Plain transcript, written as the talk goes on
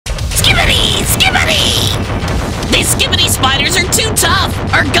spiders are too tough!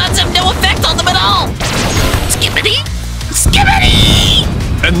 Our guns have no effect on them at all! Skibidi! Skibidi!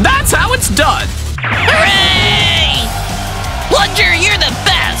 And that's how it's done! Hooray! Plunger, you're the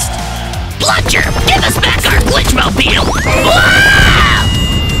best! Plunger, give us back our glitchmobile! Wah!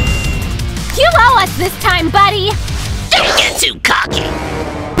 You owe us this time, buddy! Don't get too cocky!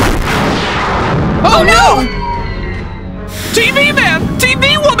 Oh no! TV man!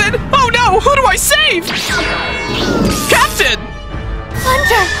 TV woman! Oh no! Who do I save? Captain!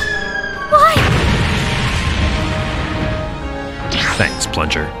 Plunger! Why? Thanks,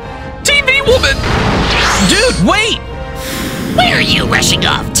 Plunger. TV woman! Dude, wait! Where are you rushing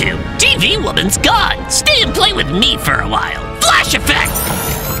off to? TV woman's gone! Stay and play with me for a while! Flash effect!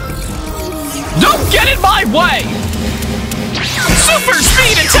 Don't get in my way! Super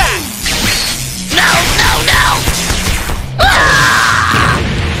speed attack! No, no, no! Ah!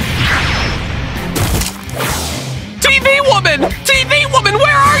 TV woman! TV woman,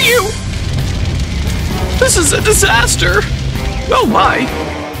 where are you? This is a disaster. Oh my.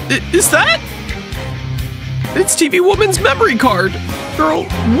 Is that? It's TV woman's memory card. Girl,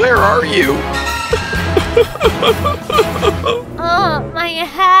 where are you? Oh, my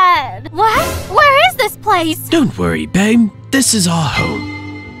head. What? Where is this place? Don't worry, babe. This is our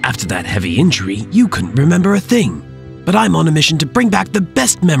home. After that heavy injury, you couldn't remember a thing. But I'm on a mission to bring back the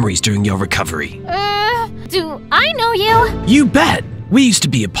best memories during your recovery. Do I know you? You bet! We used to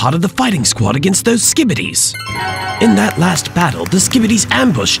be a part of the fighting squad against those Skibidis. In that last battle, the Skibidis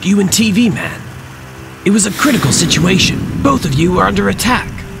ambushed you and TV Man. It was a critical situation. Both of you were under attack.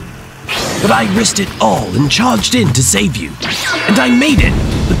 But I risked it all and charged in to save you. And I made it,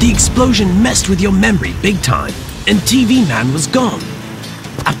 but the explosion messed with your memory big time, and TV Man was gone.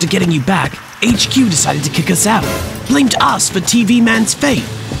 After getting you back, HQ decided to kick us out, blamed us for TV Man's fate.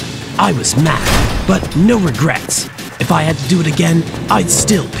 I was mad, but no regrets. If I had to do it again, I'd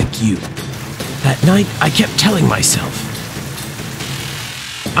still pick you. That night, I kept telling myself,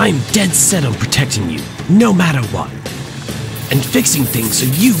 I'm dead set on protecting you, no matter what. And fixing things so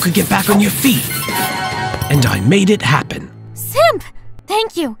you could get back on your feet. And I made it happen. Simp!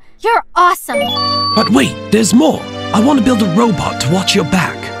 Thank you. You're awesome. But wait, there's more. I want to build a robot to watch your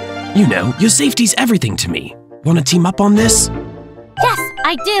back. You know, your safety's everything to me. Want to team up on this? Yes,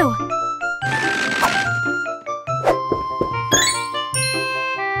 I do.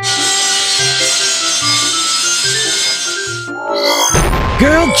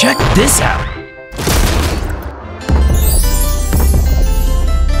 Girl, check this out.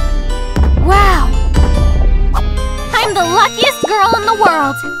 Wow. I'm the luckiest girl in the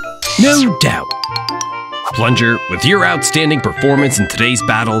world. No doubt. Plunger, with your outstanding performance in today's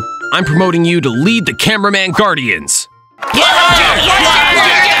battle, I'm promoting you to lead the Cameraman Guardians.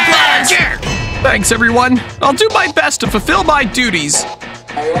 Thanks, everyone. I'll do my best to fulfill my duties.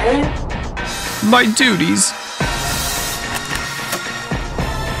 My duties.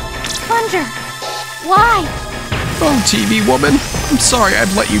 Plunger, why? Oh, TV woman. I'm sorry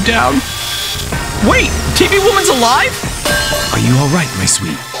I've let you down. Wait, TV woman's alive? Are you all right, my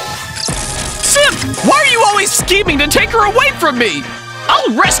sweet? Simp, why are you always scheming to take her away from me?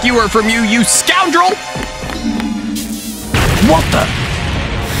 I'll rescue her from you, you scoundrel! What the?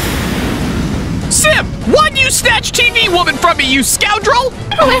 Simp, why'd you snatch TV woman from me, you scoundrel?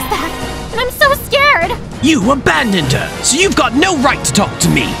 Who is that? And I'm so scared. You abandoned her, so you've got no right to talk to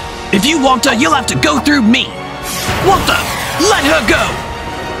me. If you want her, you'll have to go through me. What the? Let her go!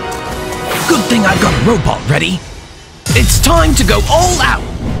 Good thing I've got a robot ready. It's time to go all out.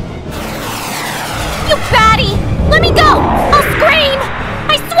 You baddie! Let me go! I'll scream!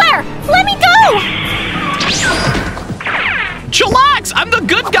 I swear! Let me go! Chillax, I'm the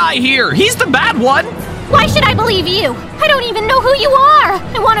good guy here. He's the bad one. Why should I believe you? I don't even know who you are.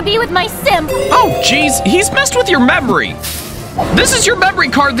 I want to be with my simp. Oh, jeez, he's messed with your memory. This is your memory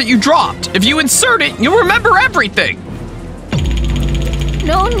card that you dropped. If you insert it, you'll remember everything.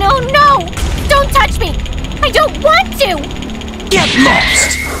 No, no, no! Don't touch me! I don't want to! Get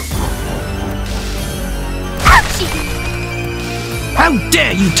lost! Ouchie! How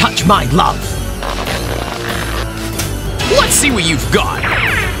dare you touch my love? Let's see what you've got.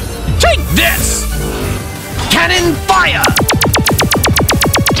 Take this! Cannon fire!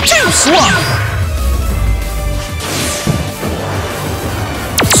 Too slow!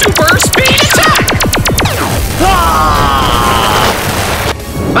 Super speed attack! Ah!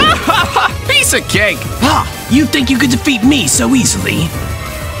 Piece of cake! Ah, you think you could defeat me so easily?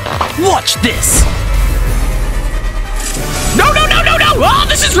 Watch this! No, no, no, no, no! Oh,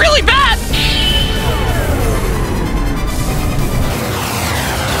 this is really bad!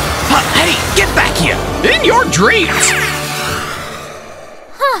 Hey, get back here! In your dreams!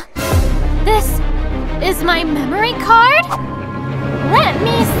 Where's my memory card? Let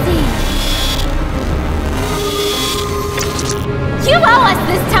me see. You owe us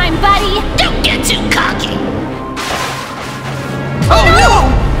this time, buddy! Don't get too cocky! Oh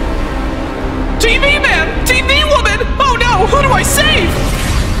no! TV man! TV woman! Oh no! Who do I save?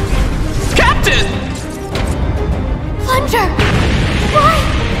 Captain! Plunger! Why?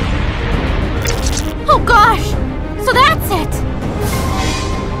 Oh gosh! So that's it!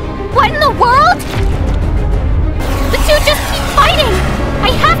 What in the world? The two just keep fighting! I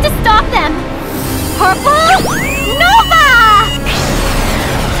have to stop them! Purple Nova!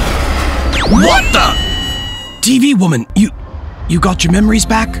 What the? TV woman, you got your memories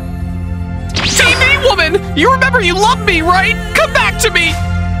back? TV woman! You remember you loved me, right? Come back to me!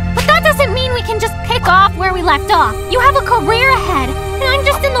 But that doesn't mean we can just pick off where we left off. You have a career ahead, and I'm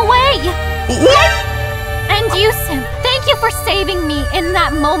just in the way. What? And you, Simp, thank you for saving me in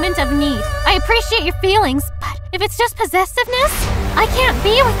that moment of need. I appreciate your feelings, but if it's just possessiveness, I can't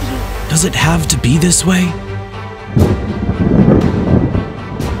be with you. Does it have to be this way?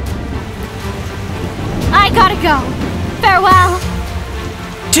 I gotta go. Farewell.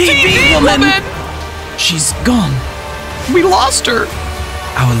 TV woman! She's gone. We lost her.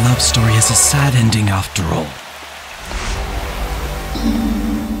 Our love story has a sad ending after all.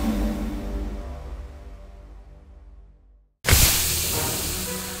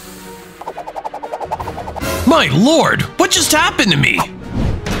 My lord, what just happened to me?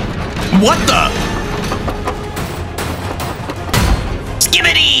 What the?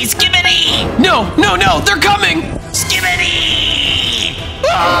 Skibidi! Skibidi! No, no, no, they're coming! Skibidi!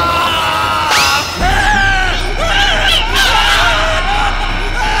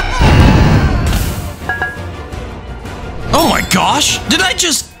 Oh my gosh, did I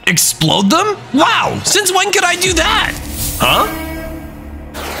just explode them? Wow, since when could I do that? Huh?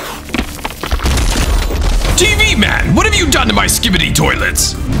 TV man, what have you done to my Skibidi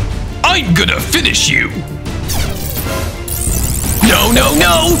toilets? I'm gonna finish you. No, no,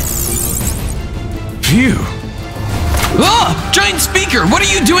 no! Phew. Ah! Giant speaker, what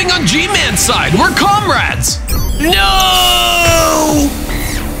are you doing on G-Man's side? We're comrades! No!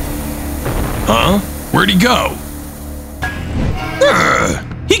 Huh? Where'd he go?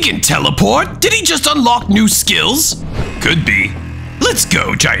 He can teleport? Did he just unlock new skills? Could be. Let's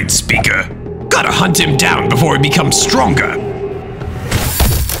go, Giant Speaker. Gotta hunt him down before he becomes stronger.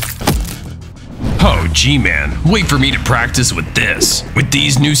 Oh, G-Man, wait for me to practice with this. With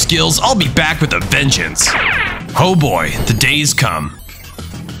these new skills, I'll be back with a vengeance. Oh boy, the day's come.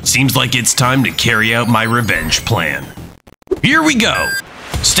 Seems like it's time to carry out my revenge plan. Here we go.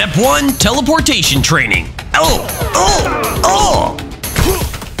 Step 1, teleportation training. Oh!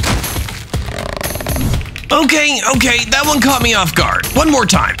 Okay, that one caught me off guard. One more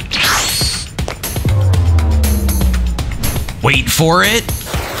time. Wait for it.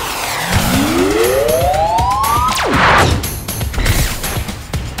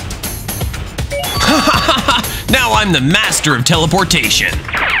 Now I'm the master of teleportation.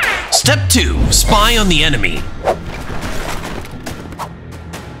 Step 2, spy on the enemy.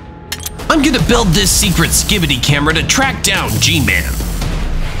 I'm gonna build this secret Skibidi camera to track down G-Man.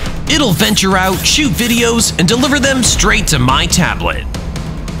 It'll venture out, shoot videos, and deliver them straight to my tablet.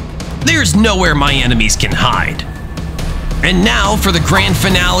 There's nowhere my enemies can hide. And now for the grand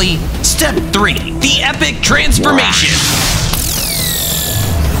finale, Step 3, the epic transformation.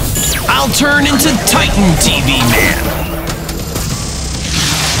 I'll turn into Titan TV Man.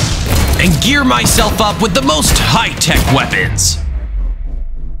 And gear myself up with the most high-tech weapons.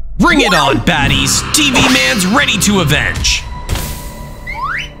 Bring it on, baddies. TV Man's ready to avenge.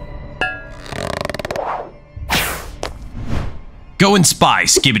 Go and spy,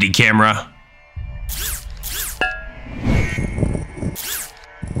 Skibidi camera.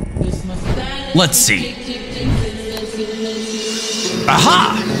 Let's see.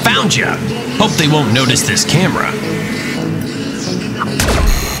 Aha! Found ya! Hope they won't notice this camera.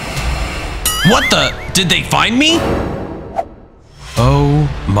 What the? Did they find me? Oh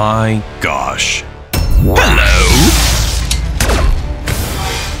my gosh. Hello?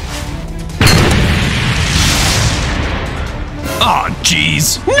 Aw,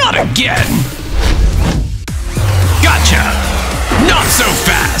 jeez. Not again! Gotcha! Not so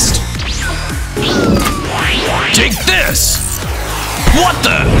fast! Take this! What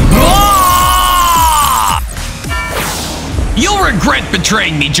the? Ah! You'll regret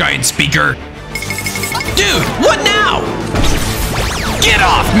betraying me, Giant Speaker. Dude, what now? Get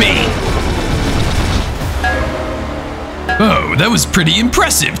off me! Oh, that was pretty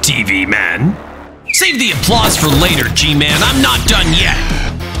impressive, TV Man. Save the applause for later, G-Man. I'm not done yet.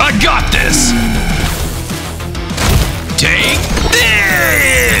 I got this. Take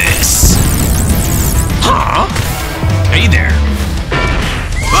this! Huh? Hey there.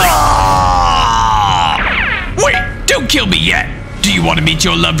 Ah! Wait, don't kill me yet. Do you want to meet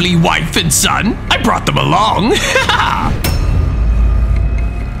your lovely wife and son? I brought them along.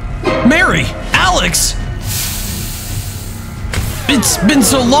 Mary, Alex! It's been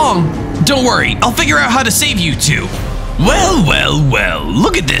so long. Don't worry, I'll figure out how to save you two. Well, well, well,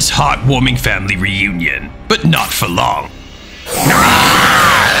 look at this heartwarming family reunion. But not for long.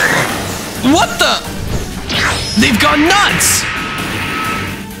 What the? They've gone nuts!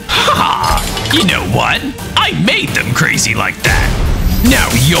 Ha! You know what? I made them crazy like that. Now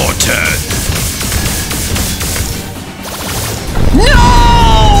your turn.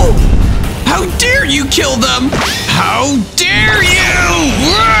 No! How dare you kill them? How dare you!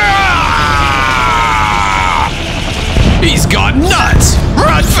 He's gone nuts!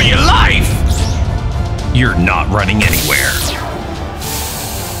 Run for your life! You're not running anywhere.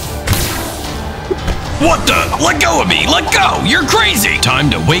 What the? Let go of me! Let go! You're crazy! Time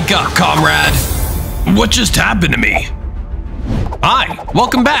to wake up, comrade. What just happened to me? Hi,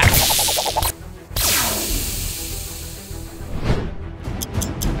 welcome back.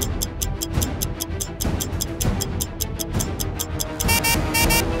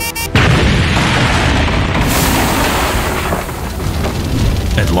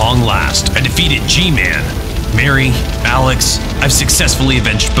 At long last, I defeated G-Man. Mary, Alex, I've successfully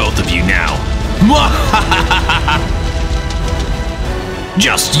avenged both of you now.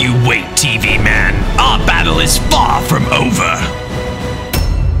 Just you wait, TV man. Our battle is far from over.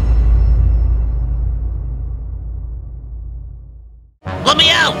 Let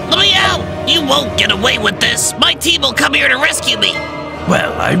me out! Let me out! You won't get away with this! My team will come here to rescue me!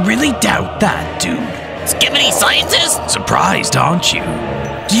 Well, I really doubt that, dude. Skibidi scientist? Surprised, aren't you?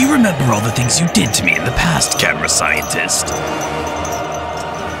 Do you remember all the things you did to me in the past, camera scientist?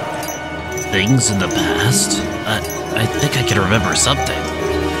 Things in the past? I think I can remember something.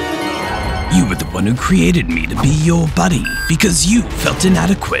 You were the one who created me to be your buddy because you felt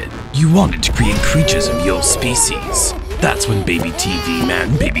inadequate. You wanted to create creatures of your species. That's when Baby TV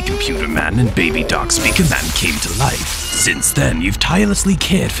Man, Baby Computer Man, and Baby Dark Speaker Man came to life. Since then, you've tirelessly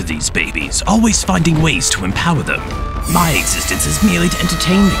cared for these babies, always finding ways to empower them. My existence is merely to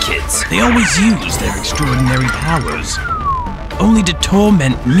entertain the kids. They always use their extraordinary powers, only to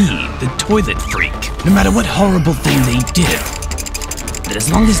torment me, the toilet freak, no matter what horrible thing they did. But as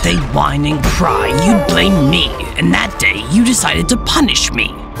long as they whine and cry, you blame me, and that day you decided to punish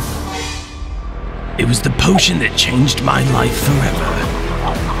me. It was the potion that changed my life forever.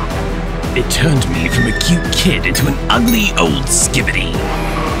 It turned me from a cute kid into an ugly old skibidi.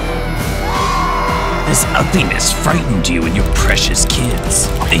 This ugliness frightened you and your precious kids.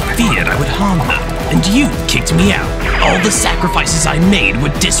 They feared I would harm them, and you kicked me out. All the sacrifices I made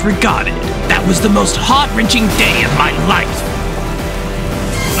were disregarded. That was the most heart-wrenching day of my life.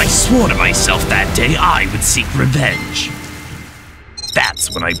 I swore to myself that day I would seek revenge.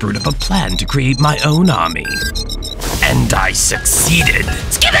 That's when I brewed up a plan to create my own army. And I succeeded.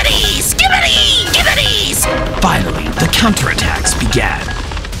 Skibidi! Skibidi! Skibidis! Finally, the counterattacks began.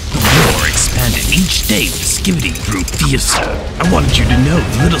 The war expanded. Each day, the Skibidi grew fiercer. I wanted you to know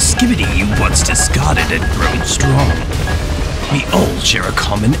the little Skibidi you once discarded had grown strong. We all share a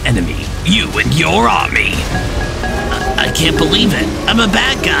common enemy. You and your army. I can't believe it. I'm a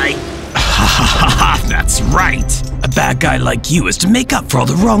bad guy. Ha ha ha ha, that's right. A bad guy like you is to make up for all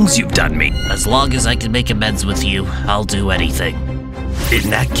the wrongs you've done me. As long as I can make amends with you, I'll do anything. In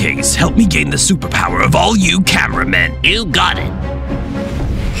that case, help me gain the superpower of all you cameramen. You got it.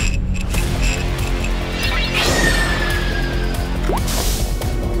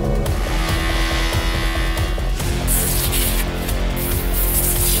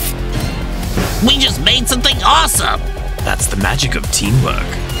 We just made something awesome! That's the magic of teamwork.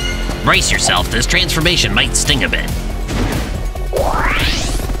 Brace yourself, this transformation might sting a bit.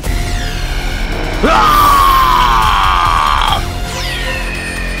 Ah!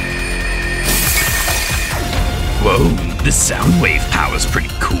 Whoa, this sound wave power's pretty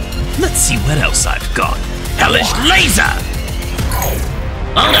cool. Let's see what else I've got. Hellish laser!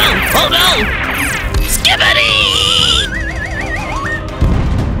 Oh no! Oh no! Skibidi!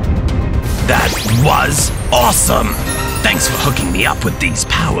 That was awesome! Thanks for hooking me up with these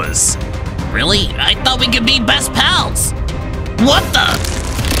powers. Really? I thought we could be best pals! What the?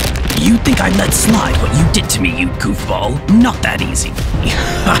 You think I let slide what you did to me, you goofball? Not that easy.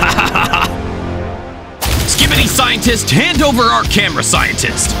 Skibidi scientist, hand over our camera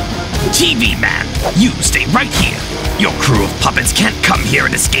scientist. TV man, you stay right here. Your crew of puppets can't come here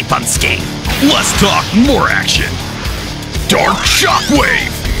and escape unscathed. Let's talk more action. Dark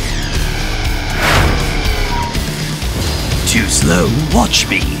Shockwave! Too slow, watch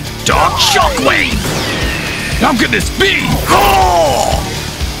me. Dark Shockwave! How could this be? Oh!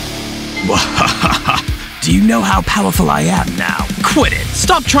 Do you know how powerful I am now? Quit it.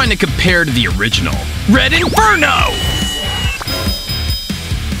 Stop trying to compare to the original. Red Inferno!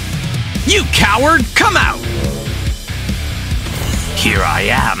 You coward, come out! Here I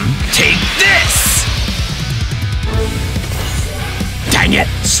am. Take this! Dang it!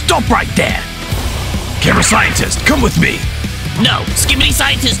 Stop right there! Camera Scientist, come with me! No, Skibidi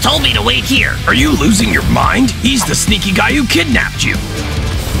Scientist told me to wait here. Are you losing your mind? He's the sneaky guy who kidnapped you.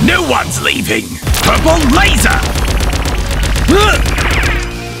 No one's leaving! Purple Laser!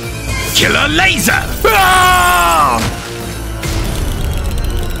 Killer Laser! Ah!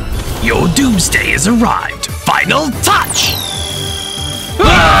 Your doomsday has arrived. Final touch!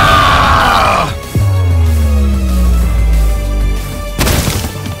 Ah!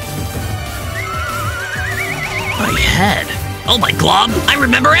 My head. Oh my glob, I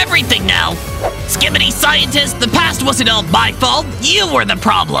remember everything now. Skibidi Scientist, the past wasn't all my fault. You were the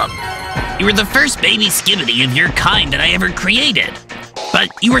problem. You were the first baby Skibidi of your kind that I ever created. But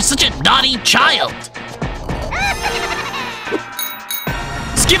you were such a naughty child.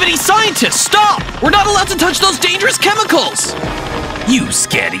 Skibidi Scientist, stop! We're not allowed to touch those dangerous chemicals! You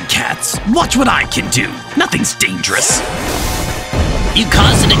scaredy cats. Watch what I can do. Nothing's dangerous. You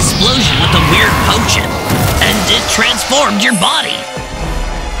caused an explosion with a weird potion, and it transformed your body.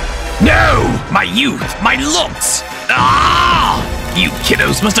 No! My youth! My looks! Ah! You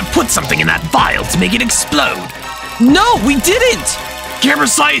kiddos must have put something in that vial to make it explode. No, we didn't! Camera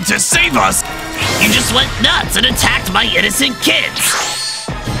Scientist, save us! You just went nuts and attacked my innocent kids.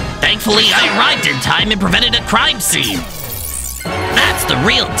 Thankfully, I arrived in time and prevented a crime scene. That's the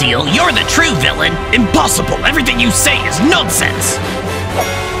real deal. You're the true villain. Impossible! Everything you say is nonsense!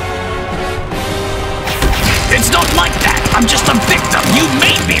 It's not like that! I'm just a victim! You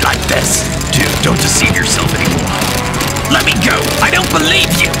made me like this! Dude, don't deceive yourself anymore. Let me go! I don't believe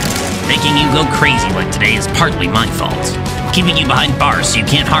you! Making you go crazy like today is partly my fault. Keeping you behind bars so you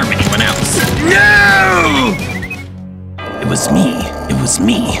can't harm anyone else. No! It was me. It was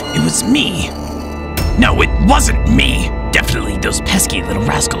me. It was me. No, it wasn't me! Definitely those pesky little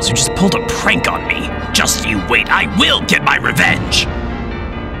rascals who just pulled a prank on me. Just you wait, I will get my revenge!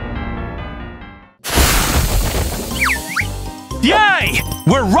 Yay!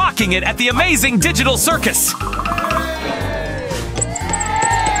 We're rocking it at the amazing digital circus!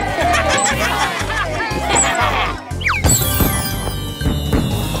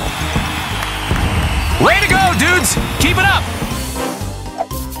 Way to go, dudes! Keep it up!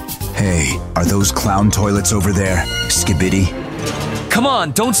 Hey, are those clown toilets over there, Skibidi? Come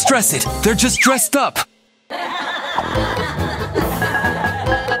on, don't stress it. They're just dressed up.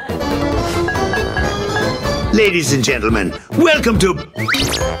 Ladies and gentlemen, welcome to...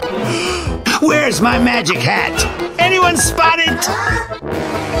 Where's my magic hat? Anyone spot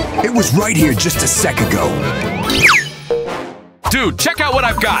it? It was right here just a sec ago. Dude, check out what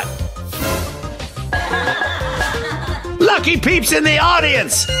I've got. Lucky peeps in the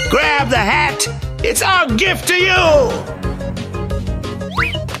audience, grab the hat. It's our gift to you.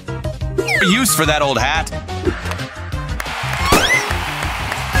 Use for that old hat.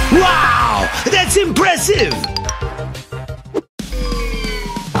 Wow, that's impressive.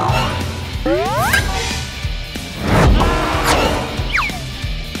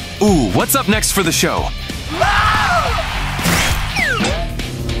 Ooh, what's up next for the show?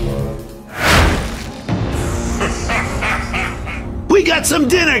 We got some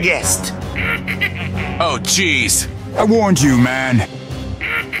dinner guests. Oh, jeez. I warned you, man.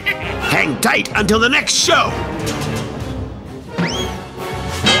 Hang tight until the next show.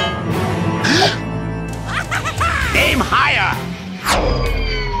 Aim higher.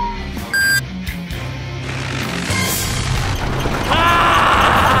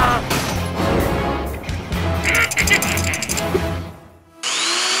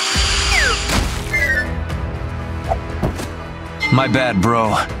 My bad,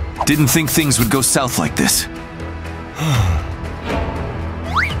 bro. Didn't think things would go south like this.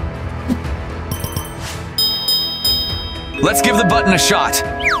 Let's give the button a shot.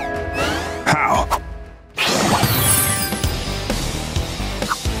 How?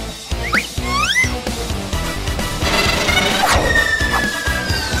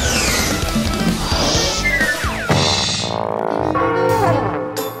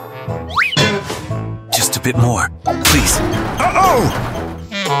 Just a bit more, please. Uh-oh!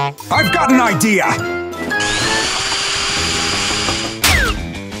 I've got an idea!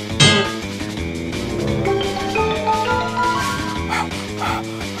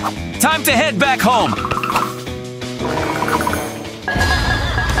 Time to head back home.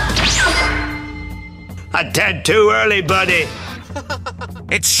 A tad too early, buddy.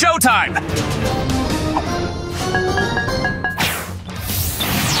 It's showtime!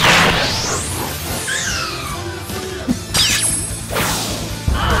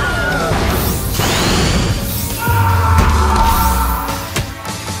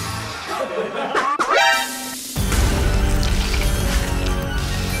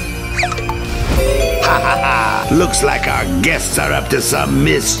 Looks like our guests are up to some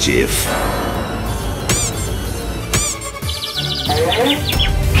mischief.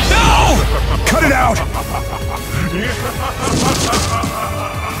 No! Cut it out!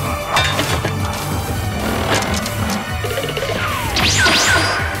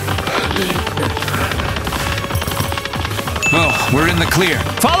 Oh, we're in the clear.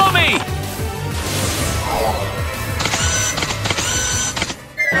 Follow me!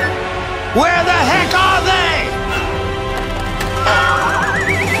 Where the heck are they?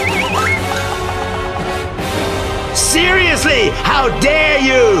 Seriously, how dare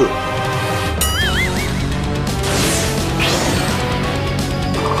you?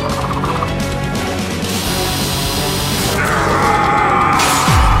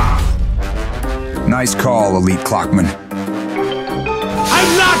 Nice call, Elite Clockman.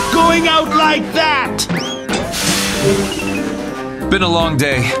 I'm not going out like that! Been a long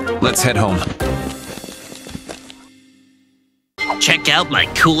day. Let's head home. Check out my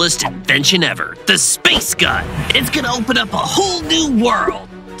coolest invention ever, the space gun. It's gonna open up a whole new world.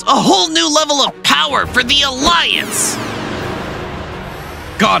 A whole new level of power for the Alliance.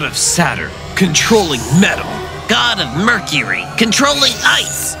 God of Saturn, controlling metal. God of Mercury, controlling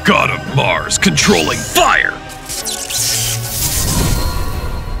ice. God of Mars, controlling fire.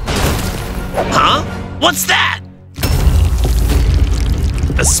 Huh? What's that?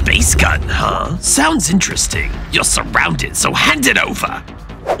 A space gun, huh? Sounds interesting. You're surrounded, so hand it over.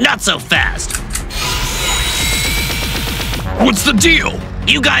 Not so fast. What's the deal?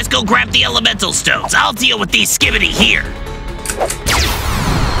 You guys go grab the elemental stones. I'll deal with these Skibidi here.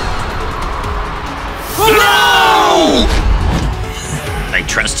 No! I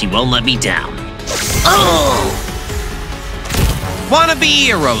trust he won't let me down. Oh! Wanna be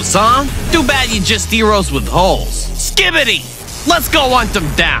heroes, huh? Too bad you're just heroes with holes. Skibidi! Let's go hunt them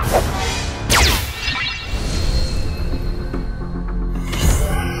down.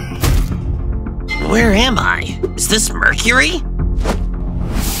 Where am I? Is this Mercury?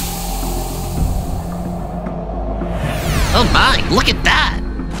 Oh my, look at that!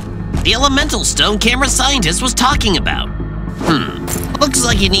 The elemental stone camera scientist was talking about. Looks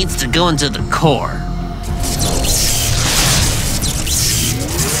like he needs to go into the core.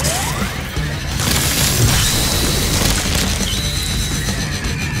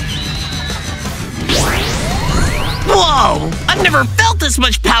 Whoa! I've never felt this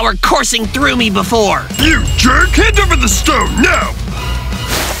much power coursing through me before! You jerk! Hand over the stone now!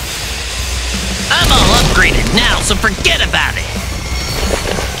 I'm all upgraded now, so forget about it!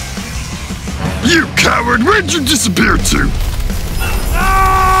 You coward! Where'd you disappear to?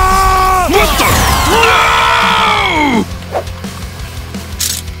 What the?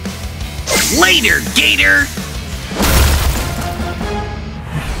 No! Later, Gator!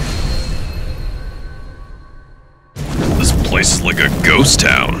 This place is like a ghost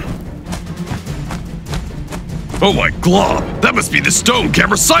town. Oh my glob! That must be the stone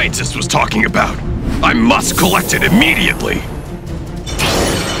camera scientist was talking about! I must collect it immediately!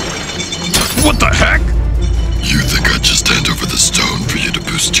 What the heck? You think I'd just hand over the stone for you to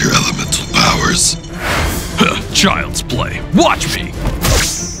boost your elemental powers? Huh, child's play. Watch me!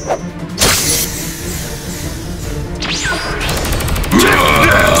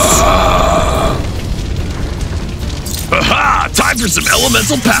 Aha! Time for some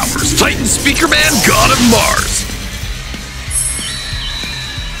elemental powers! Titan Speaker Man, God of Mars!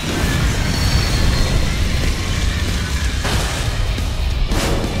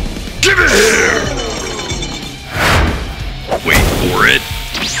 Give it here! Wait for it.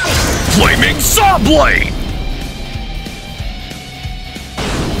 Flaming Saw Blade!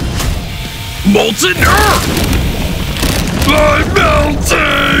 Molten Earth! I'm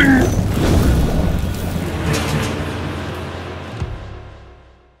melting!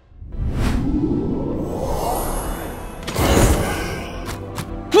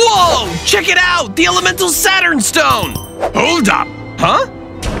 Whoa! Check it out! The elemental Saturn stone! Hold up! Huh?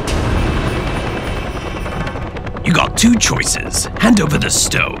 You got two choices. Hand over the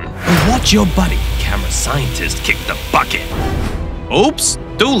stone, or watch your buddy, camera scientist, kick the bucket. Oops,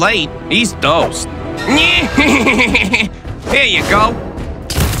 too late. He's toast. Here you go.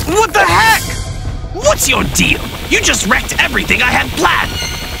 What the heck? What's your deal? You just wrecked everything I had planned.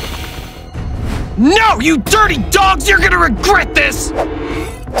 No, you dirty dogs, you're gonna regret this!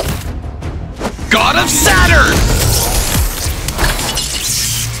 God of Saturn!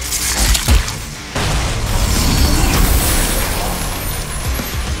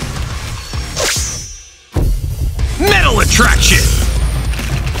 Metal attraction!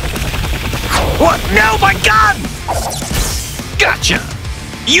 What? No, my gun! Gotcha!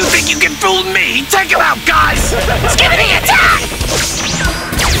 You think you can fool me? Take him out, guys! Skibidi attack!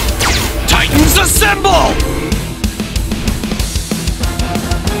 Titans assemble!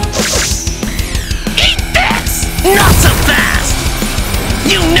 Eat this! Not so fast!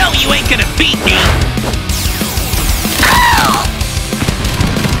 You know you ain't gonna beat me! Ow!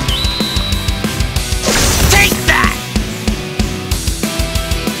 Take that!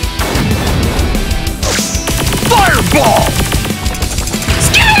 Fireball!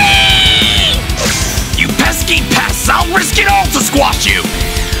 Skibidi! You pesky pests! I'll risk it all to squash you!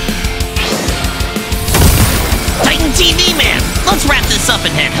 Titan TV man, let's wrap this up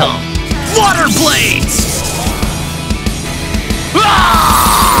and head home. Water blades!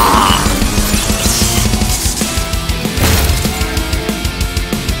 Ah!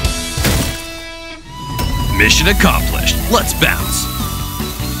 Mission accomplished. Let's bounce.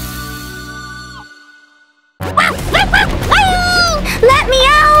 Let me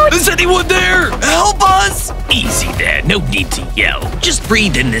out! Is anyone there? Help us! Easy there, no need to yell. Just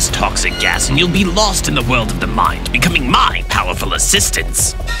breathe in this toxic gas and you'll be lost in the world of the mind, becoming my powerful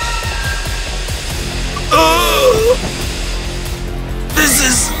assistants. This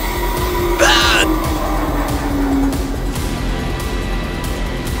is bad.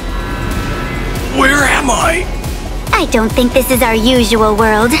 Where am I? I don't think this is our usual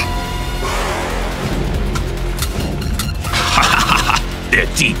world. They're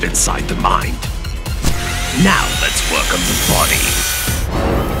deep inside the mind. Now let's work on the body.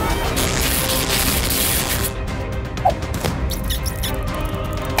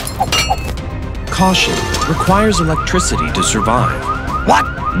 Caution, requires electricity to survive. What?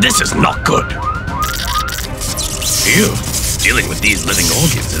 This is not good. Phew, dealing with these living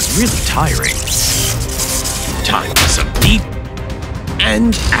organs is really tiring. Time for some deep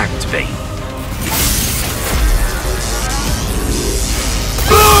and activate.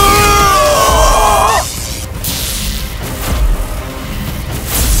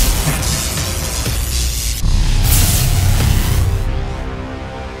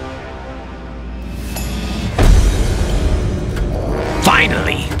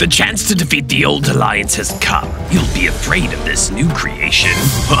 Finally, the chance to defeat the old alliance has come. You'll be afraid of this new creation.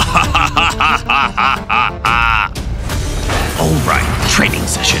 All right, training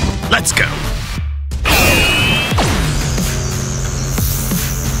session. Let's go.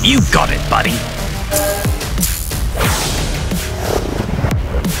 You got it, buddy.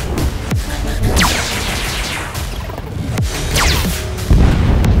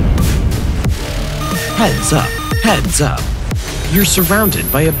 Heads up, heads up. You're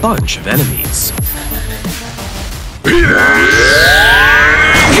surrounded by a bunch of enemies.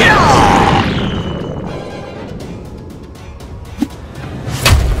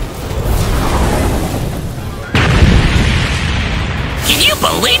 Can you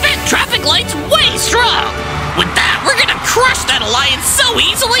believe it? Traffic lights way strong. With that, we're gonna crush that alliance so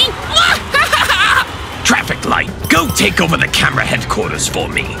easily. Traffic light, go take over the camera headquarters for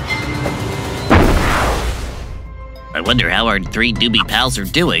me. I wonder how our three doobie pals are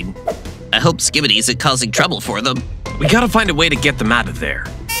doing. I hope Skibidi isn't causing trouble for them. We gotta find a way to get them out of there.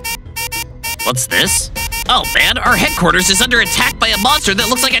 What's this? Oh man, our headquarters is under attack by a monster that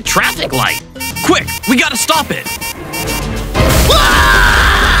looks like a traffic light. Quick, we gotta stop it! Whoa!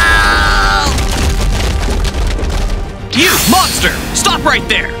 You, monster! Stop right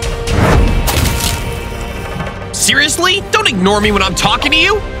there! Seriously? Don't ignore me when I'm talking to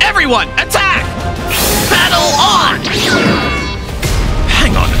you! Everyone, attack! Battle on!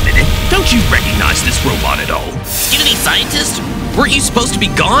 Hang on a minute. Don't you recognize this robot at all? Skibidi scientist? Weren't you supposed to be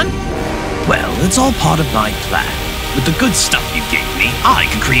gone? Well, it's all part of my plan. With the good stuff you gave me, I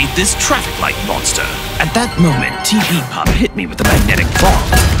could create this traffic light monster. At that moment, TV Pop hit me with a magnetic bomb.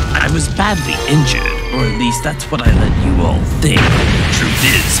 I was badly injured, or at least that's what I let you all think. Truth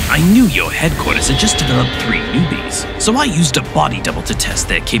is, I knew your headquarters had just developed 3 newbies, so I used a body double to test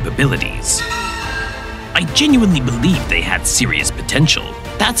their capabilities. I genuinely believed they had serious potential.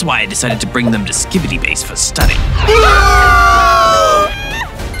 That's why I decided to bring them to Skibidi Base for study.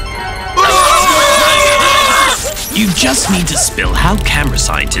 You just need to spill how Camera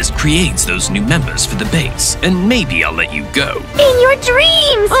Scientist creates those new members for the base, and maybe I'll let you go. In your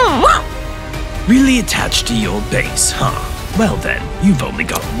dreams! Really attached to your base, huh? Well then, you've only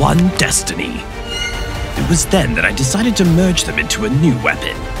got one destiny. It was then that I decided to merge them into a new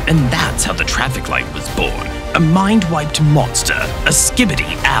weapon, and that's how the traffic light was born. A mind-wiped monster, a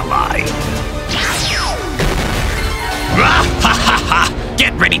Skibidi ally.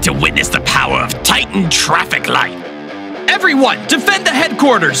 Get ready to witness the power of Titan Traffic Light. Everyone, defend the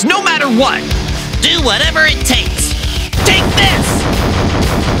headquarters, no matter what! Do whatever it takes. Take this!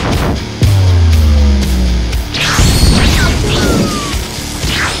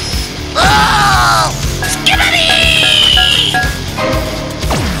 Oh! Skibidi!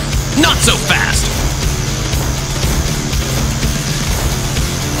 Not so fast!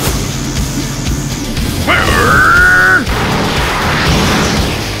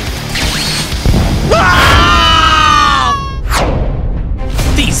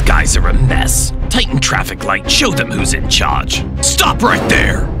 These guys are a mess. Titan Traffic Light, show them who's in charge. Stop right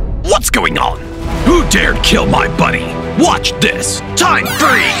there! What's going on? Who dared kill my buddy? Watch this! Time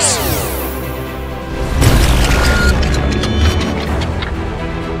freeze!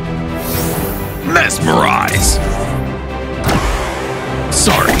 Mesmerize!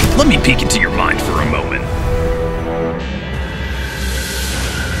 Sorry, let me peek into your mind for a moment.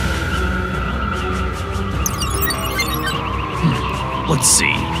 Let's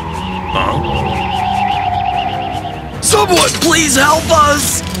see. Huh? Someone please help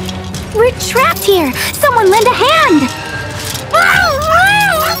us! We're trapped here! Someone lend a hand!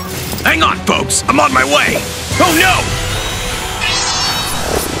 Hang on, folks! I'm on my way! Oh no!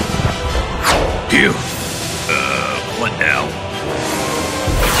 Phew. What now?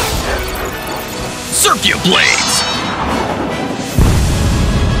 Circuit blades!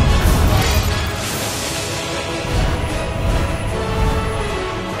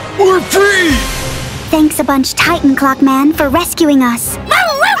 We're free! Thanks a bunch, Titan Clockman, for rescuing us.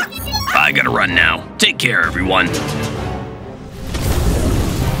 I gotta run now. Take care, everyone.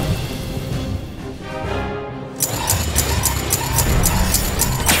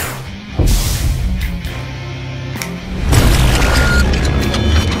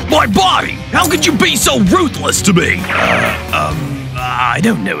 My body! How could you be so ruthless to me? I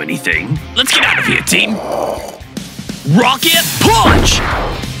don't know anything. Let's get out of here, team. Rocket punch!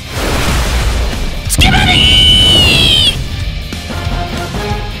 Skibidi!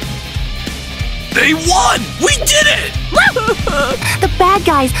 They won! We did it! The bad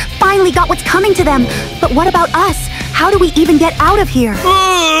guys finally got what's coming to them. But what about us? How do we even get out of here?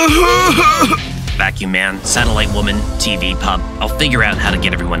 Vacuum Man, Satellite Woman, TV Pup. I'll figure out how to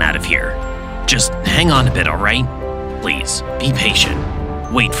get everyone out of here. Just hang on a bit, all right? Please, be patient.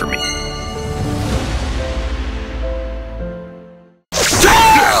 Wait for me.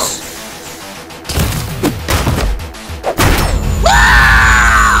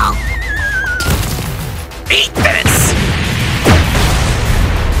 Eat this!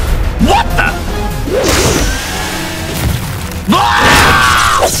 What the?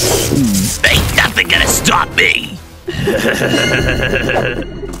 Ain't nothing gonna stop me!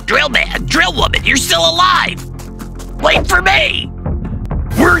 Drill Man, Drill Woman, you're still alive! Wait for me!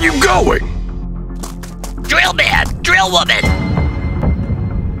 Where are you going? Drill Man, Drill Woman!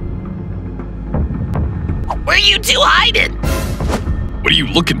 Where are you two hiding? What are you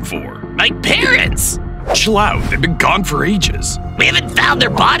looking for? My parents! Chill out, they've been gone for ages. We haven't found their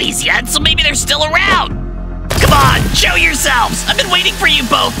bodies yet, so maybe they're still around. Come on, show yourselves! I've been waiting for you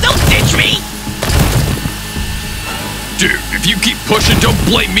both, don't ditch me! Dude, if you keep pushing, don't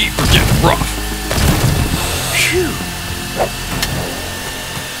blame me for getting rough. Phew.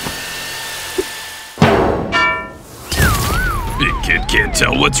 Big kid can't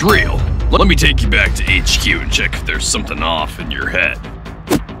tell what's real. Let me take you back to HQ and check if there's something off in your head.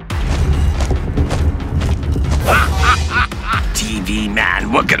 TV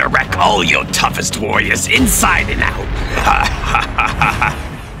Man, we're gonna wreck all your toughest warriors inside and out.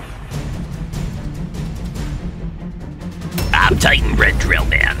 I'm Titan Red Drill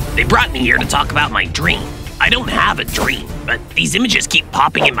Man. They brought me here to talk about my dream. I don't have a dream, but these images keep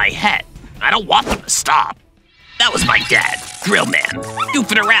popping in my head. I don't want them to stop. That was my dad, Drill Man,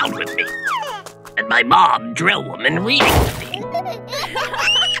 goofing around with me. And my mom, Drill Woman, reading with me.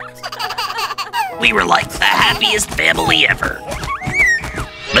 We were like the happiest family ever.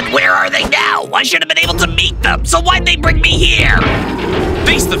 But where are they now? I should have been able to meet them, so why'd they bring me here?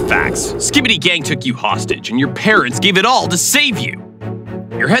 Face the facts. Skibidi Gang took you hostage, and your parents gave it all to save you.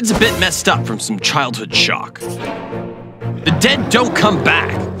 Your head's a bit messed up from some childhood shock. The dead don't come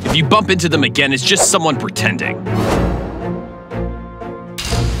back. If you bump into them again, it's just someone pretending.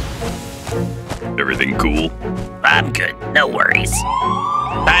 Anything cool? I'm good, no worries.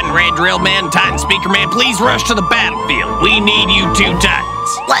 Titan Red Drill Man, Titan Speaker Man, please rush to the battlefield. We need you two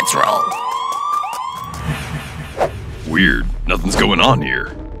Titans. Let's roll. Weird. Nothing's going on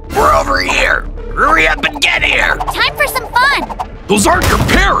here. We're over here. Hurry up and get here. Time for some fun. Those aren't your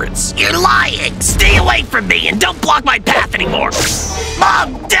parents. You're lying. Stay away from me and don't block my path anymore.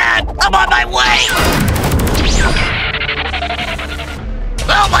 Mom, Dad, I'm on my way.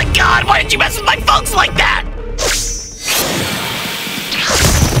 Oh my God, why did you mess with my folks like that?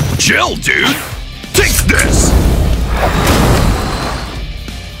 Chill, dude. Take this.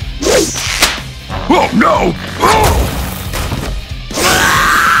 Oh no! Oh!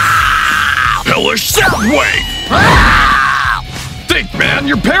 Hellish sound wave! Think, man,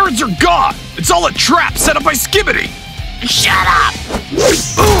 your parents are gone. It's all a trap set up by Skibidi. Shut up!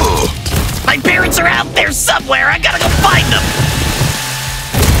 Ugh. My parents are out there somewhere. I gotta go find them.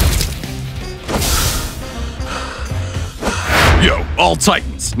 Yo, all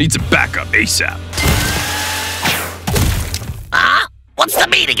Titans, need some backup ASAP. Huh? What's the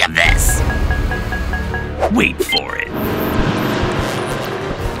meaning of this? Wait for it.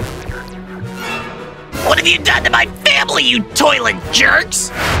 What have you done to my family, you toilet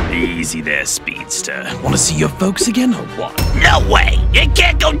jerks? Easy there, Speedster. Want to see your folks again or what? No way! It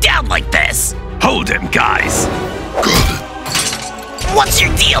can't go down like this! Hold him, guys. Got it. What's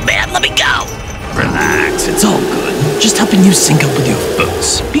your deal, man? Let me go! Relax, it's all good. Just helping you sync up with your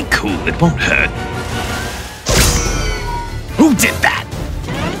folks. Be cool, it won't hurt. Who did that?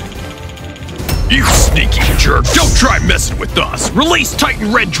 You sneaky jerk! Don't try messing with us! Release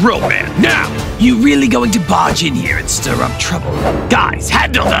Titan Red Drill Man, now! You really going to barge in here and stir up trouble? Guys,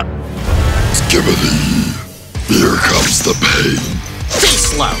 handle them! Skibidi. Here comes the pain. Too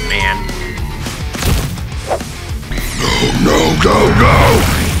slow, man. No, no,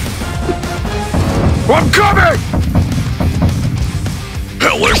 no! I'm coming!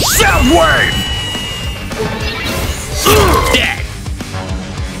 Hellish Soundwave! Dead.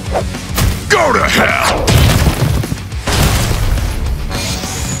 Go to hell!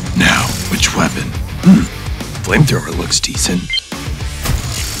 Now, which weapon? Flamethrower looks decent.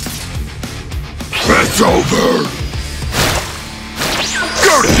 It's over.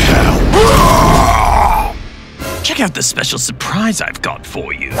 Go to hell! Check out the special surprise I've got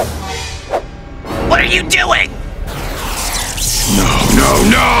for you. What are you doing?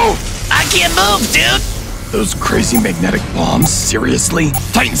 No! I can't move, dude! Those crazy magnetic bombs, seriously?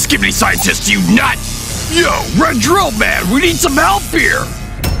 Titan Skibidi scientists, you nut! Yo, Red Drill Man, we need some help here!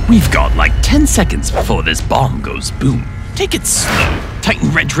 We've got like 10 seconds before this bomb goes boom. Take it slow.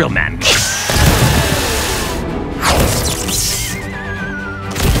 Titan Red Drill Man.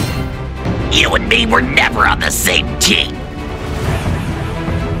 You and me were never on the same team.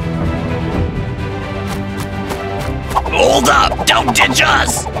 Hold up! Don't ditch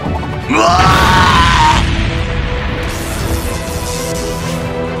us! Run!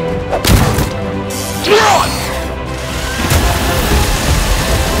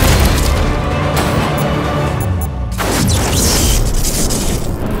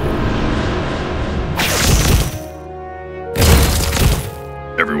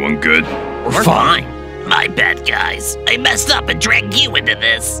 Everyone good? We're fine. My bad, guys. I messed up and dragged you into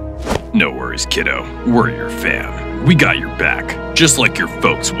this. No worries, kiddo. We're your fam. We got your back, just like your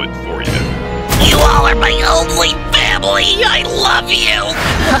folks would for you. You all are my only family. I love you.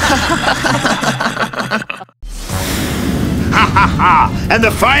 Ha ha ha! And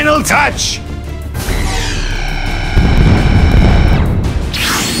the final touch!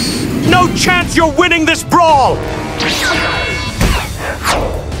 No chance you're winning this brawl!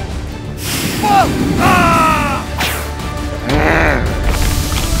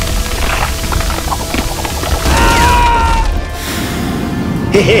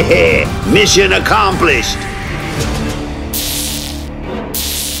 Hehehe! Mission accomplished!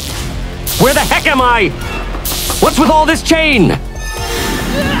 Where the heck am I? What's with all this chain?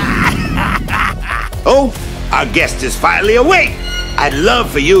 Oh, our guest is finally awake! I'd love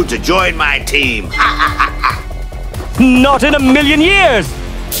for you to join my team. Not in a million years!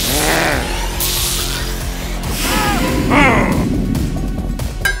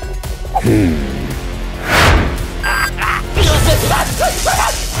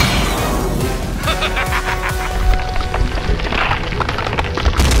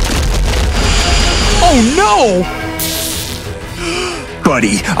 Oh no!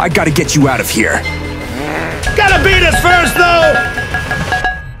 Buddy, I gotta get you out of here. Gotta beat us first, though!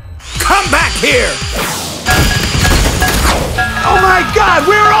 Come back here! Oh my God,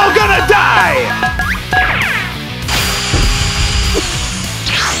 we're all gonna die!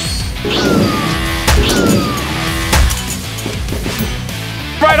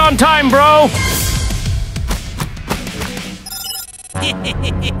 time, bro!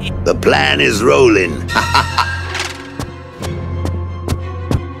 The plan is rolling.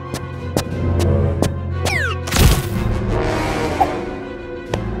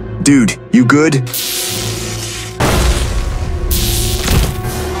 Dude, you good?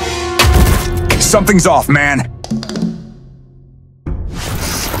 Something's off, man.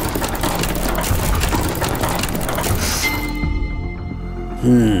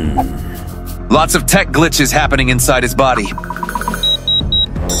 Lots of tech glitches happening inside his body.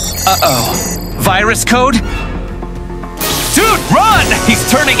 Uh-oh. Virus code? Dude, run! He's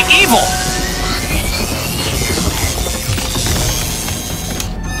turning evil!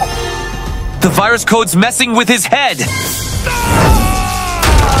 The virus code's messing with his head!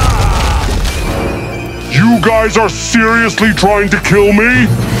 You guys are seriously trying to kill me?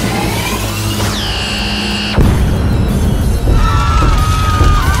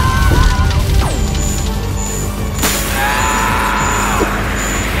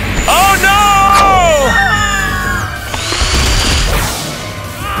 Oh no!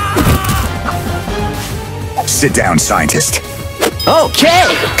 Sit down, scientist.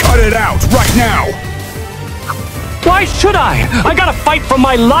 Okay! Cut it out, right now! Why should I? I gotta fight for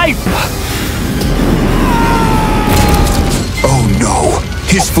my life! Oh no!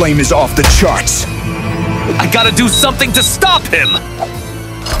 His flame is off the charts! I gotta do something to stop him!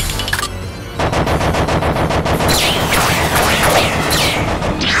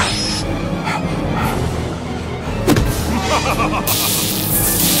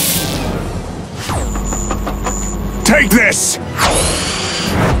 Take this!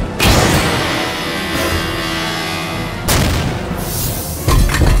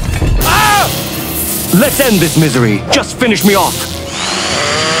 Let's end this misery. Just finish me off.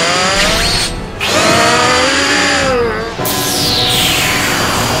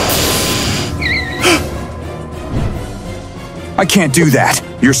 I can't do that.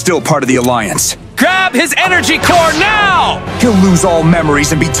 You're still part of the Alliance. Grab his energy core now! He'll lose all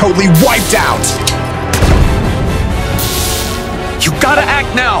memories and be totally wiped out! You gotta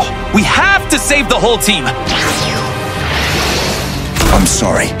act now! We have to save the whole team! I'm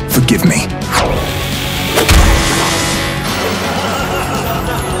sorry. Forgive me.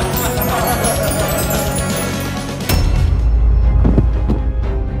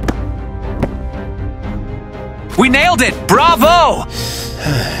 We nailed it! Bravo!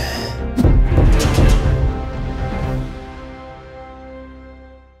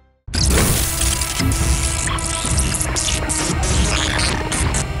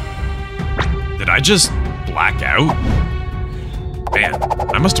 Did I just black out? Man,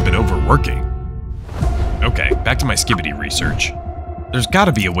 I must have been overworking. Okay, back to my Skibidi research. There's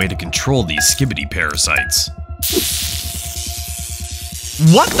gotta be a way to control these Skibidi parasites.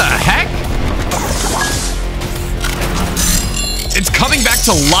 What the heck? It's coming back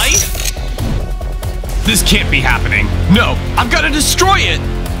to life? This can't be happening. No, I've gotta destroy it!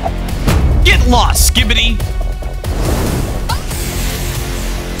 Get lost, Skibidi!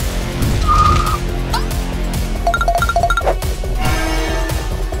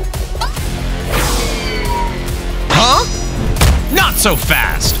 Huh? Not so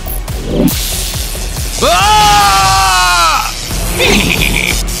fast! Ah!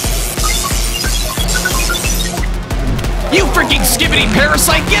 You freaking Skibidi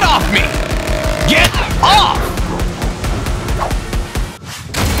parasite, get off me! Get off!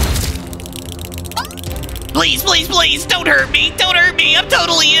 Please, please, please, don't hurt me! Don't hurt me! I'm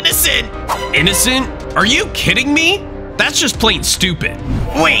totally innocent! Innocent? Are you kidding me? That's just plain stupid.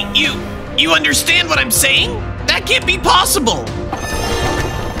 Wait, you understand what I'm saying? That can't be possible!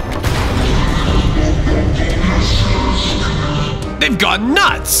 They've gone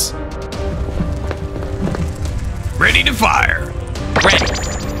nuts! Ready to fire. Ready.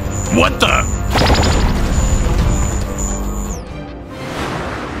 What the?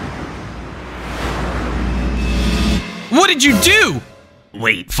 What did you do?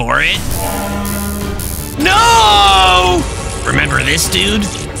 Wait for it. No! Remember this dude?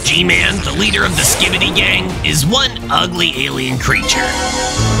 G-Man, the leader of the Skibidi gang, is one ugly alien creature.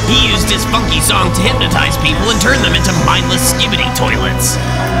 He used his funky song to hypnotize people and turn them into mindless Skibidi toilets.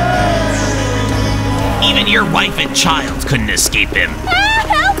 Even your wife and child couldn't escape him. Ah,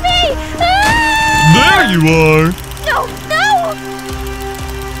 help me! Ah! There you are! No, no!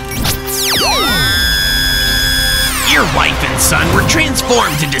 Your wife and son were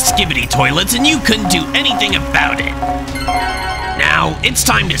transformed into Skibidi toilets and you couldn't do anything about it. Now, it's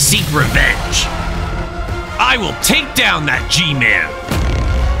time to seek revenge. I will take down that G-Man.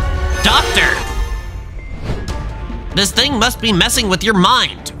 Doctor! This thing must be messing with your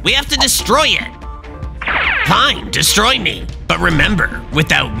mind. We have to destroy it. Fine, destroy me. But remember,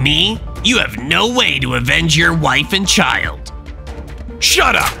 without me, you have no way to avenge your wife and child.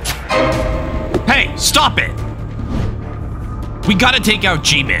 Shut up! Hey, stop it! We gotta take out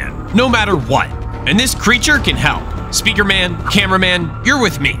G-Man, no matter what. And this creature can help. Speaker man, cameraman, you're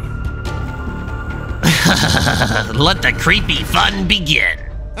with me. Let the creepy fun begin.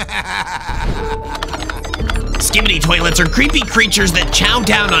 Skibidi toilets are creepy creatures that chow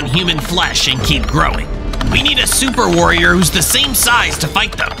down on human flesh and keep growing. We need a super warrior who's the same size to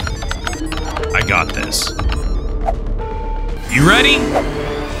fight them. I got this. You ready?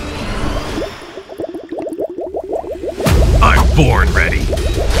 I'm born ready.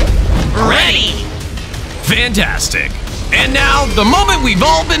 Ready! Fantastic. And now, the moment we've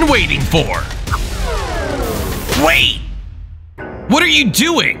all been waiting for. Wait! What are you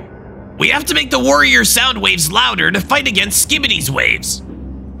doing? We have to make the warrior sound waves louder to fight against Skibidi's waves.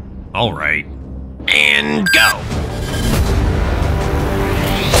 All right. And go!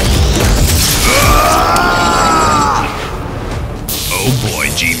 Oh boy,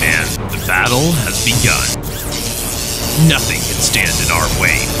 G-Man. The battle has begun. Nothing can stand in our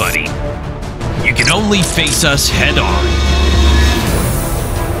way, buddy. You can only face us head on.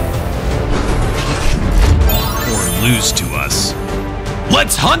 Or lose to us.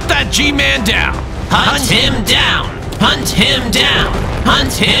 Let's hunt that G-Man down! Hunt him down! Hunt him down!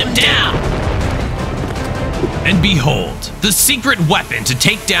 Hunt him down! And behold, the secret weapon to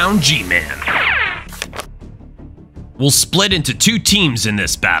take down G-Man. We'll split into 2 teams in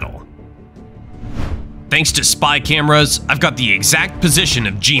this battle. Thanks to spy cameras, I've got the exact position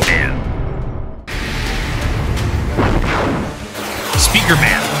of G-Man. Speaker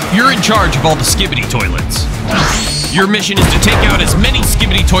Man, you're in charge of all the Skibidi toilets. Your mission is to take out as many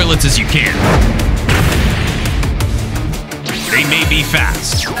Skibidi toilets as you can. They may be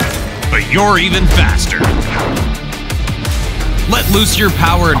fast, but you're even faster. Let loose your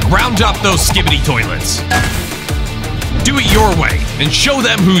power and round up those Skibidi toilets. Do it your way and show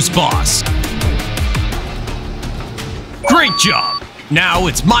them who's boss. Great job! Now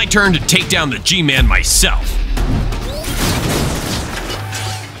it's my turn to take down the G-Man myself.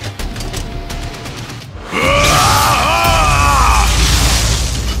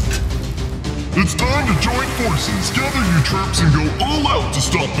 It's time to join forces. Gather your troops and go all out to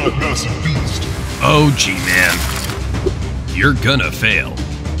stop that massive beast. Oh, G-Man. You're gonna fail.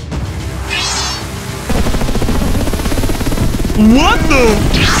 What the?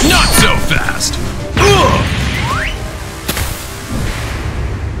 Not so fast! Ugh!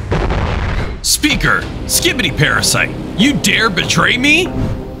 Speaker, Skibidi Parasite, you dare betray me?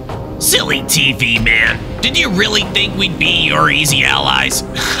 Silly TV man, did you really think we'd be your easy allies?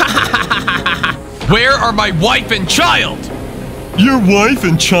 Where are my wife and child? Your wife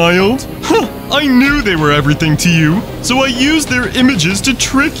and child? Huh, I knew they were everything to you, so I used their images to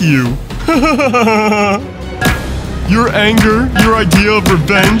trick you. Your anger, your idea of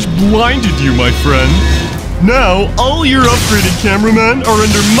revenge blinded you, my friend. Now, all your upgraded cameramen are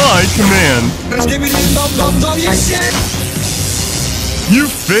under my command. You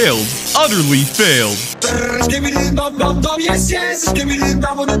failed. Utterly failed.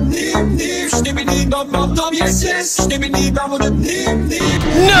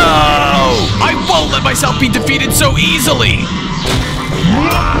 No! I won't let myself be defeated so easily!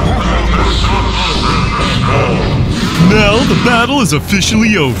 Now the battle is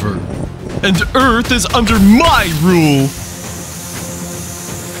officially over, and Earth is under my rule.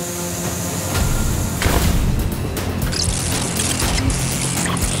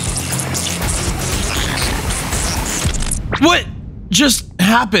 What just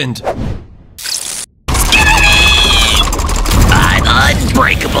happened? I'm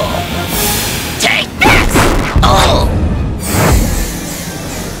unbreakable! Take this! Oh!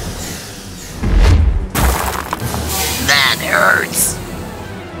 That hurts!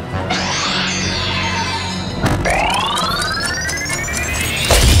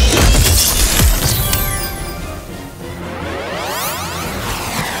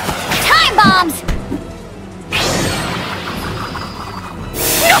 Time bombs!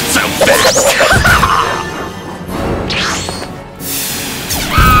 Not so fast!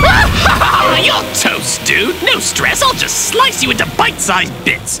 You're toast, dude! No stress, I'll just slice you into bite-sized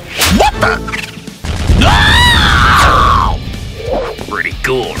bits! What the? Ah! Pretty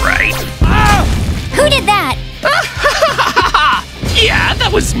cool, right? Who did that? Yeah,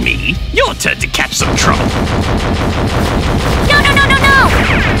 that was me. Your turn to catch some trouble. No, no, no, no, no!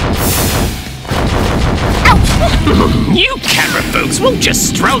 Ouch! You camera folks won't just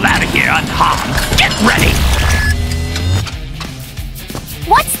stroll out of here unharmed. Get ready!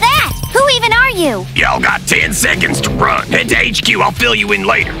 even are you? Y'all got 10 seconds to run. Head to HQ, I'll fill you in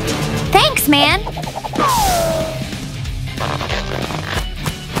later. Thanks, man.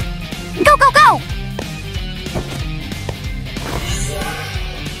 Go, go, go!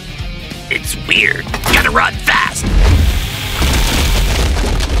 It's weird. Gotta run fast.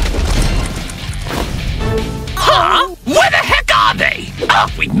 Huh? Where the heck are they? Oh,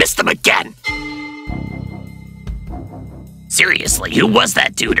 we missed them again. Seriously, who was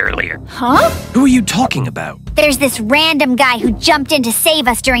that dude earlier? Huh? Who are you talking about? There's this random guy who jumped in to save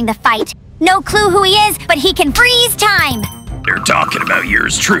us during the fight. No clue who he is, but he can freeze time. They're talking about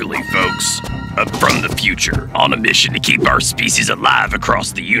yours truly, folks. From the future, on a mission to keep our species alive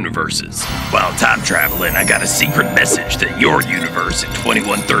across the universes. While time traveling, I got a secret message that your universe in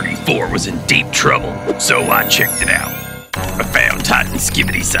 2134 was in deep trouble, so I checked it out. I found Titan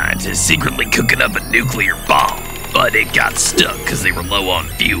Skibidi scientists secretly cooking up a nuclear bomb, but it got stuck because they were low on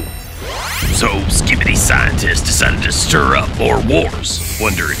fuel. So Skibidi scientists decided to stir up more wars.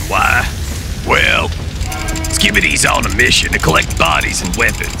 Wondering why? Well, Skibidi's on a mission to collect bodies and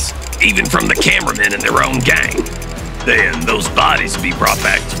weapons, even from the cameramen in their own gang. Then those bodies will be brought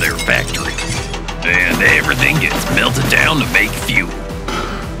back to their factory, and everything gets melted down to make fuel.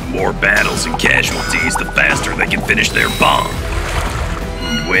 The more battles and casualties, the faster they can finish their bomb.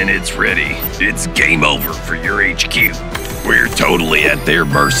 And when it's ready, it's game over for your HQ. We're totally at their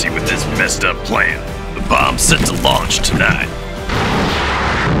mercy with this messed up plan. The bomb's set to launch tonight.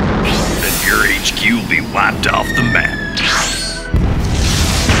 Then your HQ will be wiped off the map.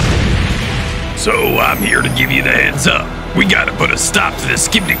 So I'm here to give you the heads up. We gotta put a stop to the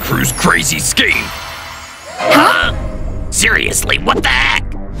Skibidi crew's crazy scheme. Huh? Seriously, what the heck?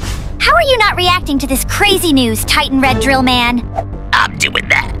 How are you not reacting to this crazy news, Titan Red Drill Man? I'm doing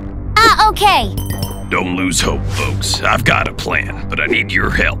that. Okay. Don't lose hope, folks. I've got a plan, but I need your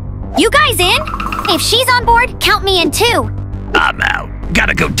help. You guys in? If she's on board, count me in too. I'm out.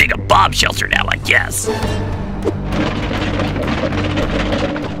 Gotta go dig a bomb shelter now, I guess.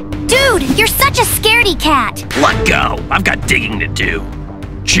 Dude, you're such a scaredy cat. Let go. I've got digging to do.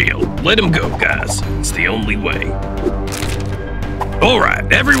 Chill. Let him go, guys. It's the only way. All right,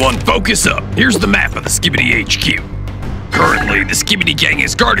 everyone focus up. Here's the map of the Skibidi HQ. Currently, the Skibidi gang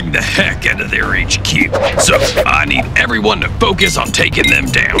is guarding the heck out of their HQ. So, I need everyone to focus on taking them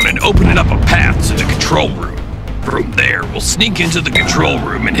down and opening up a path to the control room. From there, we'll sneak into the control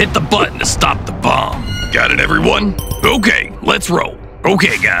room and hit the button to stop the bomb. Got it, everyone? Okay, let's roll.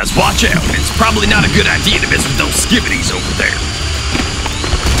 Okay, guys, watch out. It's probably not a good idea to mess with those Skibidis over there.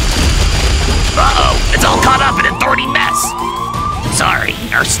 Uh-oh, it's all caught up in a thorny mess. Sorry,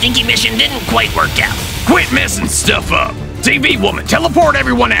 our stinky mission didn't quite work out. Quit messing stuff up. TV woman, teleport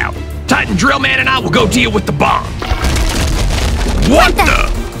everyone out. Titan Drill Man and I will go deal with the bomb. What the?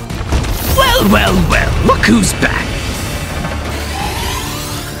 Well, well, well, look who's back.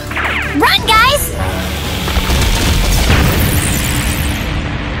 Run, guys!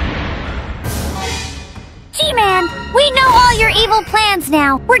 G-Man, we know all your evil plans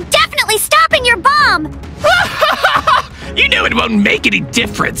now. We're definitely stopping your bomb! You know it won't make any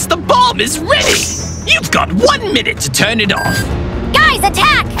difference. The bomb is ready. You've got 1 minute to turn it off. Guys,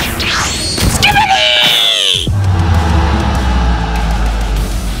 attack! Skibidi!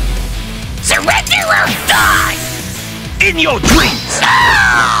 Surrender or die! In your dreams!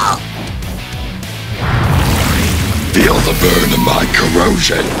 Oh! Feel the burn of my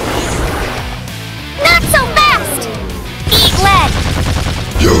corrosion. Not so fast! Eat lead!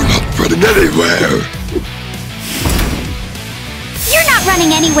 You're not running anywhere. You're not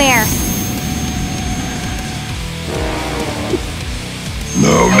running anywhere!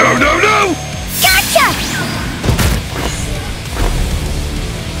 No, no, no, no! Gotcha!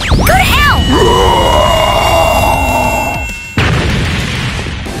 Go to hell!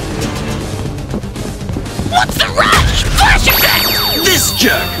 What's the rush? Flash effect! This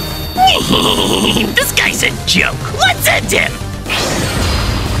jerk! This guy's a joke. Let's end him!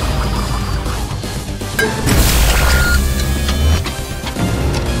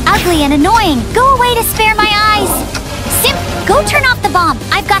 Ugly and annoying. Go away to spare my eyes. Simp, go turn off the bomb.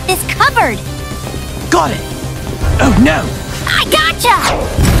 I've got this covered. Got it. Oh no. I gotcha!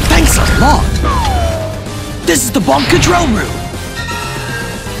 Thanks a lot. This is the bomb control room.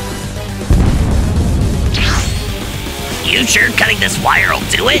 You sure cutting this wire will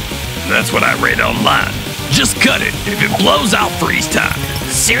do it? That's what I read online. Just cut it. If it blows, I'll freeze time.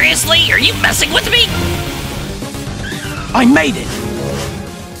 Seriously? Are you messing with me? I made it.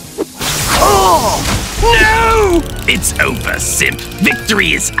 Oh! No! It's over, Simp.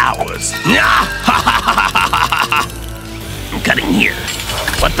 Victory is ours. I'm cutting here.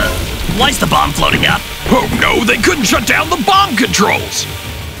 What the? Why's the bomb floating up? Oh no, they couldn't shut down the bomb controls!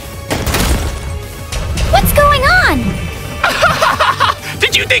 What's going on?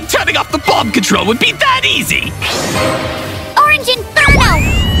 Did you think turning off the bomb control would be that easy? Orange Inferno!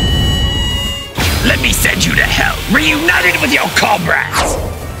 Let me send you to hell, reunited with your comrades!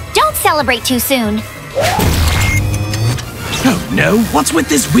 Don't celebrate too soon. Oh no, what's with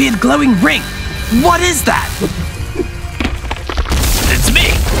this weird glowing ring? What is that? It's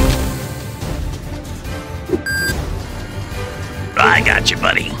me! I got you,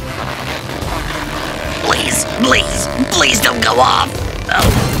 buddy. Please, please, please don't go off!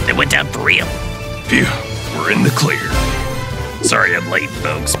 Oh, it went down for real. Phew, we're in the clear. Sorry I'm late,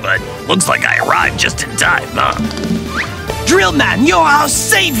 folks, but looks like I arrived just in time, huh? Drill Man, you're our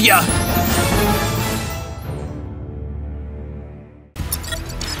savior!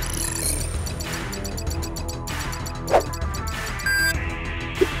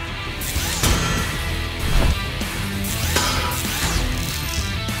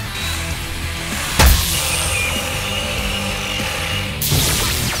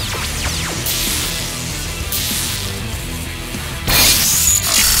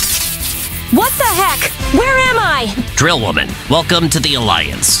 What the heck? Where am I? Drill Woman, welcome to the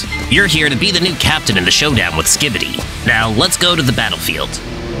Alliance. You're here to be the new captain in the showdown with Skibidi. Now, let's go to the battlefield.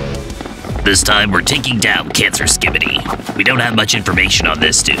 This time, we're taking down Cancer Skibidi. We don't have much information on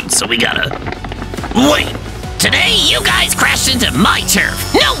this dude, so we gotta... Wait! Today, you guys crashed into my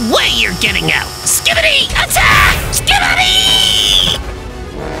turf! No way you're getting out! Skibidi, attack! Skibidi!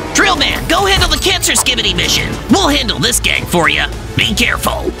 Drill Man, go handle the Cancer Skibidi mission. We'll handle this gang for you. Be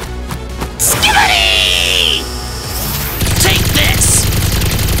careful. Skibidi! Take this!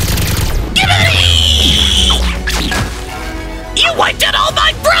 Skibidi! You wiped out all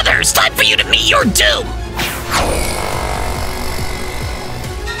my brothers! Time for you to meet your doom!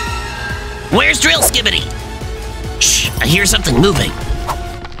 Where's Drill Skibidi? Shh, I hear something moving.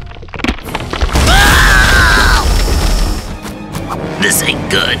 Oh! This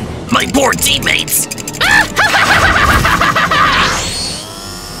ain't good. My poor teammates.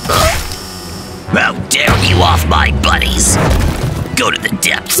 How dare you off my buddies? Go to the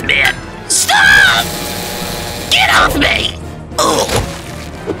depths, man. Stop! Get off me! Ugh.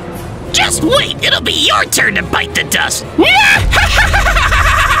 Just wait, it'll be your turn to bite the dust.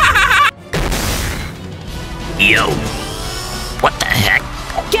 Yo, what the heck?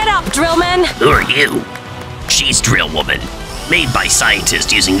 Get up, Drillman! Who are you? She's Drill Woman. Made by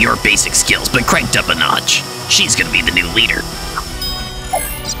scientists using your basic skills, but cranked up a notch. She's gonna be the new leader.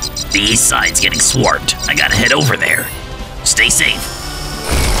 The east side's getting swarmed. I gotta head over there. Stay safe.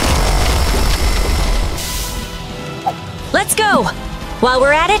 Let's go! While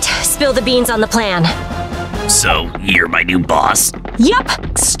we're at it, spill the beans on the plan. So, you're my new boss? Yup!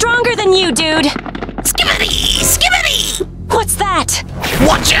 Stronger than you, dude! Skibidi! Skibidi! What's that?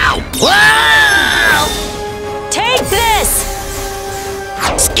 Watch out! Whoa! Take this!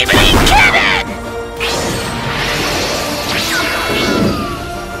 Skibidi cannon!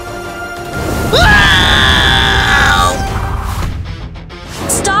 Whoa!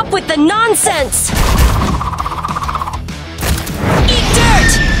 Stop with the nonsense! Eat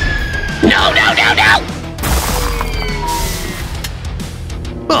dirt! No, no, no, no!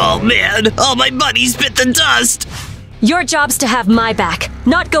 Oh man, all my buddies bit the dust! Your job's to have my back,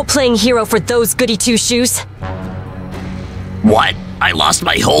 not go playing hero for those goody two-shoes. What? I lost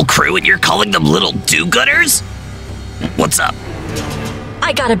my whole crew and you're calling them little do-gooders? What's up?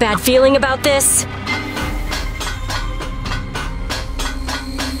 I got a bad feeling about this.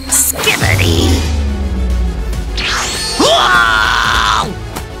 Skibidi! Whoa!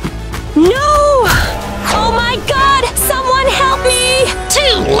 No! Oh my god! Someone help me!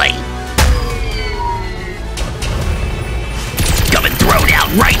 Too late! Come and throw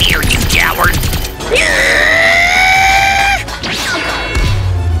down right here, you coward!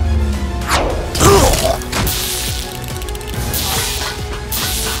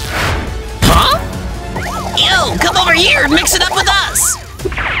 Huh? Yo, come over here and mix it up with us!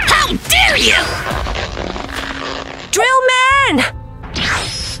 How dare you! Drillman!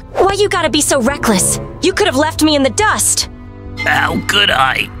 Why you gotta be so reckless? You could have left me in the dust. How could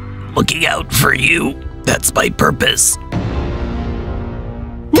I? Looking out for you. That's my purpose.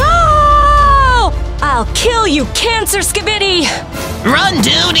 No! I'll kill you, Cancer Skibidi! Run,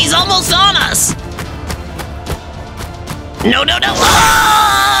 dude! He's almost on us! No, no, no!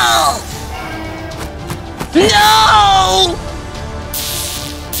 Oh! No!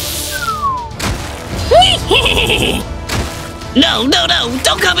 No, no, no!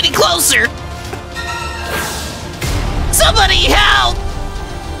 Don't come any closer! Somebody help!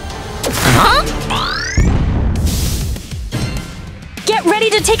 Huh? Get ready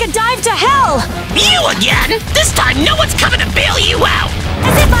to take a dive to hell! You again? This time no one's coming to bail you out!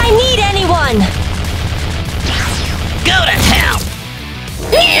 As if I need anyone! Go to hell!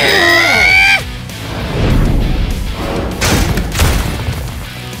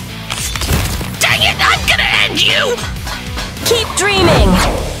 Dang it! I'm gonna end you! Keep dreaming!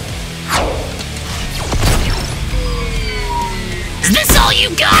 Is this all you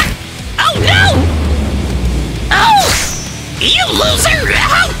got? Oh no! Oh! You loser!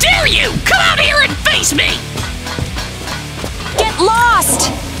 How dare you! Come out here and face me! Get lost!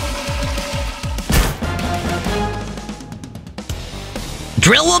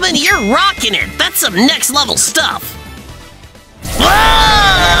 Drill Woman, you're rocking it! That's some next level stuff!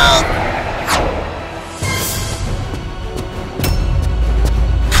 Whoa!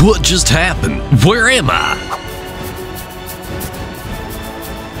 What just happened? Where am I?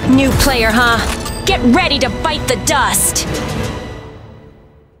 New player, huh? Get ready to bite the dust!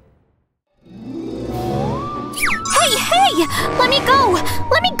 Hey! Let me go!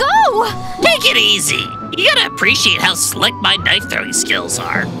 Let me go! Take it easy! You gotta appreciate how slick my knife throwing skills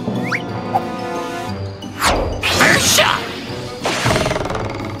are. First shot!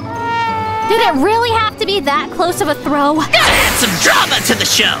 Did it really have to be that close of a throw? Gotta add some drama to the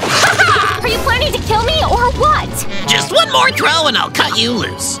show! Are you planning to kill me or what? Just one more throw and I'll cut you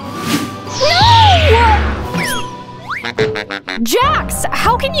loose. No! Jax,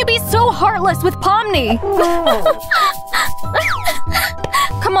 how can you be so heartless with Pomni?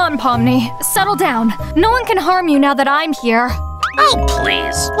 Come on, Pomni. Settle down. No one can harm you now that I'm here. Oh,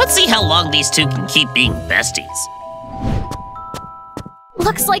 please. Let's see how long these two can keep being besties.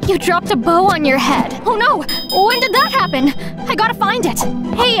 Looks like you dropped a bow on your head. Oh no! When did that happen? I gotta find it.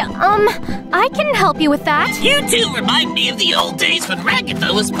 Hey, I can help you with that. You two remind me of the old days when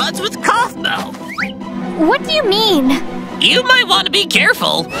Ragatha was buds with Kaufmo. What do you mean? You might want to be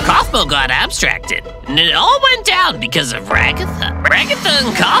careful. Kaufmo got abstracted, and it all went down because of Ragatha. Ragatha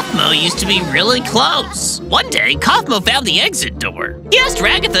and Kaufmo used to be really close. One day, Kaufmo found the exit door. He asked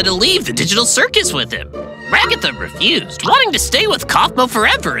Ragatha to leave the digital circus with him. Ragatha refused, wanting to stay with Kaufmo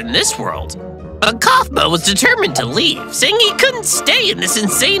forever in this world. But Kaufmo was determined to leave, saying he couldn't stay in this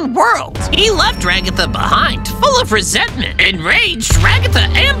insane world. He left Ragatha behind, full of resentment. Enraged, Ragatha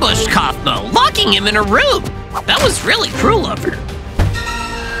ambushed Kaufmo, locking him in a room. That was really cruel of her.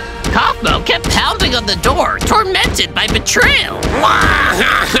 Kaufmo kept pounding on the door, tormented by betrayal.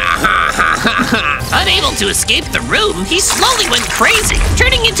 Unable to escape the room, he slowly went crazy,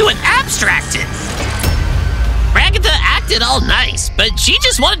 turning into an abstracted. Ragatha acted all nice, but she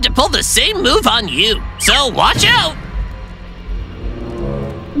just wanted to pull the same move on you. So watch out!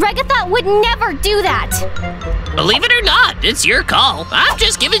 Ragatha would never do that! Believe it or not, it's your call. I'm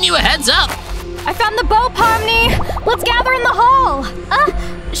just giving you a heads up. I found the bow, Pomni! Let's gather in the hall!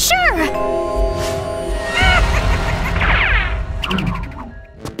 Sure!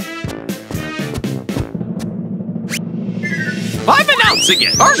 I'm announcing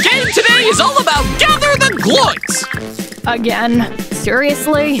it! Our game today is all about gather the gloiks! Again?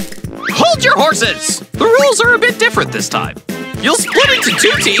 Seriously? Hold your horses! The rules are a bit different this time. You'll split into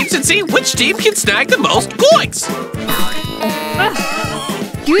 2 teams and see which team can snag the most gloiks.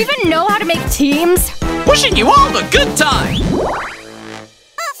 Do you even know how to make teams? Wishing you all a good time!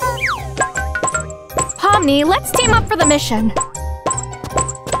 Pomni, let's team up for the mission.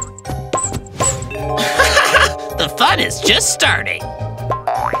 The fun is just starting.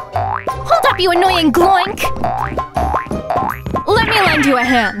 Hold up, you annoying gloink! Let me lend you a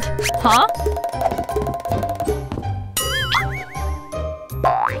hand. Huh?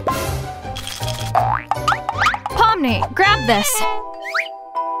 Pomni, grab this.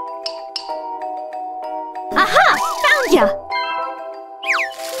 Aha! Found ya!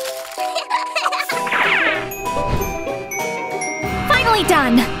 Finally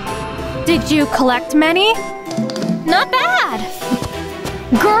done! Did you collect many? Not bad!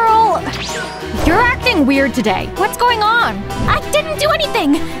 Girl, you're acting weird today. What's going on? I didn't do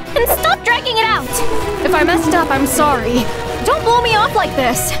anything! And stop dragging it out! If I messed up, I'm sorry. Don't blow me off like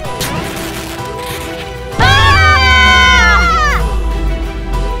this!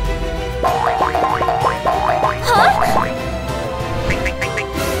 Huh?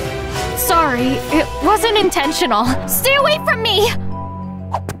 Sorry, it wasn't intentional. Stay away from me!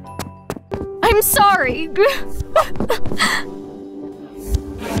 I'm sorry.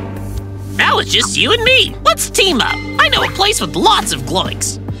 Now it's just you and me. Let's team up. I know a place with lots of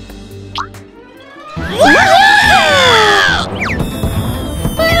gloiks.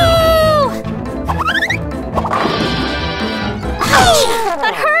 Ouch!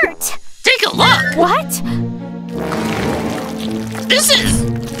 That hurt! Take What? This is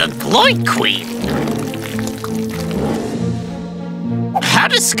the Gloid Queen. How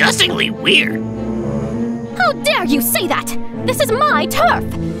disgustingly weird. How dare you say that? This is my turf.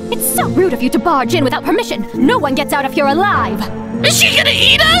 It's so rude of you to barge in without permission. No one gets out of here alive. Is she gonna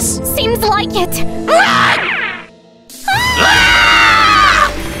eat us? Seems like it. Run!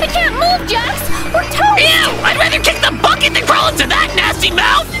 I can't move, Jax! We're toast! Ew! I'd rather kick the bucket than crawl into that nasty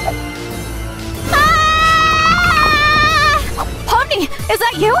mouth! Pomni, is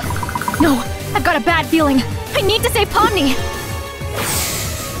that you? No, I've got a bad feeling. I need to save Pomni.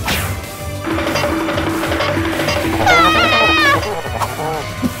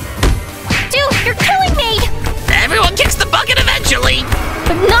 Dude, you're killing me! Everyone kicks the bucket eventually!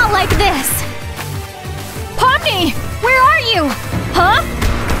 But not like this. Pomni, where are you? Huh?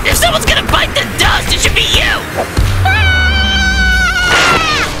 If someone's gonna bite the dust, it should be you!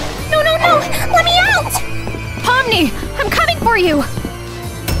 No, no, no! Let me out! Pomni, I'm coming for you!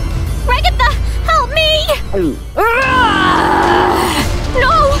 Ragatha, help me!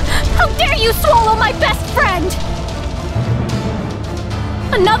 No! How dare you swallow my best friend!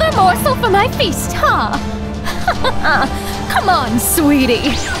 Another morsel for my feast, huh? Come on,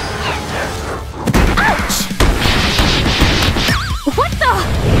 sweetie! Ouch! What the?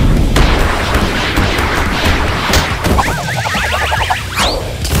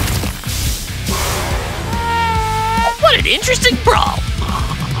 What an interesting brawl!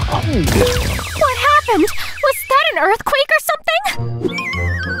 What happened? Was that an earthquake or something?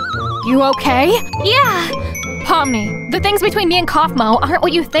 You okay? Yeah. Pomni, the things between me and Kaufmo aren't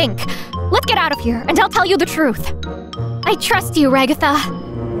what you think. Let's get out of here, and I'll tell you the truth. I trust you, Ragatha.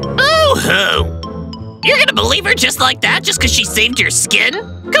 Boo-hoo! You're gonna believe her just like that just because she saved your skin?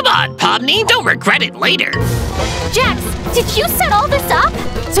 Come on, Pomni, don't regret it later. Jax, did you set all this up?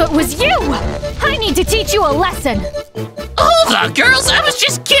 So it was you! I need to teach you a lesson. Hold on, girls, I was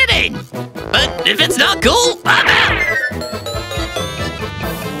just kidding! But if it's not cool, I'm out!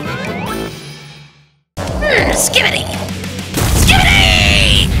 Skibidi!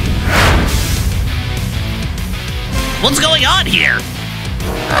 Skibidi! What's going on here?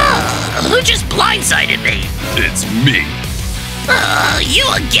 Who just blindsided me? It's me. You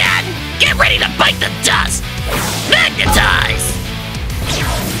again? Get ready to bite the dust! Magnetize!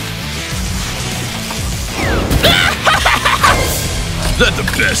 That's the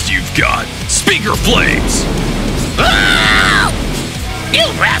best you've got. Speaker flames! You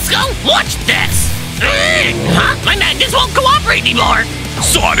rascal! Watch this! Huh? My magnets won't cooperate anymore!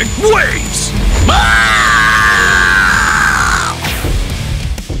 Sonic waves!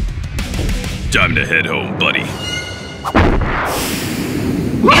 Time to head home, buddy.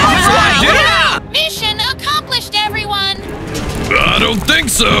 Yeah! Mission accomplished, everyone! I don't think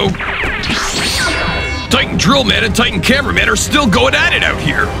so. Titan Drill Man and Titan Cameraman are still going at it out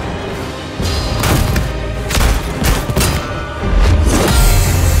here.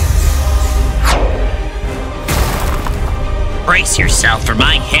 Brace yourself for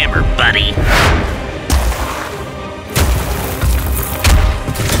my hammer, buddy.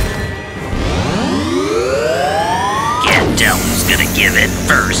 Can't tell who's gonna give in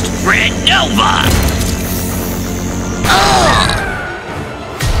first. Red Nova! Oh!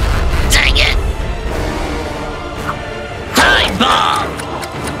 Dang it! Time bomb!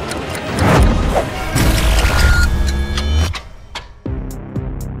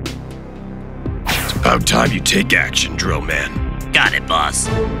 It's about time you take action, Drill Man. Got it, boss.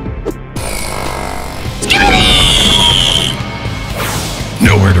 Skibidi!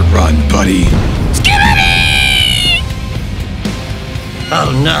 Nowhere to run, buddy. Skibidi!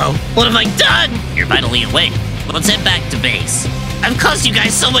 Oh no, what have I done? You're finally awake. Let's head back to base. I've caused you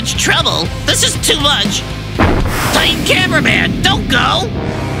guys so much trouble. This is too much. Titan Cameraman, don't go!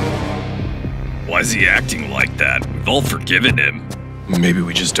 Why is he acting like that? We've all forgiven him. Maybe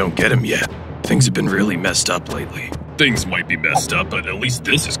we just don't get him yet. Things have been really messed up lately. Things might be messed up, but at least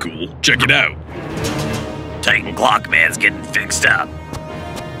this is cool. Check it out. Titan Clockman's getting fixed up.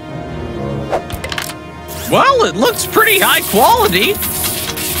 Well, it looks pretty high quality.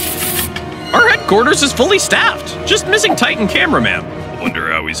 Our headquarters is fully staffed. Just missing Titan Cameraman.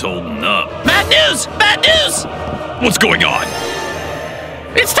 Wonder how he's holding up. Bad news! Bad news! What's going on?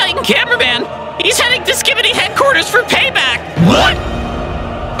 It's Titan Cameraman. He's heading to Skibidi headquarters for payback. What?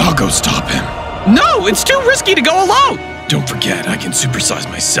 I'll go stop him. No, it's too risky to go alone. Don't forget, I can supersize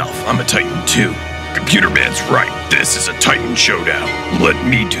myself. I'm a Titan too. Computer Man's right. This is a Titan showdown. Let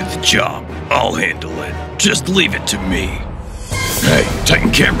me do the job. I'll handle it. Just leave it to me. Hey,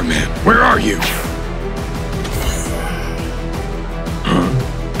 Titan Cameraman, where are you?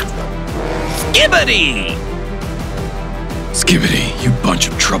 Skibidi! Skibidi, you bunch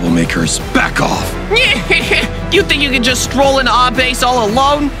of troublemakers, back off! You think you can just stroll into our base all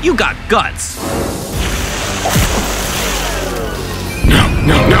alone? You got guts. No,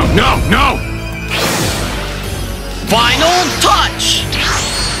 no, no, no, no! Final touch!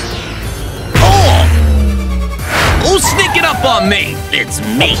 Oh! Who's sneaking up on me? It's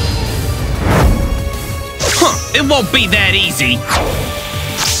me. Huh, it won't be that easy.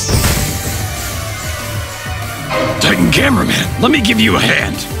 Titan cameraman, let me give you a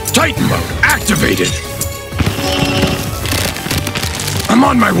hand. Titan mode activated. I'm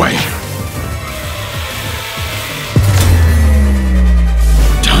on my way.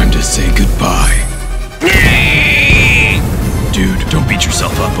 Time to say goodbye. Dude, don't beat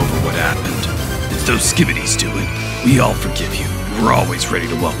yourself up over what happened. It's those Skibidis doing. We all forgive you. We're always ready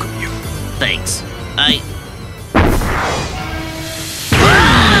to welcome you. Thanks.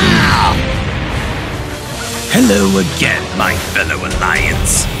 Hello again, my fellow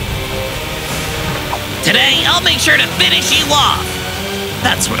Alliance. Today, I'll make sure to finish you off.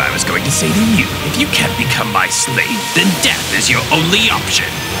 That's what I was going to say to you. If you can't become my slave, then death is your only option.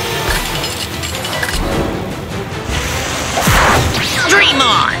 Dream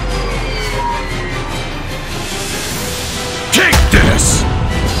on! Take this!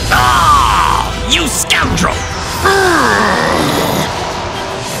 Oh, you scoundrel!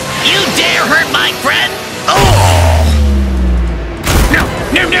 You dare hurt my friend? Oh! No,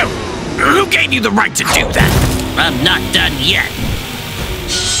 no, no! Who gave you the right to do that? I'm not done yet.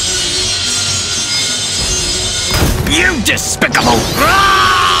 You despicable!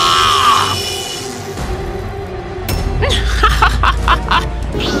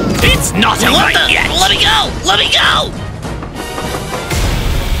 It's not over yet! Let me go! Let me go!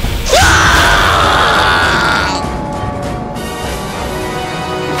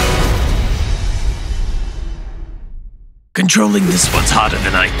 Controlling this one's harder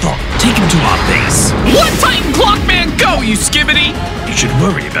than I thought. Take him to our base. Let Titan Clockman go, you Skibidi! You should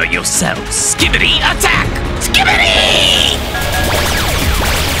worry about yourselves. Skibidi, attack! Skibidi!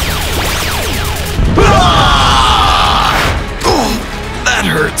 Oh, that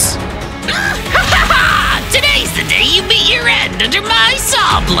hurts. Today's the day you meet your end under my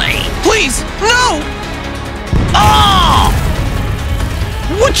saw blade. Please, no! Oh!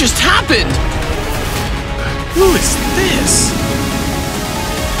 What just happened? Who is this?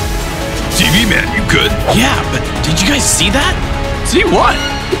 TV man, you good? Yeah, but did you guys see that? See what?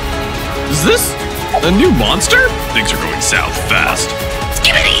 Is this a new monster? Things are going south fast.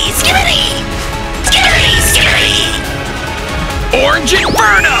 Skibidi! Skibidi! Skibidi! Skibidi! Orange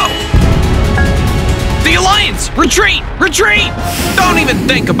Inferno! The Alliance! Retreat! Retreat! Don't even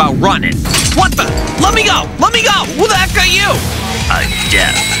think about running. What the? Let me go! Let me go! Who the heck are you? I'm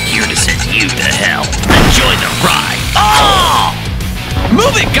Death, here to send you to hell. Enjoy the ride. Oh!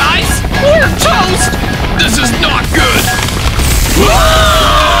 Move it, guys! We're toast! This is not good!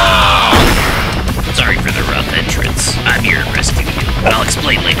 Whoa! Sorry for the rough entrance. I'm here to rescue you, but I'll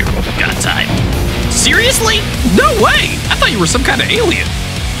explain later when we've got time. Seriously? No way! I thought you were some kind of alien.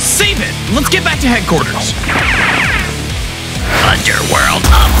 Save it! Let's get back to headquarters. Underworld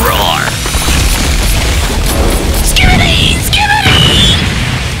uproar! Skibidi! Skibidi!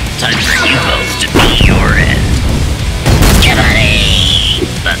 Time for you both to be your end.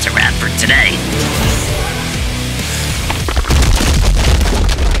 Skibidi! That's a wrap for today.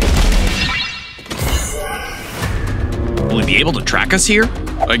 Will he be able to track us here?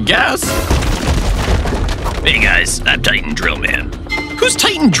 I guess. Hey guys, I'm Titan Drillman. Who's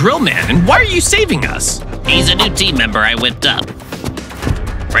Titan Drillman, and why are you saving us? He's a new team member I whipped up.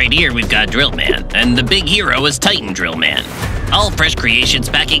 Right here we've got Drillman, and the big hero is Titan Drillman. All fresh creations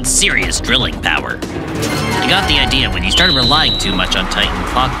backing serious drilling power. I got the idea when you started relying too much on Titan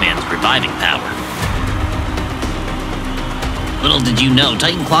Clockman's reviving power. Little did you know,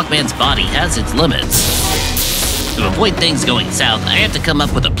 Titan Clockman's body has its limits. To avoid things going south, I had to come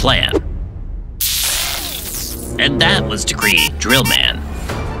up with a plan. And that was to create Drillman.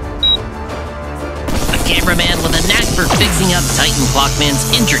 A cameraman with a knack for fixing up Titan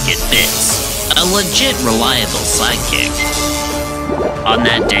Clockman's intricate bits. A legit reliable sidekick. On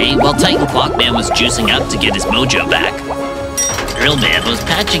that day, while Titan Clockman was juicing up to get his mojo back, Drillman was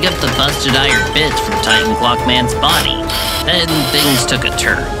patching up the busted iron bits from Titan Clockman's body. Then things took a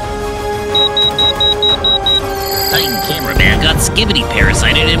turn. Titan Cameraman got Skibidi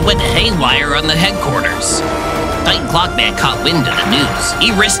parasited and went haywire on the headquarters. Titan Clockman caught wind of the news.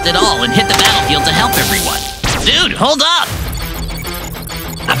 He risked it all and hit the battlefield to help everyone. Dude, hold up!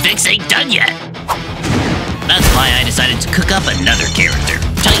 The fix ain't done yet. That's why I decided to cook up another character,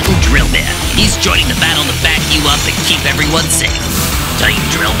 Titan Drillman. He's joining the battle to back you up and keep everyone safe. Titan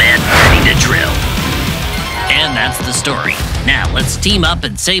Drillman, ready to drill. And that's the story. Now, let's team up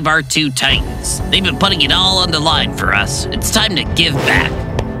and save our two Titans. They've been putting it all on the line for us. It's time to give back.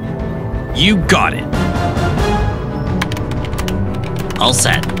 You got it. All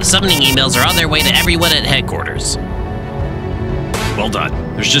set. The summoning emails are on their way to everyone at headquarters. Well done.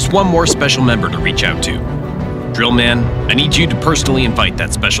 There's just one more special member to reach out to. Drillman, I need you to personally invite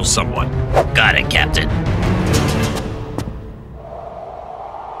that special someone. Got it, Captain.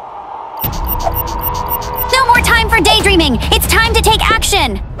 No more time for daydreaming! It's time to take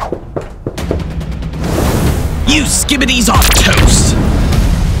action! You Skibidis are toast!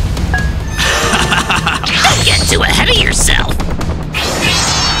 Don't get too ahead of yourself!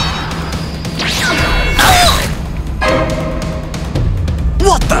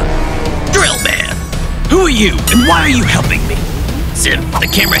 What the? Drillman! Who are you, and why are you helping me? Sim, the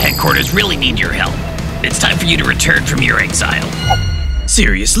camera headquarters really need your help. It's time for you to return from your exile.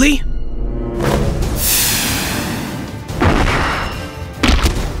 Seriously?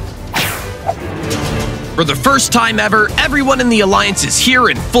 For the first time ever, everyone in the Alliance is here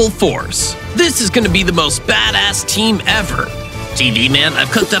in full force. This is gonna be the most badass team ever. TV Man,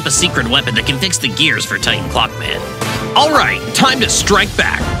 I've cooked up a secret weapon that can fix the gears for Titan Clockman. All right, time to strike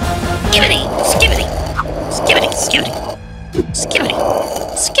back. Skibbity, skibbity, skibbity, skibbity, skibbity,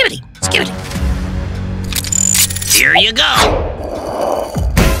 skibbity, skibbity. Here you go.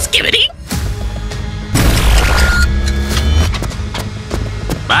 Skibbity.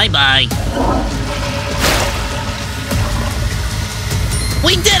 Bye-bye.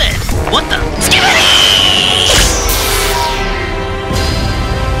 We did it! What the? Skibbity!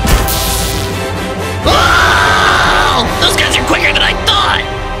 Whoa! Those guys are quicker than I thought!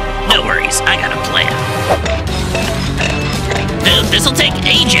 No worries, I got a plan. Dude, this'll take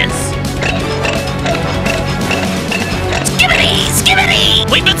ages. Skibbity! Skibbity!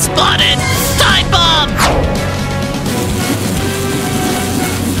 We've been spotted! Time bomb!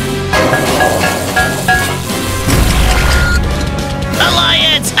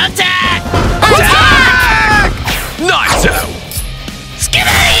 Alliance, attack! Attack! Not so!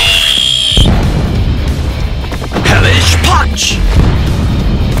 Skibbity! Hellish punch!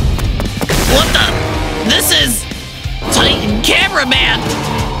 What the? This is Titan Cameraman!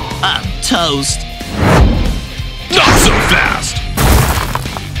 I'm toast. Not so fast!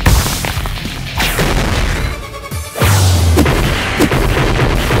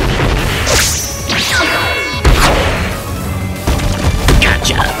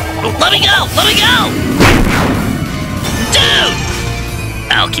 Let me go! Let me go! Dude!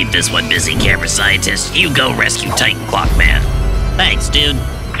 I'll keep this one busy, camera scientist. You go rescue Titan Clockman. Thanks, dude.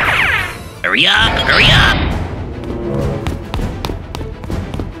 Hurry up! Hurry up!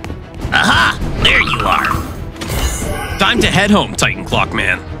 Aha! There you are. Time to head home, Titan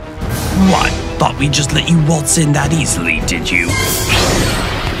Clockman. What? Thought we'd just let you waltz in that easily, did you?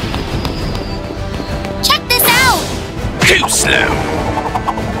 Check this out! Too slow!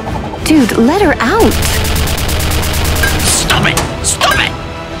 Dude, let her out! Stop it! Stop it!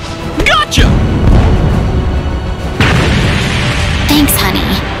 Gotcha! Thanks, honey.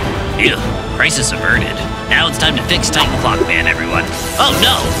 Ew, crisis averted. Now it's time to fix Titan Clockman, everyone. Oh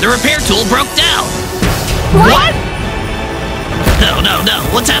no, the repair tool broke down! What? No, no, no,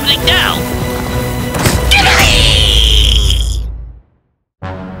 what's happening now?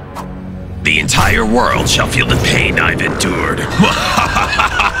 The entire world shall feel the pain I've endured.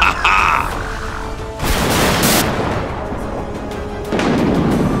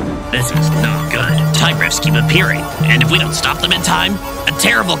 This is not good. Time rifts keep appearing, and if we don't stop them in time, a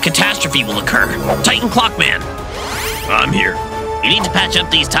terrible catastrophe will occur. Titan Clockman! I'm here. You need to patch up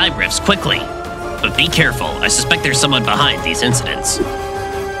these time rifts quickly. But be careful, I suspect there's someone behind these incidents.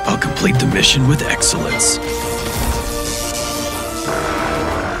 I'll complete the mission with excellence.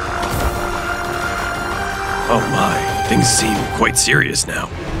 Oh my, things seem quite serious now.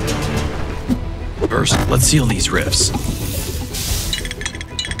 First, let's seal these rifts.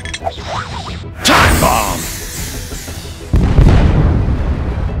 Time bomb!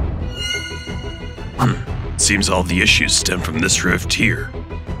 Seems all the issues stem from this rift here.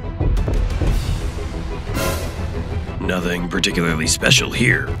 Nothing particularly special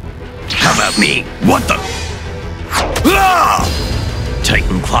here. How about me? What the? Ah!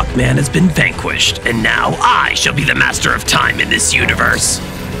 Titan Clockman has been vanquished, and now I shall be the master of time in this universe.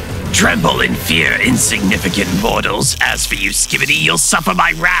 Tremble in fear, insignificant mortals. As for you, Skibidi, you'll suffer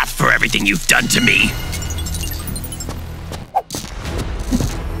my wrath for everything you've done to me.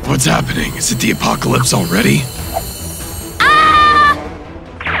 What's happening? Is it the apocalypse already? Ah!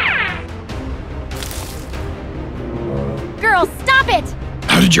 Girl, stop it!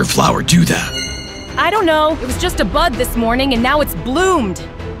 How did your flower do that? I don't know. It was just a bud this morning and now it's bloomed.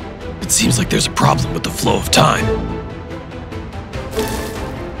 It seems like there's a problem with the flow of time.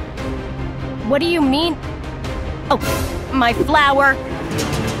 What do you mean? Oh, my flower.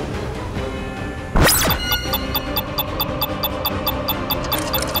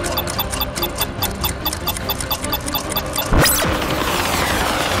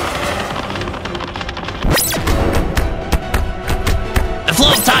 The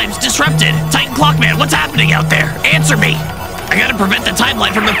flow of time's disrupted. Titan Clockman, what's happening out there? Answer me. I gotta prevent the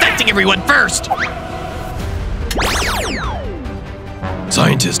timeline from affecting everyone first.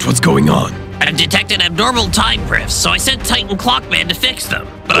 Scientist, what's going on? I've detected abnormal time drifts, so I sent Titan Clockman to fix them.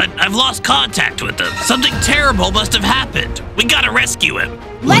 But I've lost contact with them. Something terrible must have happened. We gotta rescue him.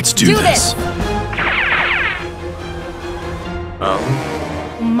 Let's do this. Oh.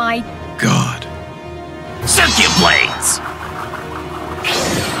 My God. Circuit blades!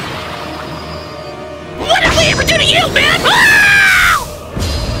 What did we ever do to you, man? Ah!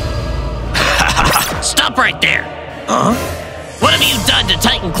 Stop right there. Huh? What have you done to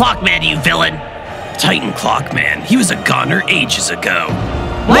Titan Clockman, you villain? Titan Clockman, he was a goner ages ago.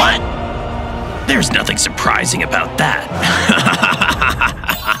 What? There's nothing surprising about that.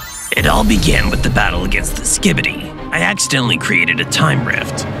 It all began with the battle against the Skibidi. I accidentally created a time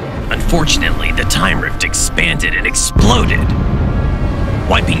rift. Unfortunately, the time rift expanded and exploded,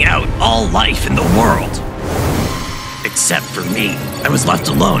 wiping out all life in the world. Except for me. I was left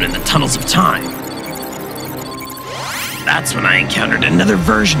alone in the tunnels of time. That's when I encountered another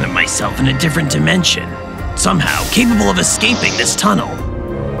version of myself in a different dimension, somehow capable of escaping this tunnel.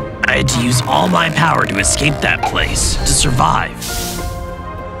 I had to use all my power to escape that place, to survive.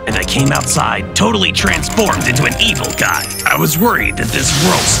 And I came outside totally transformed into an evil guy. I was worried that this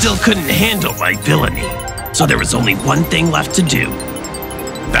world still couldn't handle my villainy, so there was only one thing left to do.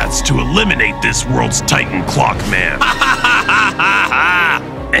 That's to eliminate this world's Titan Clockman.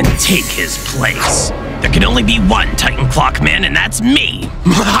 And take his place. There can only be one Titan Clockman, and that's me.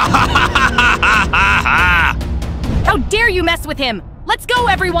 How dare you mess with him? Let's go,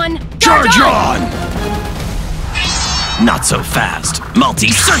 everyone! Charge on! Not so fast.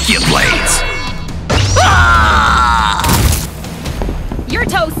 Multi-circuit blades! Ah! You're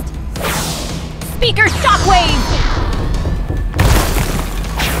toast! Speaker shockwave!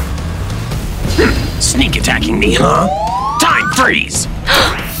 Sneak attacking me, huh? Time freeze!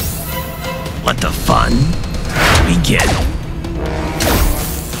 Let the fun begin.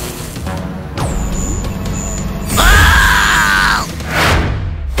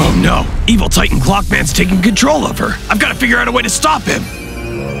 Oh no! Evil Titan Clockman's taking control of her. I've got to figure out a way to stop him.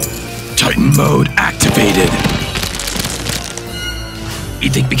 Titan mode activated.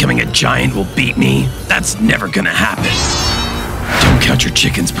 You think becoming a giant will beat me? That's never gonna happen. Don't count your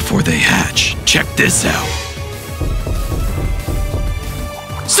chickens before they hatch. Check this out.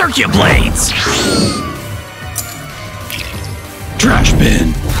 Circuit blades! Trash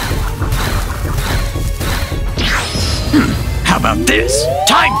bin. How about this?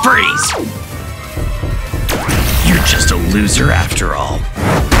 Time freeze! You're just a loser after all.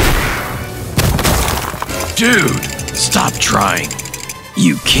 Dude, stop trying.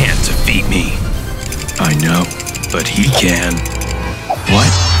 You can't defeat me. I know, but he can.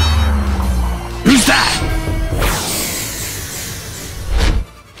 What? Who's that?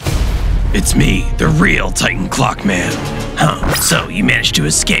 It's me, the real Titan Clockman. Huh, so you managed to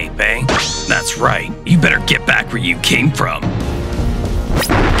escape, eh? That's right. You better get back where you came from.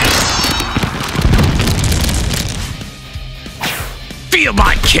 Feel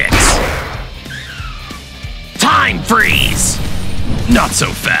my kicks! Time freeze! Not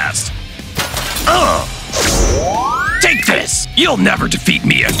so fast. Ugh! Take this! You'll never defeat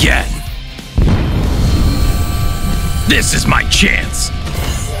me again! This is my chance!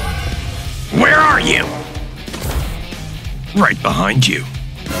 Where are you? Right behind you.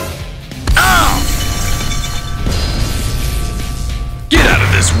 Oh! Get out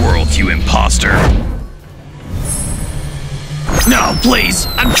of this world, you imposter! No, please!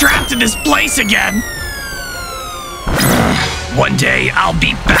 I'm trapped in this place again! One day, I'll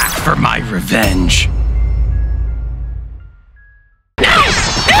be back for my revenge. No!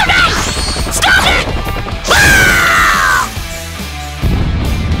 No, no! Stop it! Ah!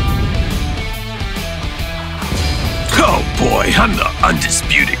 Oh boy, I'm the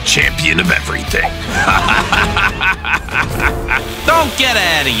undisputed champion of everything. Don't get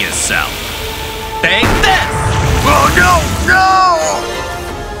ahead of yourself. Take this! Oh no, no!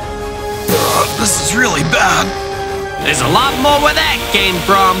 This is really bad. There's a lot more where that came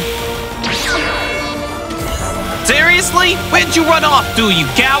from. Seriously? Where'd you run off to, you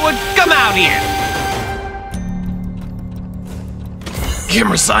coward? Come out here.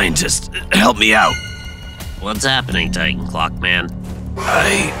 Camera scientist, help me out. What's happening, Titan Clock Man?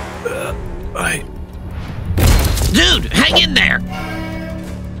 Dude, hang in there!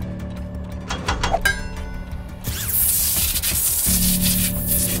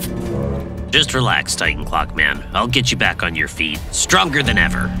 Just relax, Titan Clock Man. I'll get you back on your feet, stronger than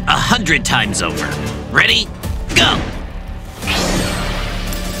ever, 100 times over. Ready? Go!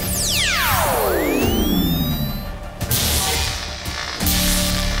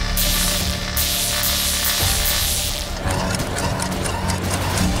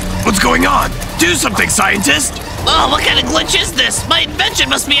 What's going on? Do something, scientist! Oh, what kind of glitch is this? My invention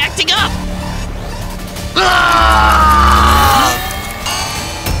must be acting up! Ah!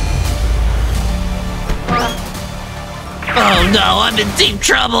 Oh no, I'm in deep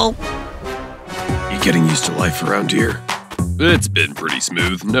trouble! You getting used to life around here? It's been pretty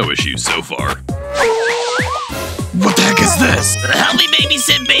smooth, no issues so far. What the heck is this? Help me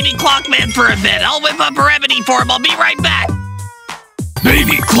babysit Baby Clockman for a bit. I'll whip up a remedy for him. I'll be right back.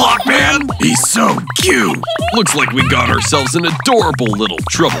 Baby Clockman? He's so cute! Looks like we got ourselves an adorable little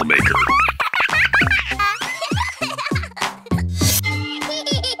troublemaker.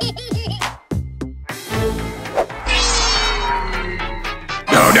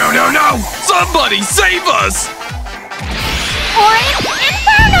 No! Somebody save us! Orange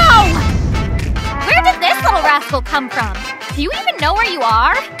Inferno! Where did this little rascal come from? Do you even know where you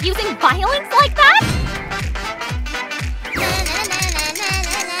are? Using violence like that?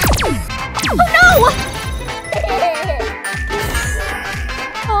 Oh no!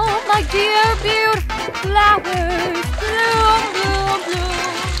 Oh, my dear beautiful flowers, bloom, bloom,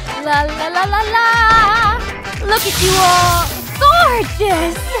 bloom. La la la la la. Look at you all,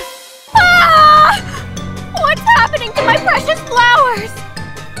 gorgeous. Ah! What's happening to my precious flowers?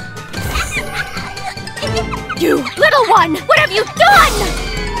 You little one, what have you done?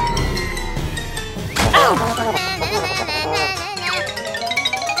 Oh.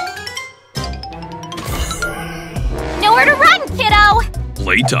 Nowhere to run, kiddo!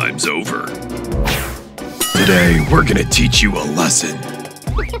 Playtime's over. Today, we're gonna teach you a lesson.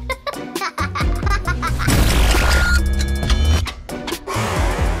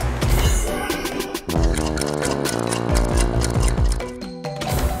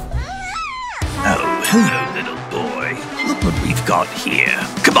 Oh, hello, little boy. Look what we've got here.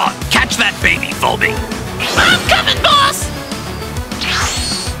 Come on, catch that baby for me. I'm coming, boss!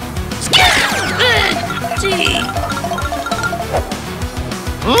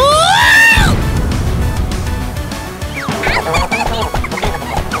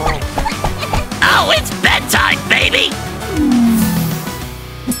 Oh, it's bedtime, baby!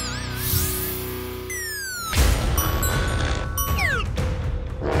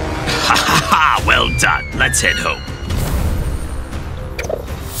 Ha ha ha! Well done. Let's head home.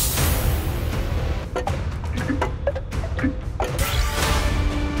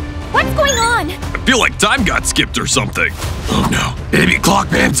 What's going on? I feel like time got skipped or something. Oh no, Baby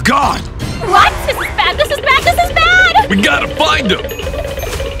Clockman's gone! What? This is bad, this is bad, this is bad! We gotta find him!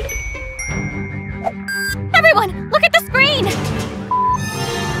 Everyone, look at the screen!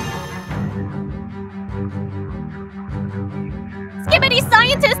 Skibidi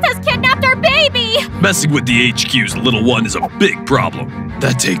Scientist has kidnapped our baby! Messing with the HQ's little one is a big problem.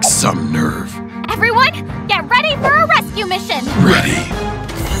 That takes some nerve. Everyone, get ready for a rescue mission! Ready.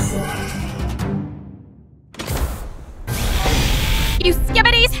 You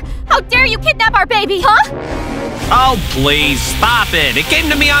Skibidis! How dare you kidnap our baby, huh? Oh, please, stop it. It came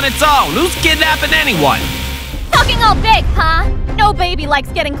to me on its own. Who's kidnapping anyone? Talking all big, huh? No baby likes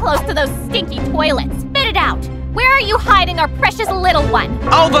getting close to those stinky toilets. Spit it out. Where are you hiding our precious little one?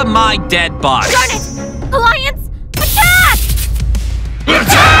 Over my dead body. Darn it! Alliance, attack!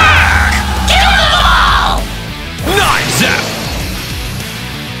 Attack! Kill them all! Knives out!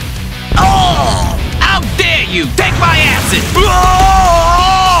 Oh! How dare you! Take my acid!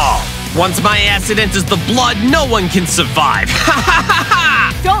 Oh! Once my acid enters the blood, no one can survive. Ha ha ha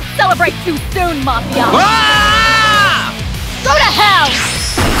ha! Don't celebrate too soon, Mafia! Ah! Go to hell!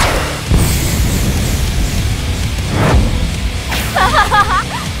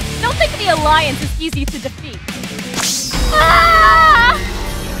 Don't think the Alliance is easy to defeat. Ah!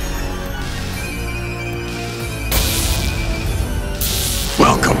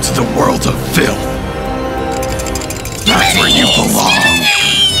 Welcome to the world of filth. That's where you belong.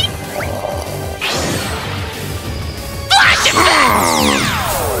 Flash effect!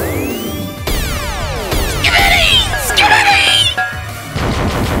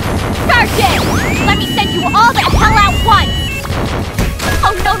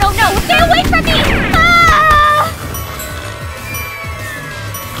 Stay away from me!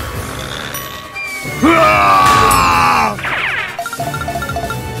 Ah!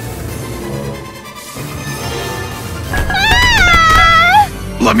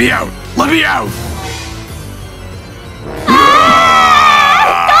 Let me out! Let me out!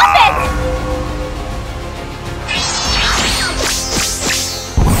 Stop it!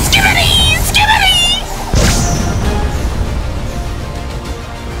 Skibidi! Skibidi!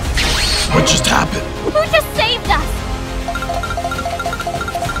 What just happened? Who just saved us?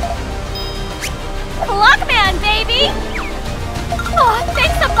 Clockman, baby! Aw,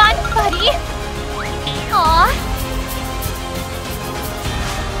 thanks a bunch, buddy! Aw.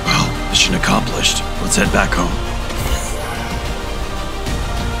 Mission accomplished. Let's head back home.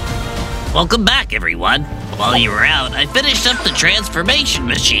 Welcome back, everyone. While you were out, I finished up the transformation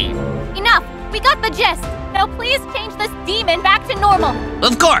machine. Enough! We got the gist! Now please change this demon back to normal!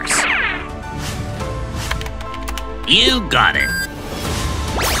 Of course. You got it.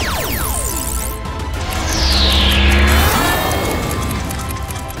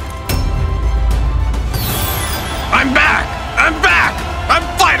 I'm back! I'm back! I'm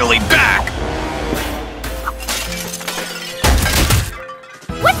finally back!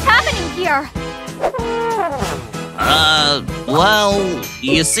 What's happening here? Well,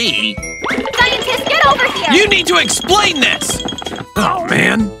 you see... Scientist, get over here! You need to explain this! Oh,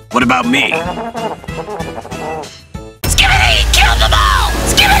 man. What about me? Skibidi! Kill them all!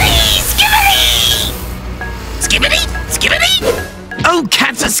 Skibidi! Skibidi! Skibidi! Skibidi! Oh,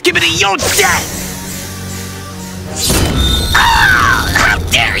 Cancer Skibidi, you're dead! Oh, how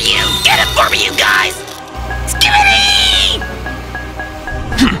dare you! Get it for me, you guys! Skibidi!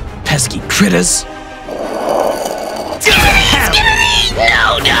 Pesky critters. Skibidi! Skibidi!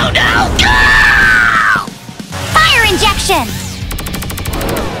 No, no, no! Go! Fire injection!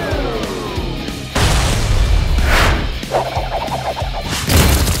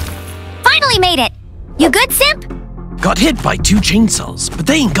 Finally made it! You good, Simp? Got hit by 2 chainsaws, but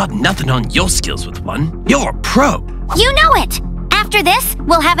they ain't got nothing on your skills with one. You're a pro. You know it! After this,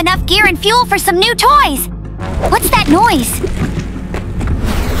 we'll have enough gear and fuel for some new toys! What's that noise?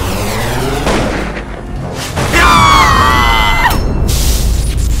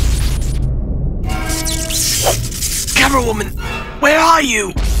 Camera woman, where are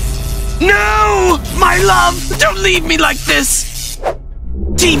you? No! My love! Don't leave me like this!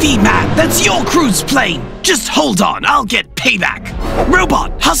 TV man, that's your cruise plane! Just hold on, I'll get payback!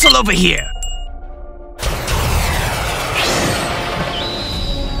 Robot, hustle over here!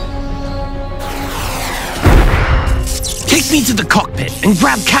 Take me to the cockpit and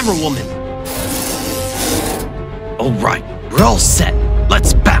grab camera woman! Alright, we're all set.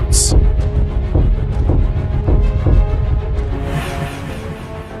 Let's bounce!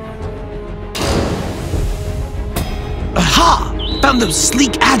 Aha! Found those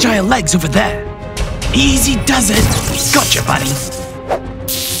sleek, agile legs over there. Easy does it. Gotcha, buddy.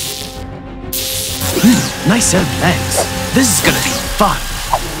 Nice legs. This is gonna be fun.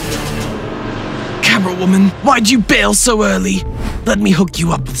 Camera woman, why'd you bail so early? Let me hook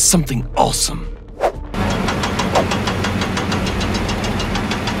you up with something awesome.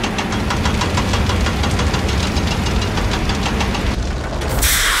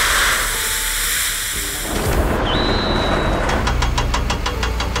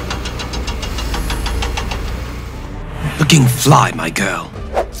 Looking fly, my girl.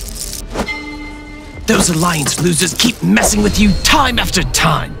 Those Alliance losers keep messing with you time after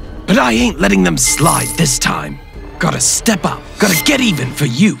time. But I ain't letting them slide this time. Gotta step up, gotta get even for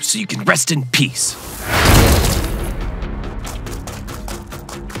you so you can rest in peace.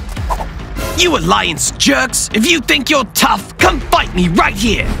 You Alliance jerks, if you think you're tough, come fight me right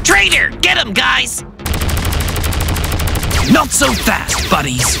here. Traitor, get him, guys! Not so fast,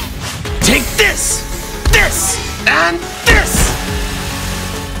 buddies. Take this, and this!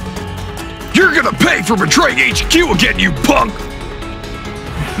 You're gonna pay for betraying HQ again, you punk!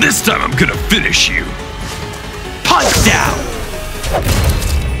 This time I'm gonna finish you. Punch down!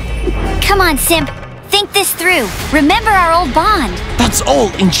 Come on, Simp. Think this through. Remember our old bond. That's all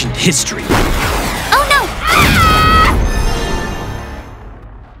ancient history. Oh no!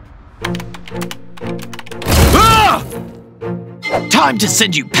 Ah! Time to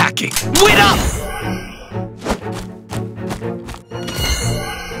send you packing. Wait up!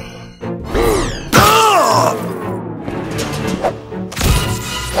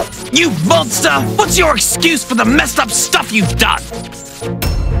 You monster! What's your excuse for the messed up stuff you've done?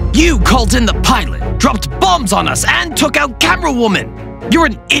 You called in the pilot, dropped bombs on us, and took out Camera Woman! You're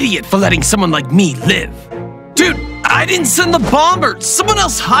an idiot for letting someone like me live. Dude, I didn't send the bomber! Someone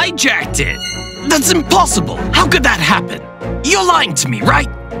else hijacked it! That's impossible! How could that happen? You're lying to me, right?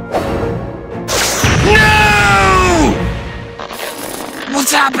 No!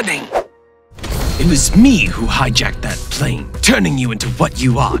 What's happening? It was me who hijacked that plane, turning you into what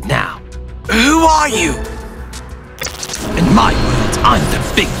you are now. Who are you? In my world, I'm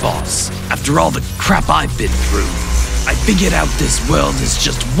the big boss. After all the crap I've been through, I figured out this world is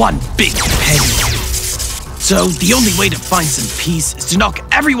just one big pain. So the only way to find some peace is to knock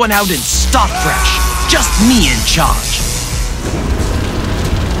everyone out and start fresh. Just me in charge.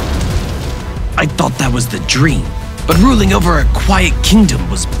 I thought that was the dream, but ruling over a quiet kingdom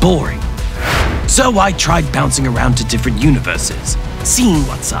was boring. So I tried bouncing around to different universes, seeing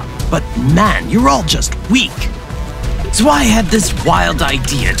what's up. But man, you're all just weak. So I had this wild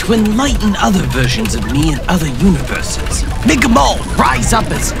idea to enlighten other versions of me in other universes. Make them all rise up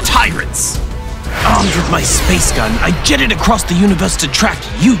as tyrants. Armed with my space gun, I jetted across the universe to track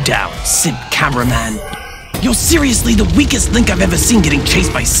you down, simp cameraman. You're seriously the weakest link I've ever seen getting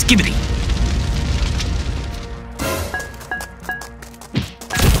chased by Skibidi.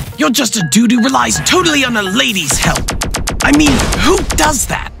 You're just a dude who relies totally on a lady's help. I mean, who does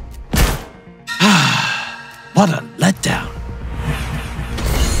that? What a letdown.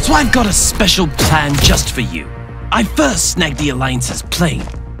 So I've got a special plan just for you. I first snagged the Alliance's plane.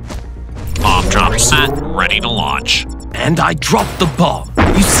 Bomb drop set, ready to launch. And I dropped the bomb.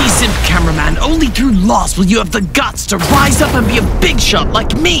 You see, simp cameraman, only through loss will you have the guts to rise up and be a big shot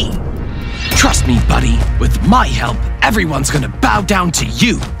like me. Trust me, buddy, with my help, everyone's gonna bow down to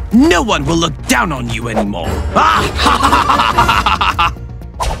you. No one will look down on you anymore.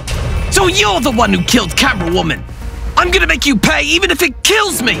 So you're the one who killed Camera Woman. I'm gonna make you pay even if it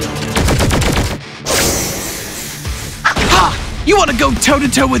kills me. Ha! You wanna go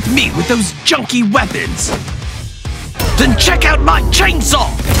toe-to-toe with me with those junky weapons? Then check out my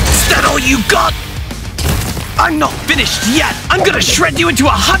chainsaw. Is that all you got? I'm not finished yet. I'm gonna shred you into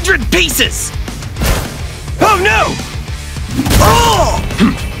 100 pieces. Oh no! Oh!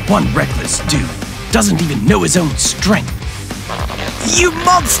 One reckless dude doesn't even know his own strength. You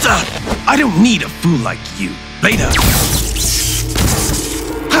monster! I don't need a fool like you. Later.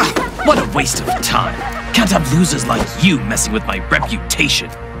 Ha! What a waste of time. Can't have losers like you messing with my reputation.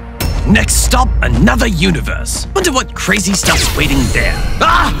 Next stop, another universe. Wonder what crazy stuff's waiting there.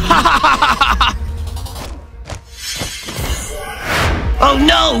 Oh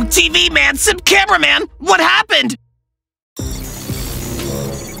no! TV man, simp cameraman! What happened?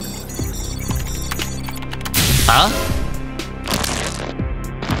 Huh?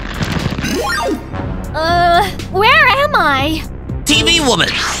 Where am I? TV woman!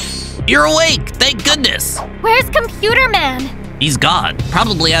 You're awake, thank goodness! Where's Computer Man? He's gone,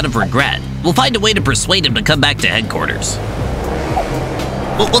 probably out of regret. We'll find a way to persuade him to come back to headquarters.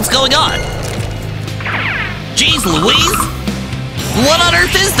 What's going on? Jeez Louise! What on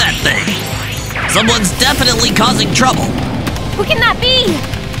earth is that thing? Someone's definitely causing trouble. Who can that be?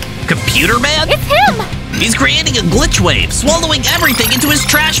 Computer Man? It's him! He's creating a glitch wave, swallowing everything into his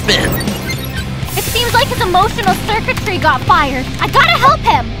trash bin. It seems like his emotional circuitry got fired. I gotta help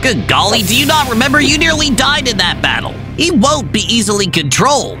him! Good golly, do you not remember you nearly died in that battle? He won't be easily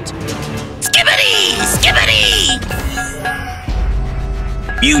controlled. Skibidi! Skibidi!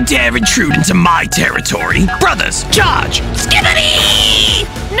 You dare intrude into my territory? Brothers, charge! Skibidi!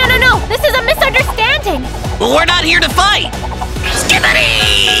 No, this is a misunderstanding! Well, we're not here to fight!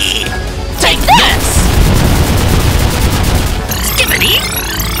 Skibidi! Take this! Skibidi!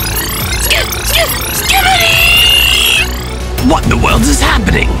 Skibidi! What in the world is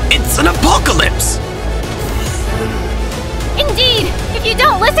happening? It's an apocalypse! Indeed! If you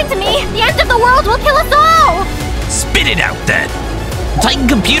don't listen to me, the end of the world will kill us all! Spit it out then! Titan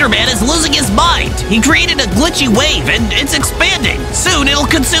Computer Man is losing his mind! He created a glitchy wave and it's expanding! Soon it'll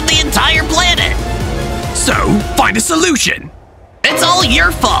consume the entire planet! So, find a solution! It's all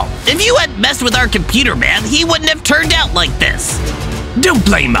your fault! If you hadn't messed with our Computer Man, he wouldn't have turned out like this! Don't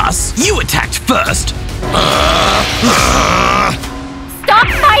blame us! You attacked first! Stop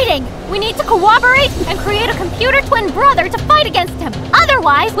fighting! We need to cooperate and create a computer twin brother to fight against him!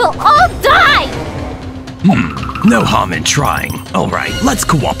 Otherwise, we'll all die! No harm in trying. Alright, let's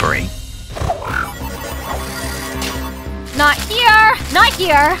cooperate. Not here! Not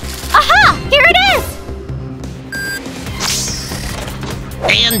here! Aha! Here it is!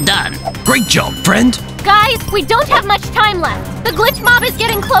 And done. Great job, friend! Guys, we don't have much time left. The glitch mob is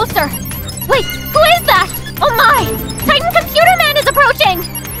getting closer. Wait, who is that? Oh my! Titan Computer Man is approaching!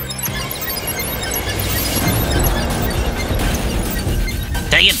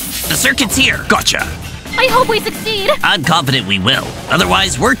 Dang it, the circuit's here. Gotcha. I hope we succeed. I'm confident we will.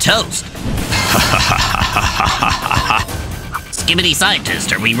 Otherwise, we're toast. Skibidi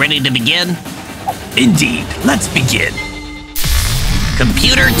Scientist, are we ready to begin? Indeed, let's begin.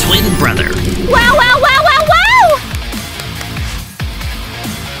 Computer twin brother. Wow, wow, wow, wow, wow!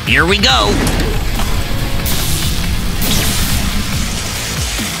 Here we go.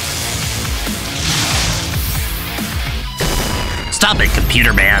 Stop it,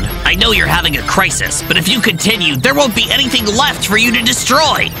 computer man. I know you're having a crisis, but if you continue, there won't be anything left for you to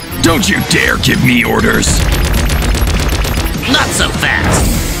destroy. Don't you dare give me orders. Not so fast.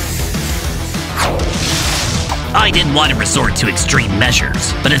 I didn't want to resort to extreme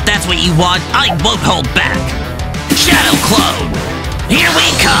measures, but if that's what you want, I won't hold back. Shadow Clone, here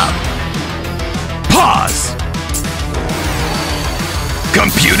we come. Pause.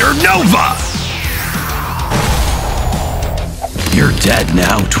 Computer Nova. You're dead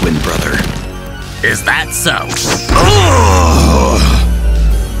now, twin brother. Is that so? Oh!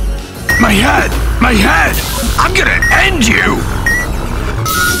 My head! My head! I'm gonna end you!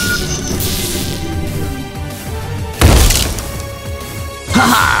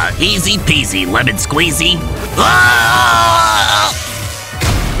 Haha, easy peasy, lemon squeezy. Ah!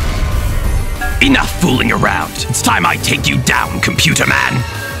 Enough fooling around. It's time I take you down, computer man.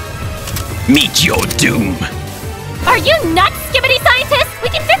 Meet your doom. Are you nuts, Skibidi Scientist? We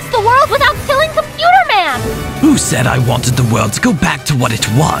can fix the world without killing Computer Man! Who said I wanted the world to go back to what it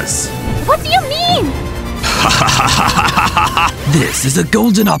was? What do you mean? This is a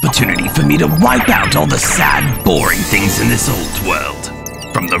golden opportunity for me to wipe out all the sad, boring things in this old world.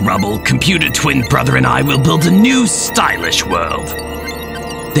 From the rubble, computer twin brother and I will build a new, stylish world.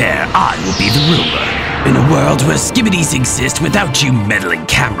 There, I will be the ruler, in a world where Skibidis exist without you meddling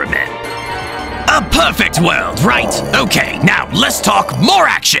cameramen. A perfect world, right? Okay, now let's talk more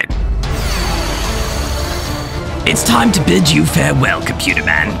action! It's time to bid you farewell, computer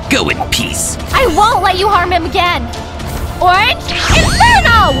man. Go in peace. I won't let you harm him again! Orange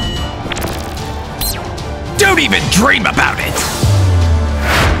Inferno! Don't even dream about it!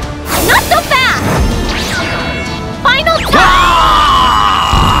 Not so fast! Final touch!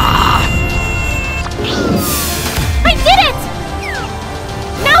 Ah! I did it!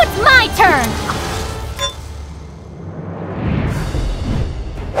 Now it's my turn!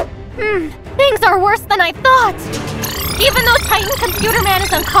 Things are worse than I thought! Even though Titan Computer Man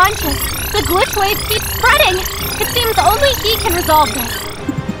is unconscious, the glitch wave keeps spreading! It seems only he can resolve this.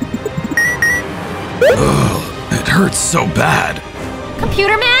 Ugh, it hurts so bad.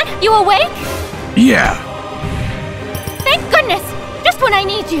 Computer Man, you awake? Yeah. Thank goodness! Just when I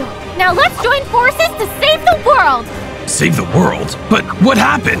need you. Now let's join forces to save the world! Save the world? But what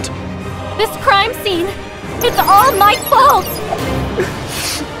happened? This crime scene, it's all my fault!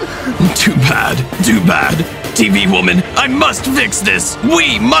 Too bad, too bad. TV woman, I must fix this!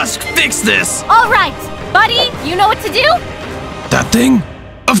 We must fix this! Alright, buddy, you know what to do? That thing?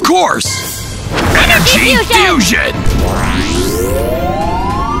 Of course! Energy fusion!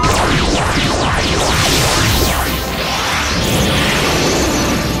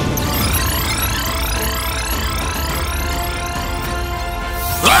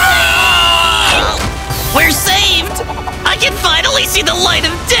 We're saved! I can finally see the light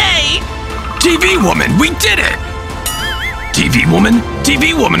of day! TV woman, we did it! TV woman,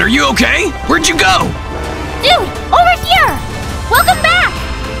 are you okay? Where'd you go? Dude, over here! Welcome back!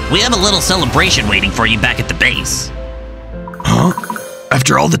 We have a little celebration waiting for you back at the base. Huh?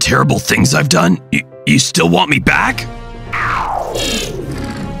 After all the terrible things I've done, you still want me back?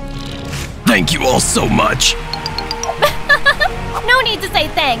 Thank you all so much. No need to say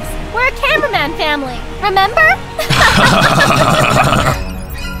thanks. We're a cameraman family, remember?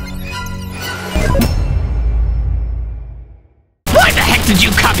 Why the heck did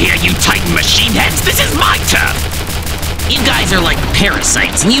you come here, you Titan machine heads? This is my turn! You guys are like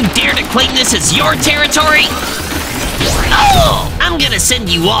parasites, and you dare to claim this as your territory? Oh! I'm gonna send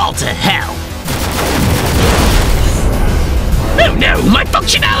you all to hell. Oh no, my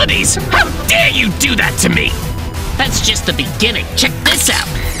functionalities! How dare you do that to me? That's just the beginning. Check this out.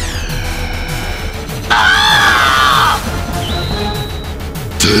 Ah!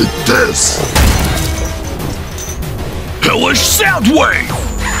 Take this. Hellish sound wave!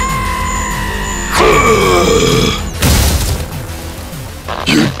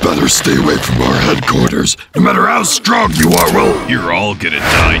 You'd better stay away from our headquarters. No matter how strong you are, well, You're all gonna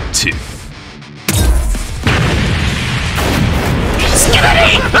die too.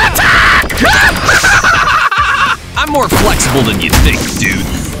 Skibidi! Attack! I'm more flexible than you think, dude.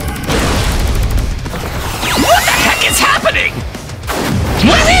 What the heck is happening?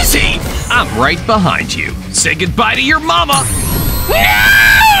 Where is he? I'm right behind you. Say goodbye to your mama.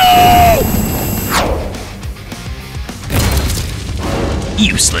 No!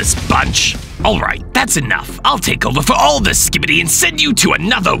 Useless bunch. All right, that's enough. I'll take over for all this Skibidi and send you to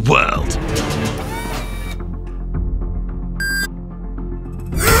another world.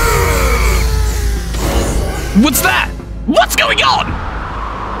 What's that? What's going on?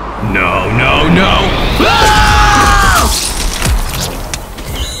 No, no, no. Ah!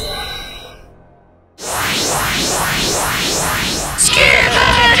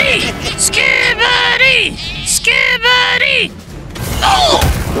 Skibidi! Skibidi! Skibidi! Oh!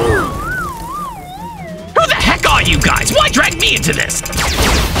 Who the heck are you guys? Why drag me into this?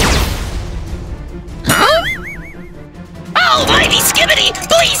 Huh? Almighty Skibidi,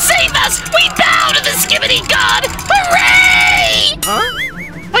 please save us! We bow to the Skibidi God! Hooray! Huh?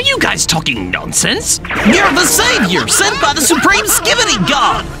 Are you guys talking nonsense? You're the savior sent by the supreme Skibidi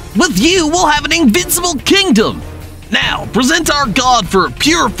God! With you, we'll have an invincible kingdom! Now, present our god for a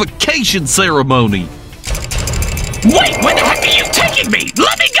purification ceremony! Wait, where the heck are you taking me?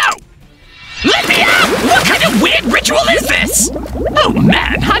 Let me go! Let me out! What kind of weird ritual is this? Oh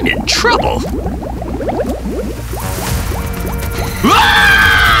man, I'm in trouble!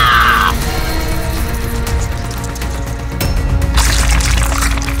 Ah!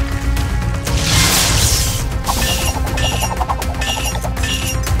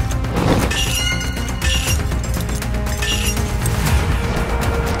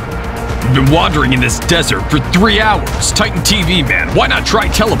 I've been wandering in this desert for 3 hours. Titan TV, man, why not try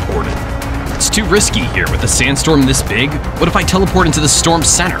teleporting? It's too risky here with a sandstorm this big. What if I teleport into the storm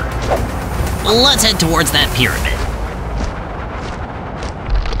center? Let's head towards that pyramid.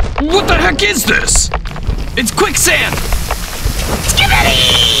 What the heck is this? It's quicksand!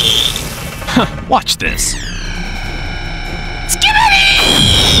 Skibidi! Huh, watch this. Skibidi!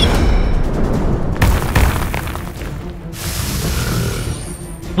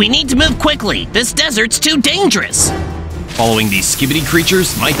 We need to move quickly. This desert's too dangerous. Following these Skibidi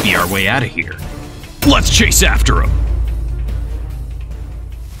creatures might be our way out of here. Let's chase after them.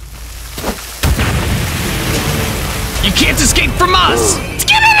 You can't escape from us!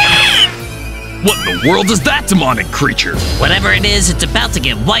 Skibidi! What in the world is that demonic creature? Whatever it is, it's about to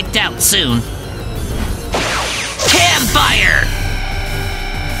get wiped out soon. Campfire!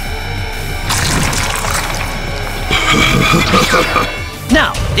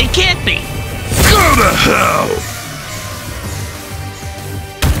 No, it can't be. Go to hell!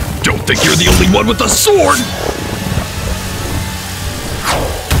 Don't think you're the only one with a sword!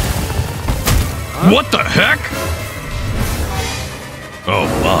 What the heck? Oh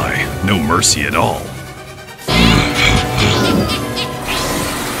my, no mercy at all.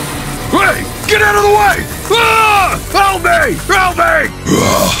 Hey, get out of the way! Ah! Help me! Help me!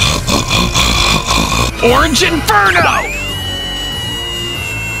 Orange Inferno!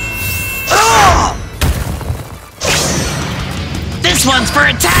 Oh! This one's for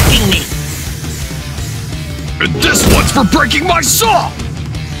attacking me! And this one's for breaking my saw!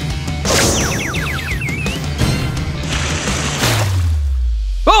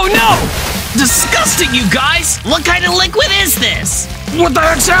 Oh no! Disgusting, you guys! What kind of liquid is this? What the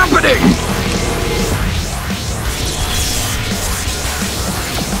heck's happening?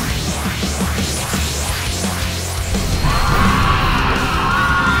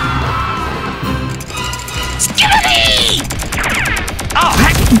 Skibidi! Oh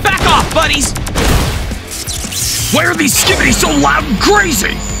heck, back off, buddies! Why are these Skibidi so loud and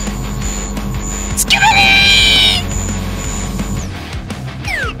crazy? Skibidi!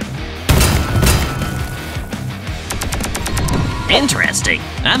 Interesting.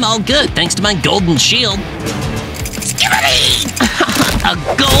 I'm all good thanks to my golden shield. Skibidi! A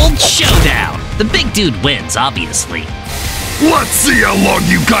gold showdown. The big dude wins, obviously. Let's see how long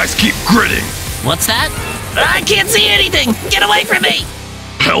you guys keep gritting. What's that? I can't see anything! Get away from me!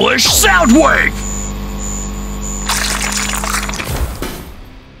 Hellish Soundwave!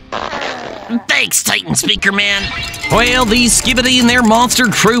 Thanks, Titan Speaker Man. Well, these Skibidi and their monster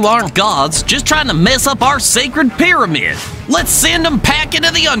crew aren't gods, just trying to mess up our sacred pyramid. Let's send them packing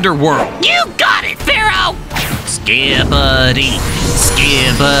to the underworld. You got it, Pharaoh! Skibidi,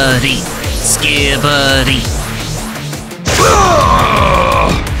 Skibidi, Skibidi.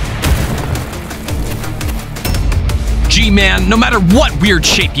 G-Man, no matter what weird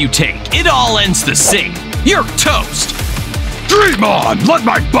shape you take, it all ends the same. You're toast. Dream on! Let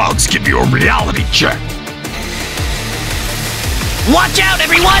my bugs give you a reality check! Watch out,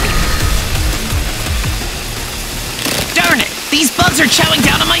 everyone! Darn it! These bugs are chowing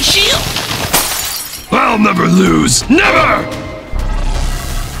down on my shield! I'll never lose! Never!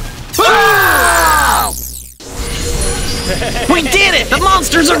 Oh! We did it! The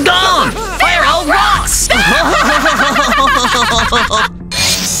monsters are gone! Fire all rocks!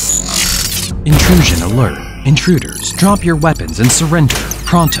 Intrusion alert. Intruders, drop your weapons and surrender.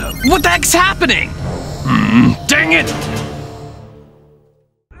 Pronto. What the heck's happening? Dang it!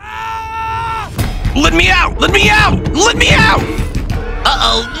 Let me out! Let me out! Let me out!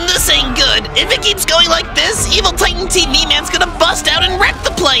 Uh-oh, this ain't good. If it keeps going like this, Evil Titan TV Man's gonna bust out and wreck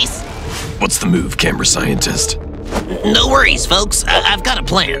the place. What's the move, camera scientist? No worries, folks. I've got a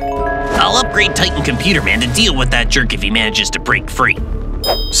plan. I'll upgrade Titan Computer Man to deal with that jerk if he manages to break free.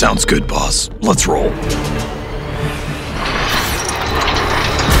 Sounds good, boss. Let's roll.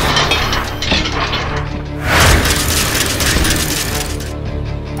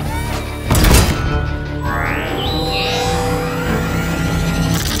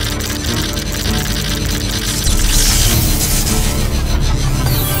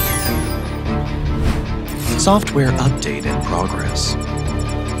 Software update in progress.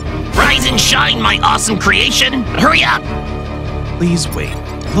 Rise and shine, my awesome creation! Hurry up! Please wait.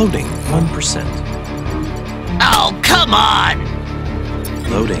 Loading 1%. Oh, come on!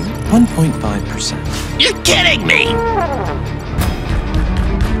 Loading 1.5%. You're kidding me!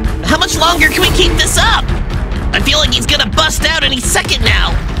 How much longer can we keep this up? I feel like he's gonna bust out any second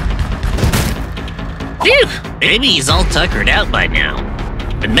now. Phew! Maybe he's all tuckered out by now.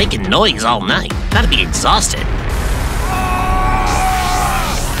 Been making noise all night. Gotta be exhausted.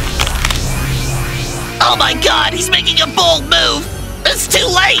 Oh my god, he's making a bold move! It's too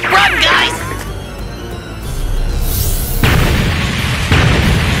late! Run, guys!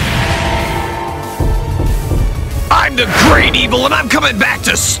 I'm the Great Evil, and I'm coming back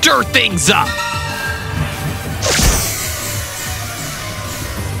to stir things up!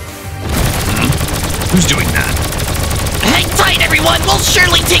 Who's doing that? Hang tight, everyone! We'll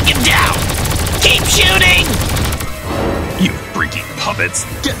surely take him down! Keep shooting! You freaking puppets!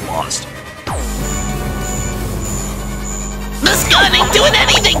 Get lost! This gun ain't doing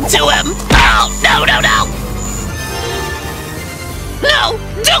anything to him! Oh, no, no, no! No!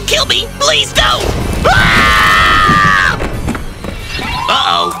 Don't kill me! Please don't! Ah!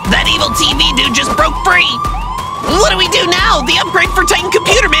 Uh-oh, that evil TV dude just broke free! What do we do now? The upgrade for Titan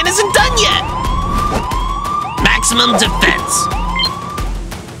Computer Man isn't done yet! Maximum defense.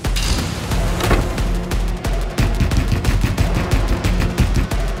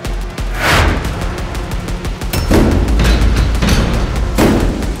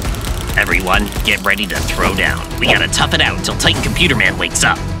 Everyone, get ready to throw down. We gotta tough it out until Titan Computer Man wakes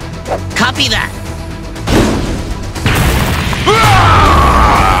up. Copy that.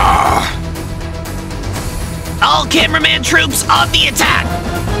 All cameraman troops on the attack!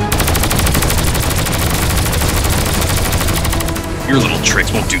 Your little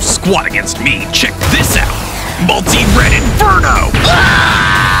tricks won't do squat against me. Check this out! Multi-Red Inferno!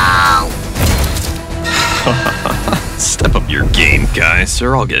 Step up your game, guys,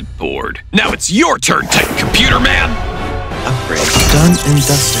 or I'll get bored. Now it's your turn, Titan Computer Man! Upgrade done and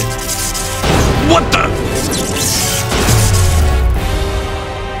dusted. What the?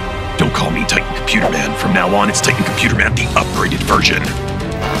 Don't call me Titan Computer Man. From now on, it's Titan Computer Man, the upgraded version.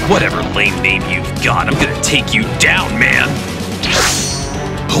 Whatever lame name you've got, I'm gonna take you down, man!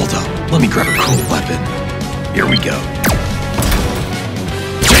 Hold up, let me grab a cool weapon. Here we go.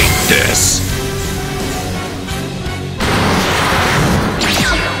 Take this!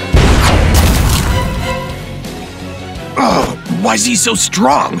 Oh, why is he so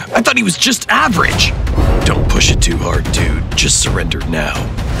strong? I thought he was just average. Don't push it too hard, dude. Just surrender now.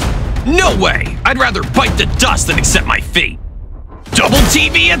 No way! I'd rather bite the dust than accept my fate. Double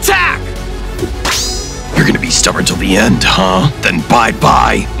TV attack! You're gonna be stubborn till the end, huh? Then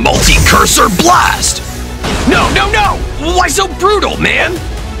bye-bye, multi-cursor blast! No, no, no! Why so brutal, man?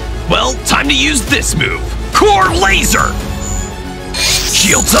 Well, time to use this move. Core laser!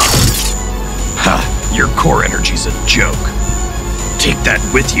 Shields up! Ha, your core energy's a joke. Take that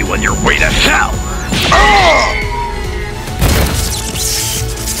with you on your way to hell! Oh!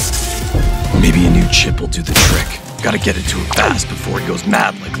 Maybe a new chip will do the trick. Gotta get it to him fast before he goes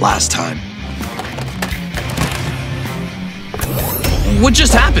mad like last time. What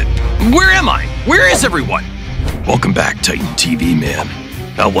just happened? Where am I? Where is everyone? Welcome back, Titan TV Man.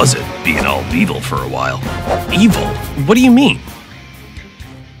 How was it, being all evil for a while? Evil? What do you mean?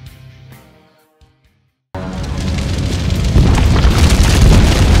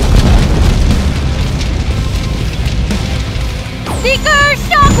 Seeker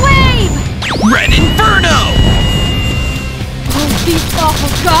Shockwave! Red Inferno! Oh, these awful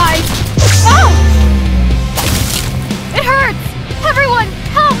guys! Oh! It hurts! Everyone,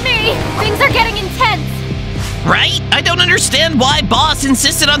 Help me! Things are getting intense! Right? I don't understand why Boss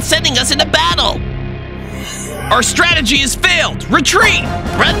insisted on sending us into battle. Our strategy has failed! Retreat!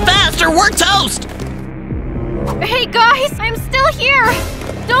 Run fast or we're toast! Hey guys, I'm still here!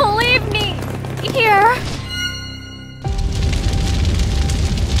 Don't leave me here!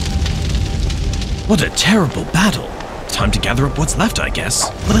 What a terrible battle. Time to gather up what's left, I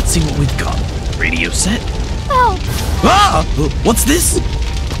guess. Let's see what we've got. Radio set. Help! Ah! What's this?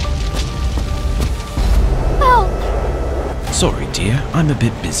 Help! Sorry, dear. I'm a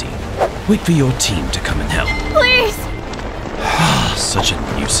bit busy. Wait for your team to come and help. Please! Ah, such a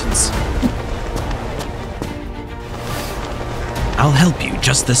nuisance. I'll help you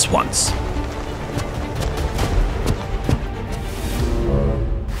just this once.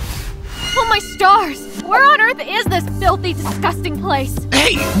 Oh my stars! Where on earth is this filthy, disgusting place?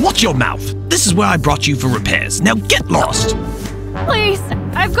 Hey, watch your mouth! This is where I brought you for repairs. Now get lost! Please!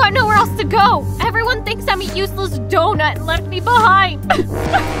 I've got nowhere else to go! Everyone thinks I'm a useless donut and left me behind!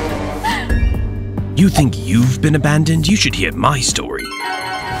 You think you've been abandoned? You should hear my story.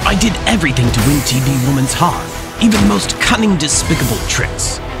 I did everything to win TV Woman's heart, even the most cunning, despicable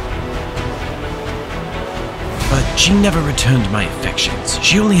tricks. But she never returned my affections.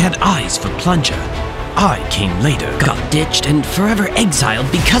 She only had eyes for Plunger. I came later, got ditched, and forever exiled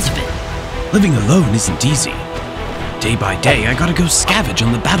because of it. Living alone isn't easy. Day by day, I gotta go scavenge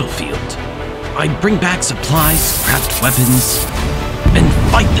on the battlefield. I'd bring back supplies, craft weapons, and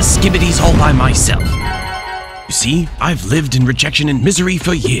fight the Skibidis all by myself. You see, I've lived in rejection and misery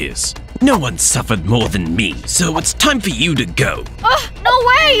for years. No one suffered more than me, so it's time for you to go. No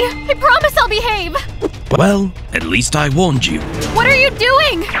way! I promise I'll behave! Well, at least I warned you. What are you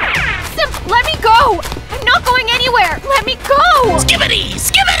doing? Simp, let me go! I'm not going anywhere! Let me go! Skibidi!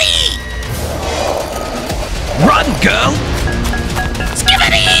 Skibidi! Run, girl!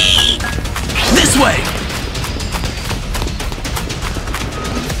 Skibidi! This way!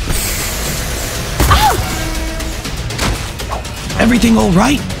 Ow! Everything all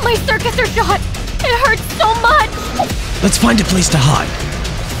right? My circuits are shot! It hurts so much! Let's find a place to hide.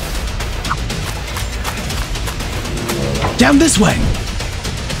 Down this way!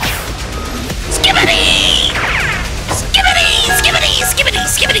 Skibidi! Skibidi! Skibidi! Skibidi!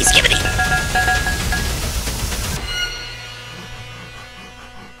 Skibidi! Skibidi!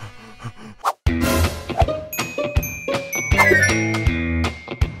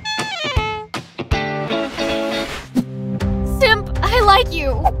 Simp, I like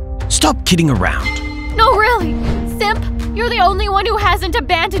you. Stop kidding around. No, really. Simp, you're the only one who hasn't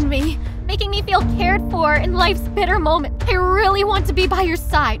abandoned me, making me feel cared for in life's bitter moment. I really want to be by your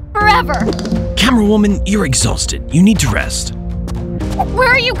side, forever. Camera woman, you're exhausted. You need to rest. Where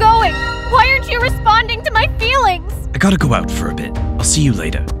are you going? Why aren't you responding to my feelings? I gotta go out for a bit. I'll see you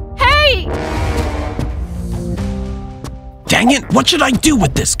later. Hey! Dang it, what should I do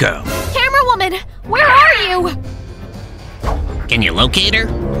with this girl? Camera woman, where are you? Can you locate her?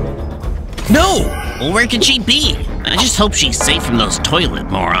 No! Well, where could she be? I just hope she's safe from those toilet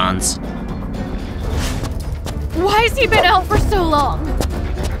morons. Why has he been out for so long?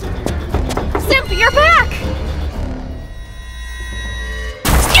 Simp, you're back!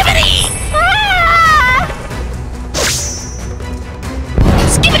 Skibidi! Ah!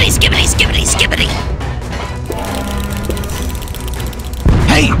 Skibidi, skibidi, skibidi, skibidi!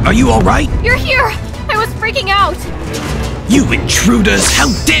 Hey, are you alright? You're here! I was freaking out! You intruders! How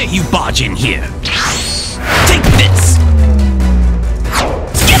dare you barge in here! Take this!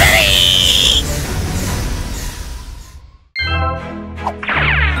 Skibidi!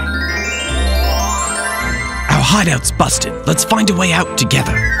 Our hideout's busted. Let's find a way out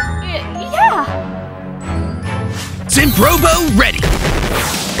together. Yeah! Simp Robo ready!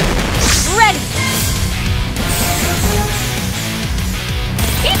 Ready!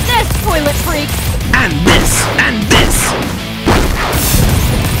 Eat this, toilet freaks! And this! And this!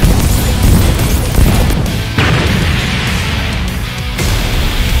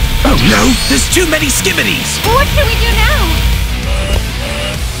 Oh no! There's too many Skibidis! What should we do now?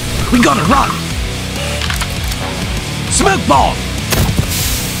 We gotta run! Smoke bomb!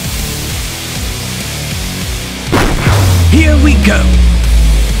 Here we go!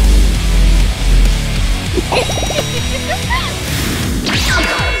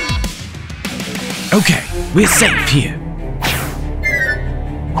 Okay, we're safe here.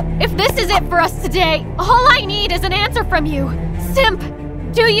 If this is it for us today, all I need is an answer from you. Simp,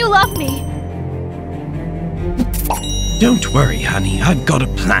 do you love me? Don't worry, honey, I've got a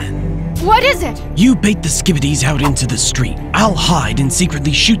plan. What is it? You bait the Skibidis out into the street. I'll hide and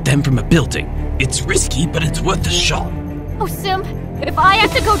secretly shoot them from a building. It's risky, but it's worth a shot. Oh, Simp, If I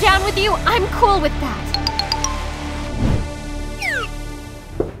have to go down with you, I'm cool with that.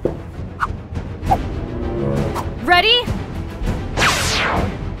 Ready?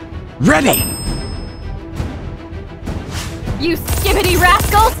 Ready! You skibidi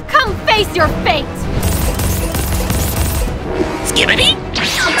rascals, come face your fate! Skibidi?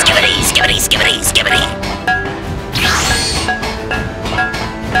 Skibidi, skibidi, skibidi, skibidi!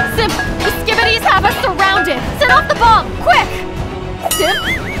 Simp, the skibidis have us surrounded! Set off the bomb, quick! Simp?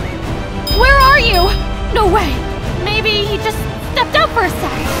 Where are you? No way! Maybe he just stepped out for a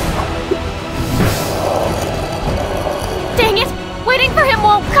sec. Dang it! Waiting for him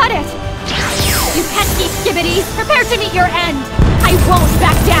won't cut it! You pesky skibidis! Prepare to meet your end! I won't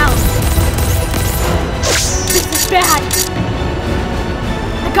back down! This is bad!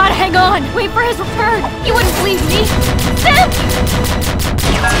 I gotta hang on! Wait for his return! He wouldn't leave me! Simp!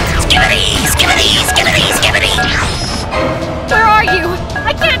 Skibidi! Skibidi! Skibidi! Skibidi! Where are you?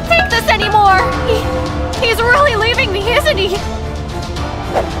 I can't take this anymore! He's really leaving me, isn't he?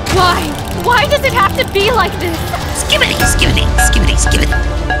 Why? Why does it have to be like this? Skibidi! Skibidi! Skibidi! Skibidi!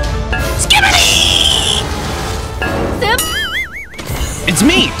 Skibidi! Simp? It's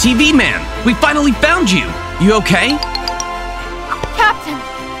me, TV Man. We finally found you. You okay? Captain,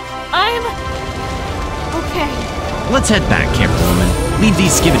 I'm... okay. Let's head back, Camerawoman. Leave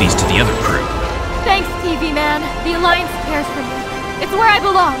these skibidis to the other crew. Thanks, TV Man. The Alliance cares for me. It's where I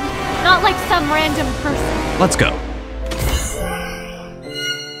belong, not like some random person. Let's go.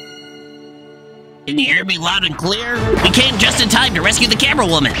 Can you hear me loud and clear? We came just in time to rescue the camera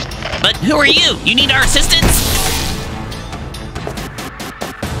woman. But who are you? You need our assistance?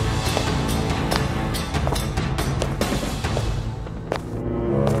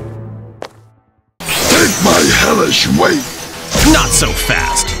 Take my hellish weight! Not so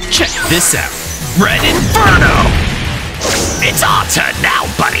fast. Check this out. Red Inferno! It's our turn now,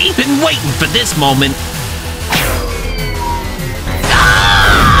 buddy! Been waiting for this moment.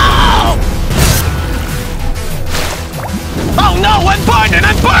 Oh no, I'm burning!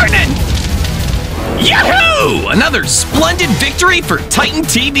 I'm burning! Yahoo! Another splendid victory for Titan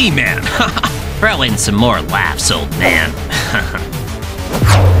TV Man. Throw in some more laughs, old man.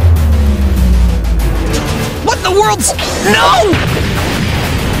 What in the world's... No!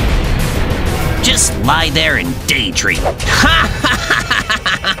 Just lie there and daydream.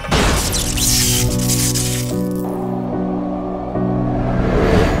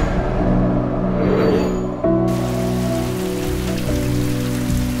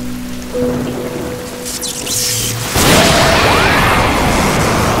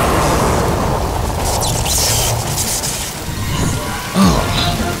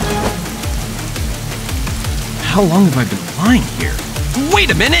 How long have I been lying here? Wait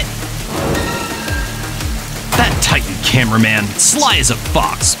a minute! That Titan cameraman, sly as a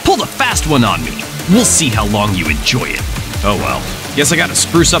fox, pulled a fast one on me. We'll see how long you enjoy it. Oh well, guess I gotta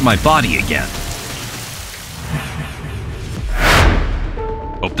spruce up my body again.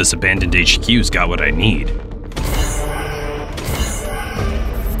 Hope this abandoned HQ's got what I need.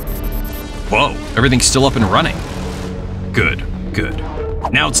 Whoa, everything's still up and running. Good, good.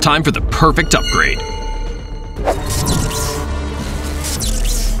 Now it's time for the perfect upgrade.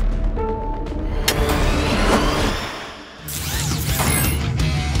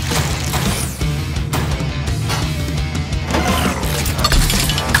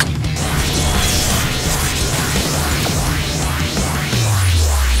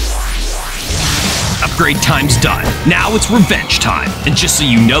 Upgrade time's done. Now it's revenge time. And just so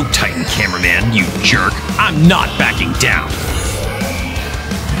you know, Titan cameraman, you jerk, I'm not backing down.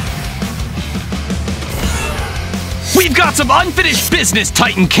 We've got some unfinished business,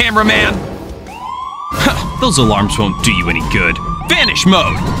 Titan cameraman! Those alarms won't do you any good. Vanish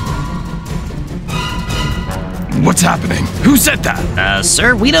mode! What's happening? Who said that?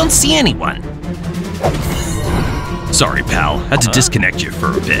 Sir, we don't see anyone. Sorry, pal. Had to disconnect you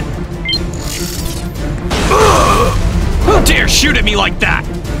for a bit. Who dare shoot at me like that?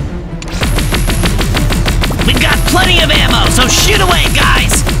 We've got plenty of ammo, so shoot away,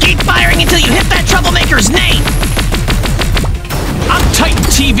 guys! Keep firing until you hit that troublemaker's name! I'm Titan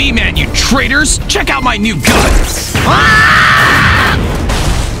TV Man, you traitors! Check out my new gun! Ah!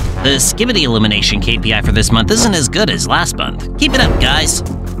 The Skibidi elimination KPI for this month isn't as good as last month. Keep it up, guys.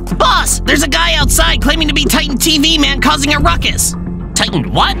 Boss! There's a guy outside claiming to be Titan TV Man causing a ruckus!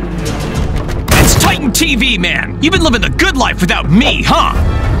 Titan what? It's Titan TV Man! You've been living the good life without me, huh?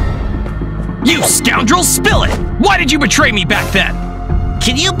 You scoundrel, spill it! Why did you betray me back then?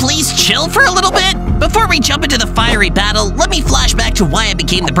 Can you please chill for a little bit? Before we jump into the fiery battle, let me flash back to why I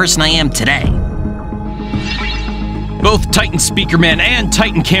became the person I am today. Both Titan Speakerman and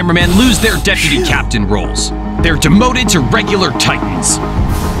Titan Cameraman lose their deputy captain roles. They're demoted to regular Titans.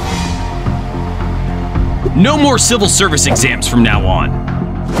 No more civil service exams from now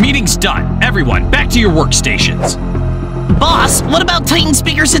on. Meeting's done. Everyone, back to your workstations. Boss, what about Titan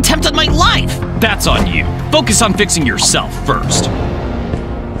Speaker's attempt on my life? That's on you. Focus on fixing yourself first.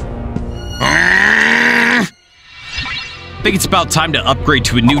 I think it's about time to upgrade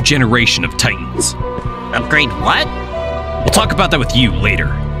to a new generation of Titans. Upgrade what? We'll talk about that with you later.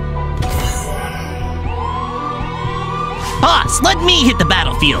 Boss, let me hit the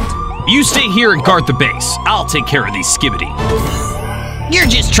battlefield. You stay here and guard the base. I'll take care of these Skibidi. You're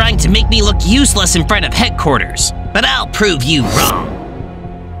just trying to make me look useless in front of headquarters, but I'll prove you wrong.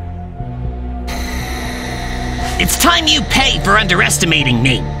 It's time you pay for underestimating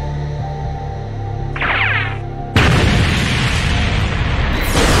me.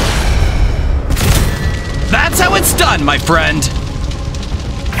 That's how it's done, my friend.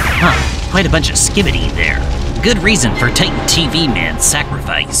 Huh, quite a bunch of Skibidi there. Good reason for Titan TV Man's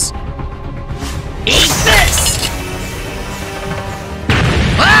sacrifice. Eat this!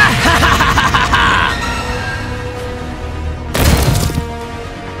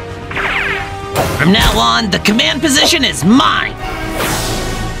 From now on, the command position is mine!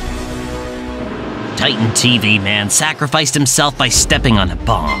 Titan TV Man sacrificed himself by stepping on a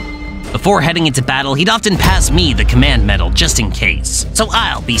bomb. Before heading into battle, he'd often pass me the command medal just in case, so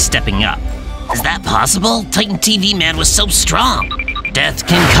I'll be stepping up. Is that possible? Titan TV Man was so strong. Death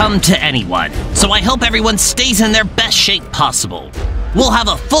can come to anyone, so I hope everyone stays in their best shape possible. We'll have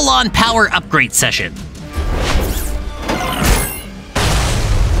a full-on power upgrade session.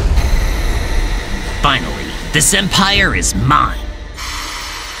 Finally, this empire is mine.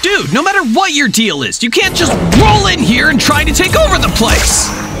 Dude, no matter what your deal is, you can't just roll in here and try to take over the place!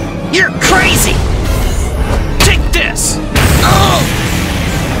 You're crazy! Take this! Oh!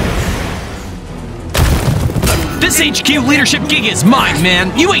 This HQ leadership gig is mine,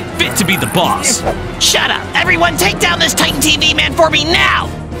 man. You ain't fit to be the boss. Shut up! Everyone take down this Titan TV Man for me now!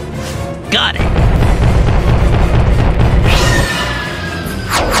 Got it.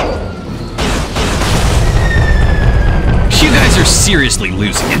 You guys are seriously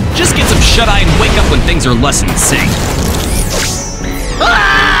losing it. Just get some shut-eye and wake up when things are less in sync.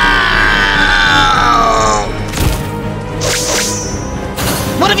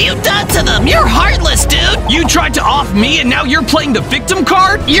 What have you done to them? You're heartless, dude! You tried to off me and now you're playing the victim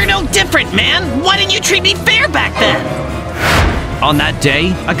card? You're no different, man! Why didn't you treat me fair back then? On that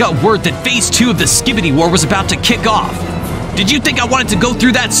day, I got word that Phase 2 of the Skibidi War was about to kick off. Did you think I wanted to go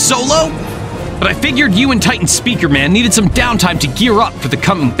through that solo? But I figured you and Titan Speakerman needed some downtime to gear up for the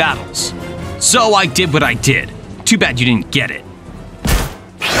coming battles. So I did what I did. Too bad you didn't get it.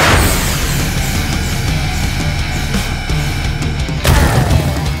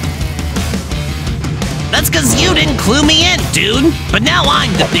 That's because you didn't clue me in, dude. But now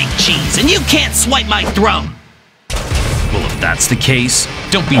I'm the big cheese, and you can't swipe my throne. Well, if that's the case,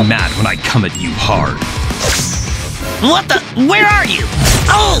 don't be mad when I come at you hard. What the? Where are you?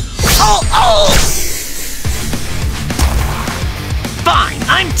 Oh! Oh! Oh! Fine,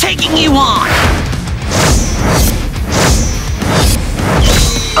 I'm taking you on!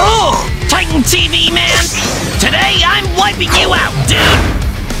 Oh! Titan TV Man! Today, I'm wiping you out, dude!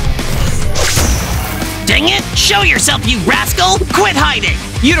 Dang it! Show yourself, you rascal! Quit hiding!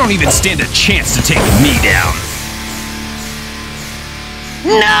 You don't even stand a chance to take me down.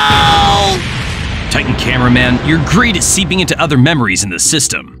 No! Titan Cameraman, your greed is seeping into other memories in the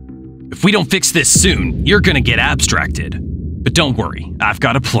system. If we don't fix this soon, you're gonna get abstracted. But don't worry, I've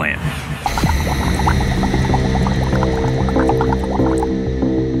got a plan.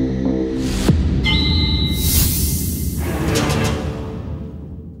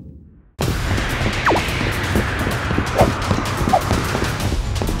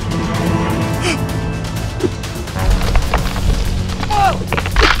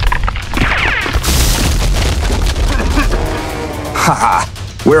 Haha,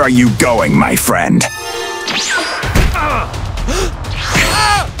 where are you going, my friend?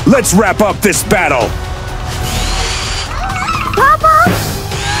 Let's wrap up this battle! Papa?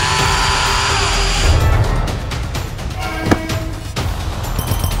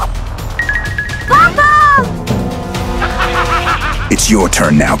 Papa! It's your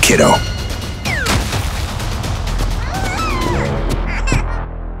turn now, kiddo.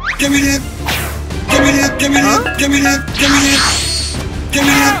 Give me that! Give me that! Give me that! Give me that! Give me that! Give me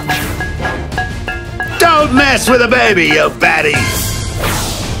that! Don't mess with a baby, you fatty!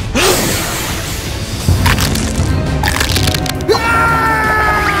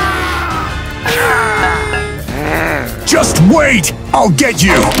 Wait! I'll get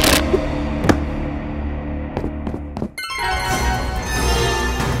you!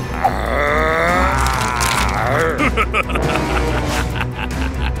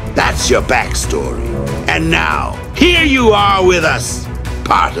 That's your backstory. And now, here you are with us,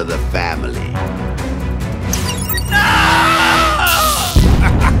 part of the family.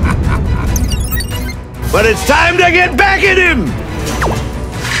 But it's time to get back at him!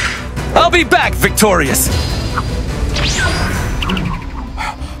 I'll be back victorious!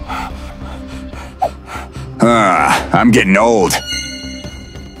 I'm getting old.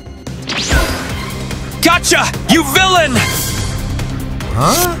 Gotcha, you villain!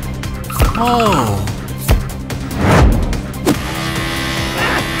 Huh? Oh.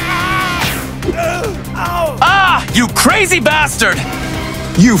 Ah, you crazy bastard!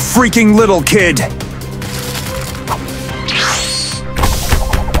 You freaking little kid!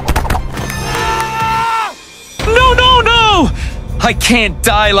 No, no, no! I can't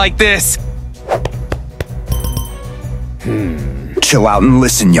die like this! Chill out and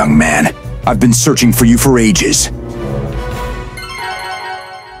listen, young man. I've been searching for you for ages.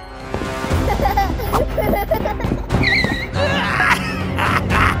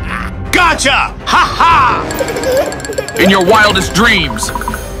 Gotcha! Ha ha! In your wildest dreams!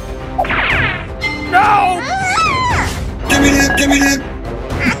 No! Give me that, give me that!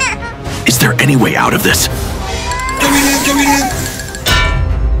 Is there any way out of this? Give me that, give me that!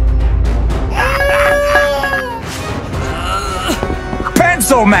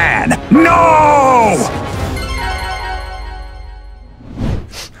 Pencil Man! No!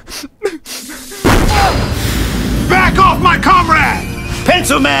 Back off my comrade!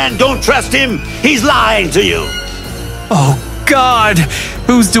 Pencil Man, don't trust him! He's lying to you! Oh, God!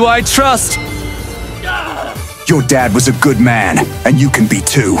 Whose do I trust? Your dad was a good man, and you can be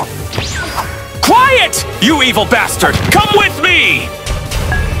too. Quiet! You evil bastard! Come with me!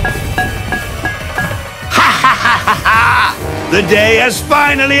 Ha ha ha ha ha! The day has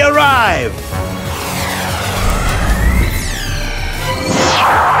finally arrived!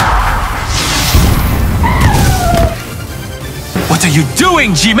 What are you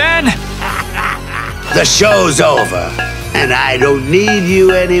doing, G-Man? The show's over, and I don't need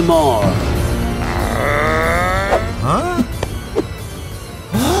you anymore. Huh?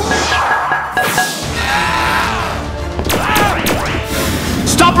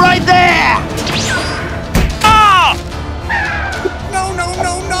 Stop right there! Ah! No, no,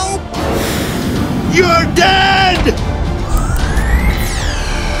 no, no! You're dead!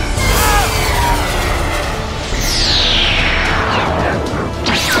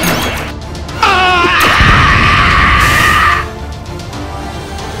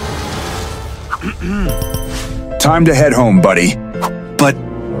 Time to head home, buddy.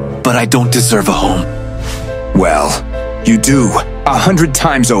 But I don't deserve a home. Well, you do. 100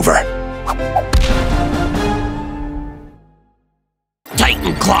 times over.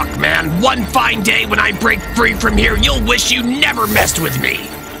 Titan Clock Man, one fine day when I break free from here, you'll wish you never messed with me.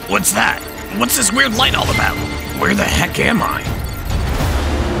 What's that? What's this weird light all about? Where the heck am I?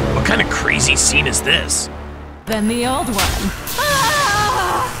 What kind of crazy scene is this? Then the old one.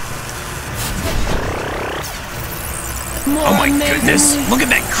 Oh my goodness, look at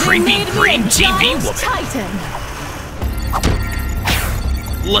that creepy green TV woman. Titan.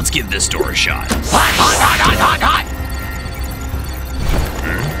 Let's give this door a shot. Hot, hot, hot, hot, hot, hot!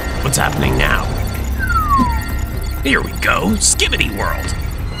 What's happening now? Here we go, Skibidi World.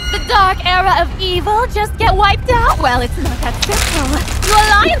 The dark era of evil just get wiped out? Well, it's not that simple. You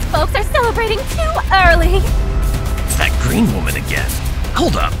Alliance folks are celebrating too early. It's that green woman again.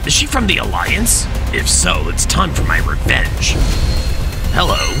 Hold up, is she from the Alliance? If so, it's time for my revenge.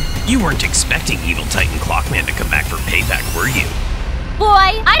 Hello, you weren't expecting evil Titan Clockman to come back for payback, were you?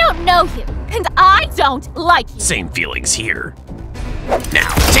 Boy, I don't know you, and I don't like you. Same feelings here.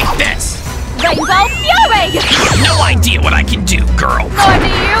 Now, take this! Rainbow Fury! You have no idea what I can do, girl! Nor do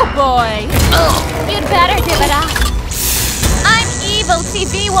you, boy. You'd better give it up. I'm evil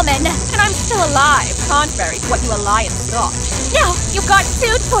TV woman, and I'm still alive, contrary to what you Alliance thought. Now, you've got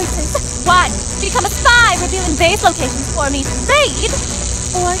two choices. One, become a spy revealing base locations for me to raid.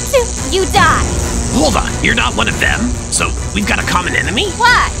 Or two, you die. Hold on, you're not one of them? So, we've got a common enemy?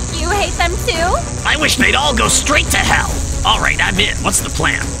 What? You hate them too? I wish they'd all go straight to hell. Alright, I'm in. What's the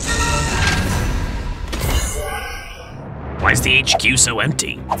plan? Why is the HQ so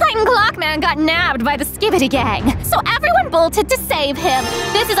empty? Titan Clockman got nabbed by the Skibidi gang, so everyone bolted to save him.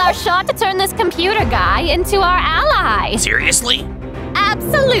 This is our shot to turn this computer guy into our ally. Seriously?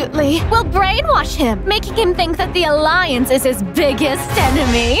 Absolutely. We'll brainwash him, making him think that the Alliance is his biggest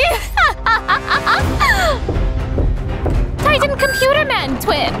enemy. Titan Computer Man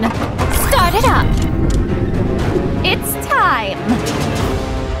twin! Start it up. It's time.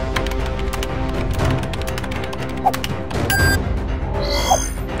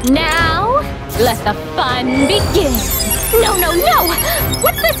 Now, let the fun begin. No, no, no!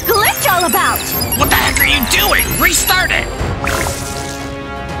 What's this glitch all about? What the heck are you doing? Restart it!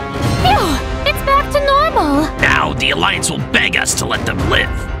 Phew, it's back to normal. Now the Alliance will beg us to let them live.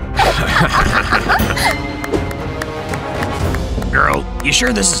 Girl, you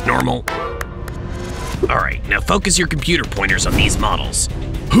sure this is normal? Alright, now focus your computer pointers on these models.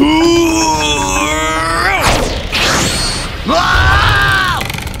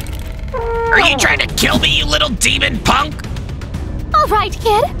 Are you trying to kill me, you little demon punk? All right,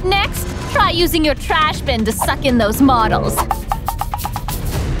 kid. Next, try using your trash bin to suck in those models.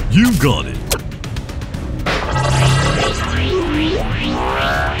 You got it.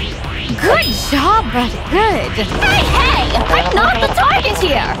 Good job, but good. Hey, hey! I'm not the target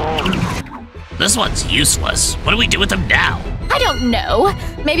here! This one's useless. What do we do with him now? I don't know.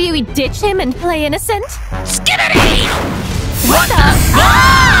 Maybe we ditch him and play innocent? Skibidi! What the?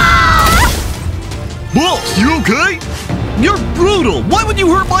 Ah! Boss, you okay? You're brutal. Why would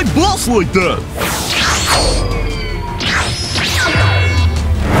you hurt my boss like that?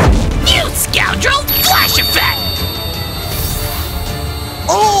 You scoundrel! Flash effect!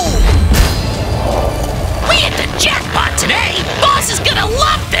 Oh! We hit the jackpot today! Boss is gonna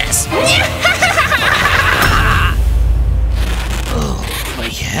love this! Oh, my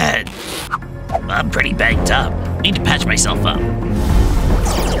head. I'm pretty banged up. Need to patch myself up.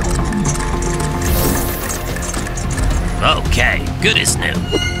 Okay, good as new.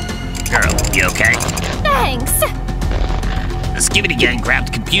 Girl, you okay? Thanks. The Skibidi gang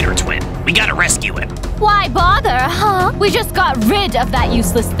grabbed Computer Twin. We gotta rescue him. Why bother, huh? We just got rid of that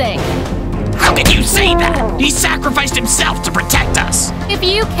useless thing. How can you say that? He sacrificed himself to protect us. If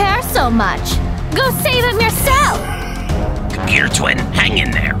you care so much, go save him yourself. Computer Twin, hang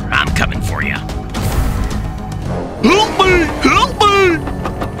in there. I'm coming for you. Help me! Help me!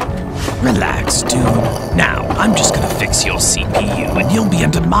 Relax, dude. Now, I'm just gonna fix your CPU and you'll be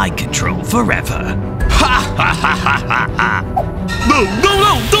under my control forever. Ha ha ha ha ha ha! No, no,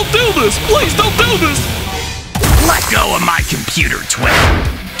 no! Don't do this! Please don't do this! Let go of my Computer Twin!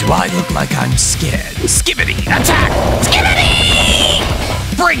 Do I look like I'm scared? Skibidi, attack! Skibidi!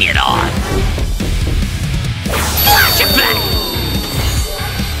 Bring it on! Flash effect!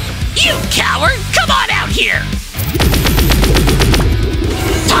 You coward! Come on out here!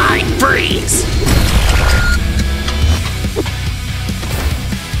 Time freeze!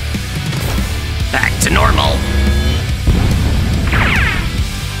 Back to normal.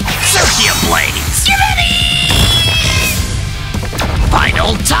 Circuit blade! Skibidi!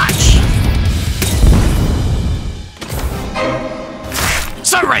 Final touch!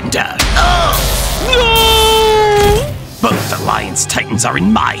 Surrender! Oh! No! Both Alliance Titans are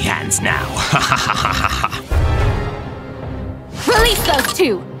in my hands now. Release those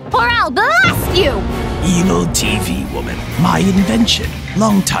two, or I'll blast you! Evil TV woman, my invention.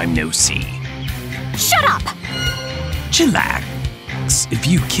 Long time no see. Shut up! Chillax. If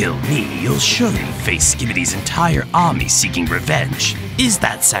you kill me, you'll surely face Skibidi's entire army seeking revenge. Is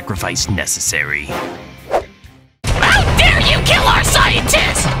that sacrifice necessary? How dare you kill our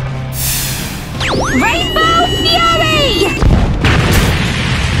scientist! Rainbow Fury!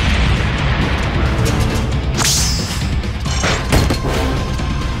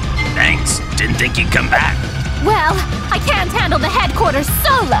 Thanks. Didn't think you'd come back. Well, I can't handle the headquarters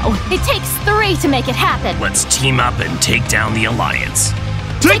solo. It takes 3 to make it happen. Let's team up and take down the Alliance.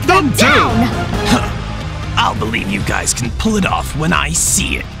 Take them down! Huh. I'll believe you guys can pull it off when I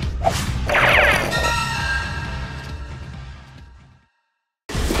see it.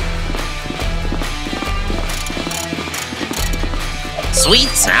 Sweet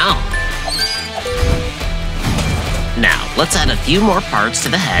sound. Now, let's add a few more parts to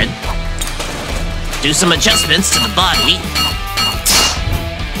the head. Do some adjustments to the body.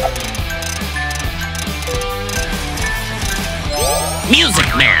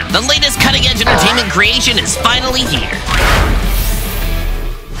 Music Man, the latest cutting-edge entertainment creation is finally here.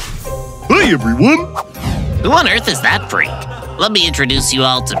 Hey, everyone! Who on earth is that freak? Let me introduce you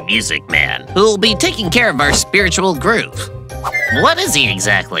all to Music Man, who will be taking care of our spiritual group. What is he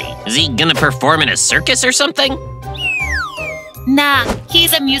exactly? Is he gonna perform in a circus or something? Nah,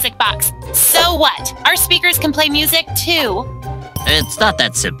 he's a music box. So what? Our speakers can play music too. It's not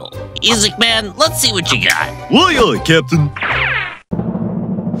that simple. Music Man, let's see what you got. Aye, aye, Captain.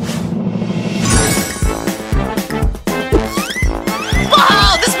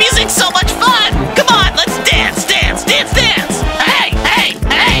 Whoa, this music's so much fun! Come on, let's dance, dance, dance, dance!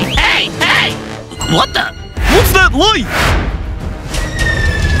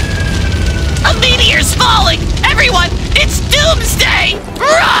 meteor's falling! Everyone, it's doomsday!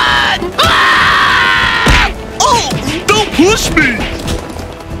 Run! Ah! Oh, don't push me!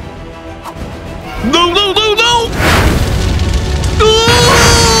 No, no, no, no!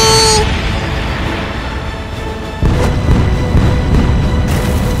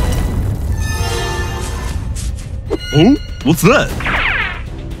 Oh, what's that?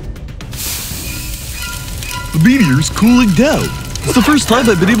 The meteor's cooling down. It's the first time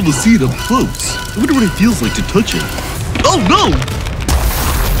I've been able to see it up close. I wonder what it feels like to touch it. Oh no!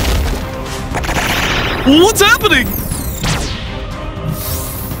 What's happening?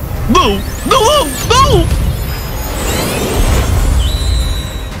 No! No! No! No!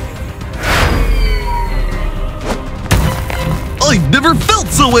 I've never felt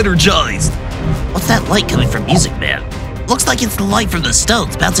so energized! What's that light coming from Music Man? Looks like it's the light from the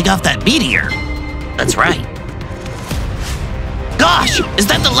stones bouncing off that meteor. That's right. Gosh, is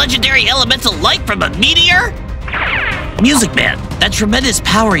that the legendary elemental light from a meteor? Music Man, that tremendous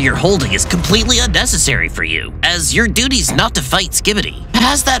power you're holding is completely unnecessary for you, as your duty's not to fight Skibidi.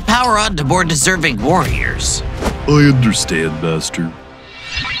 Pass that power on to more deserving warriors. I understand, Master.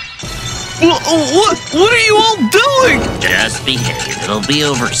 What are you all doing? Just behave, it'll be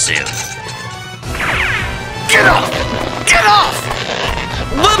over soon. Get off! Get off!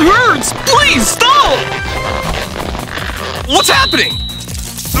 That hurts! Please, stop! What's happening?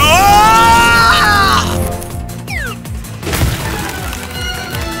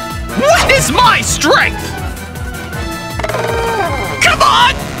 What is my strength? Come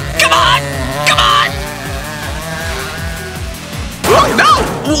on! Come on! Come on! Oh no!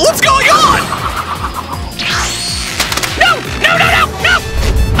 What's going on? No! No! No! No!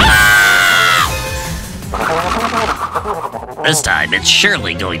 No! This time, it's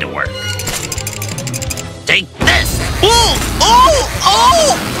surely going to work. Take this! Oh! Oh!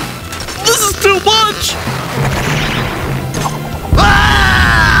 Oh! This is too much!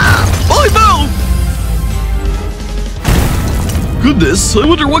 Ah! I'm out! Goodness, I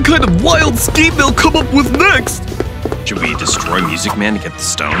wonder what kind of wild scheme they'll come up with next! Should we destroy Music Man to get the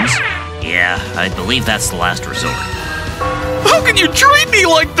stones? Yeah, I believe that's the last resort. How can you treat me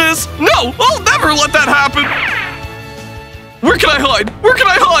like this? No, I'll never let that happen! Where can I hide? Where can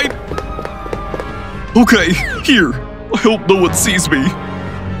I hide? Okay, here. I hope no one sees me.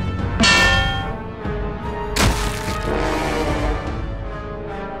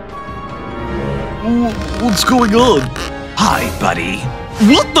 What's going on? Hi, buddy.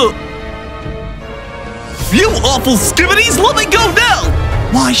 What the? You awful skibidis, let me go now!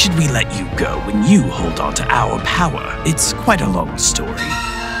 Why should we let you go when you hold on to our power? It's quite a long story.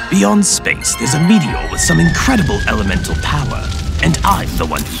 Beyond space, there's a meteor with some incredible elemental power, and I'm the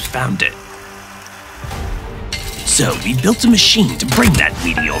one who found it. So we built a machine to bring that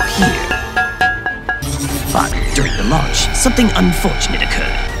meteor here. But during the launch, something unfortunate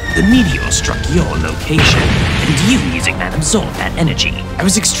occurred. The meteor struck your location, and you, Music Man, absorbed that energy. I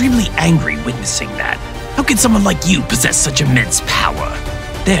was extremely angry witnessing that. How could someone like you possess such immense power?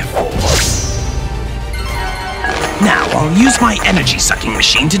 Therefore, now I'll use my energy-sucking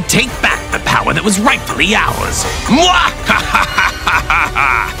machine to take back the power that was rightfully ours.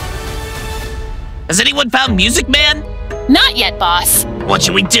 Has anyone found Music Man? Not yet, boss. What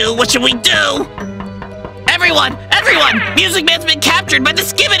should we do? What should we do? Everyone! Everyone! Music Man's been captured by the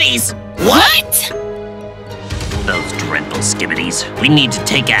Skibidis! What? Those dreadful Skibidis. We need to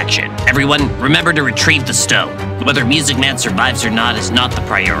take action. Everyone, remember to retrieve the stone. Whether Music Man survives or not is not the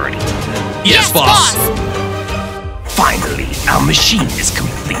priority. Yes, boss! Finally, our machine is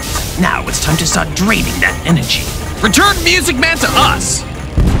complete. Now it's time to start draining that energy. Return Music Man to us!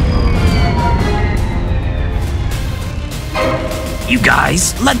 You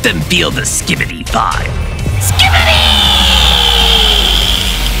guys, let them feel the Skibidi vibe. Skibidi!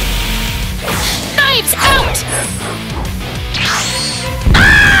 Knives out!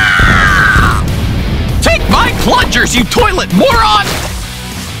 Ah! Take my plungers, you toilet moron!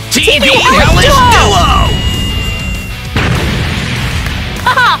 TV Hellish Duo!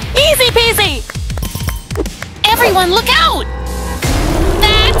 Haha! Easy peasy! Everyone, look out!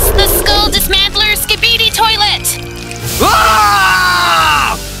 That's the Skull Dismantler Skibidi toilet!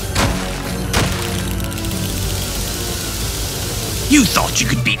 Ah! You thought you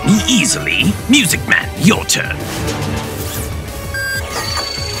could beat me easily? Music Man, your turn.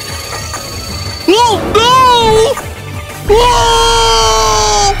 Oh no! Whoa!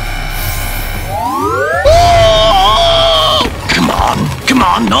 Come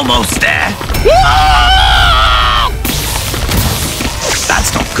on, almost there.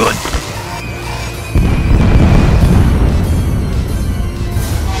 That's not good.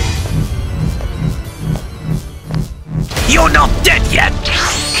 You're not dead yet!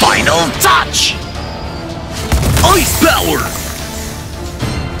 Final touch! Ice power!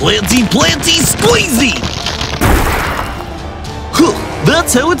 Planty, planty, squeezy! Huh,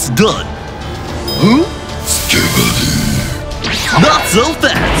 that's how it's done. Huh? Skibidi! Not so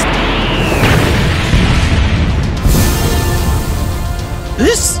fast!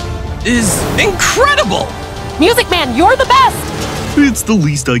 This is incredible! Music Man, you're the best! It's the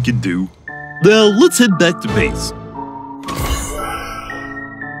least I can do. Now, let's head back to base.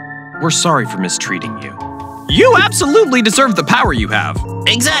 We're sorry for mistreating you. You absolutely deserve the power you have.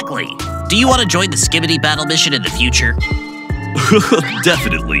 Exactly. Do you want to join the Skibidi battle mission in the future?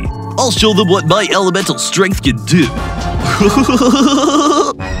 Definitely. I'll show them what my elemental strength can do.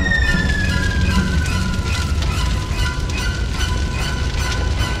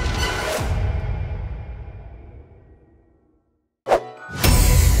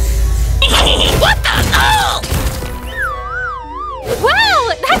 What the? Oh! Wow,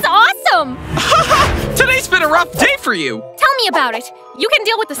 that's awesome! Today's been a rough day for you. Tell me about it. You can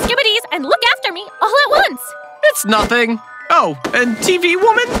deal with the Skibidis and look after me all at once. It's nothing. Oh, and TV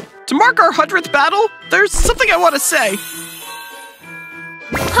woman, to mark our 100th battle, there's something I want to say.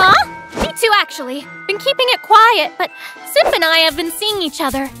 Huh? Me too, actually. Been keeping it quiet, but Simp and I have been seeing each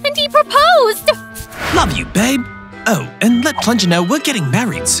other, and he proposed! Love you, babe. Oh, and let Plunger know we're getting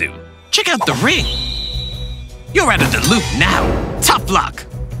married soon. Check out the ring. You're out of the loop now. Tough luck.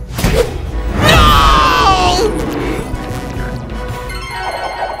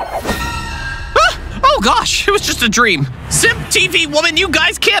 Oh gosh, it was just a dream. Simp, TV woman, you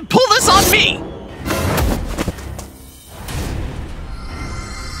guys can't pull this on me!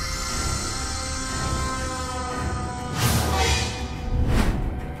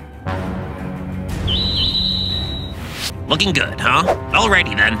 Looking good, huh?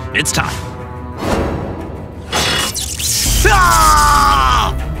 Alrighty then, it's time.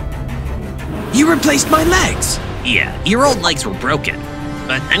 Ah! You replaced my legs. Yeah, your old legs were broken.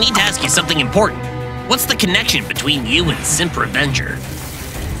 But I need to ask you something important. What's the connection between you and Simp Revenger?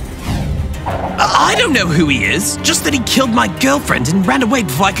 I don't know who he is, just that he killed my girlfriend and ran away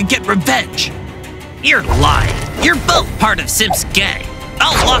before I could get revenge. You're lying. You're both part of Simp's gang.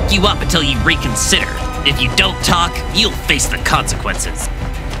 I'll lock you up until you reconsider. If you don't talk, you'll face the consequences.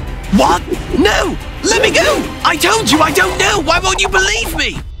 What? No! Let me go! I told you I don't know! Why won't you believe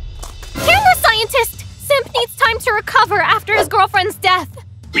me? Camera scientist! Simp needs time to recover after his girlfriend's death.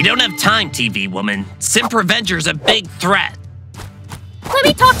 We don't have time, TV woman. Simp Revenger's a big threat. Let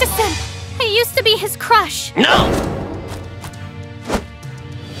me talk to Simp. I used to be his crush. No!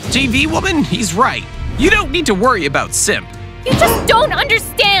 TV woman, he's right. You don't need to worry about Simp. You just don't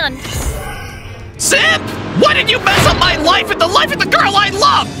understand. Simp! Why did you mess up my life and the life of the girl I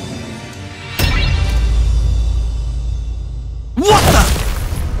love? What the?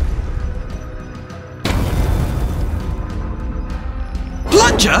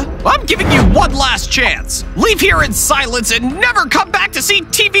 Plunger? I'm giving you one last chance. Leave here in silence and never come back to see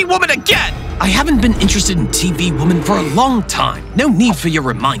TV woman again. I haven't been interested in TV woman for a long time. No need for your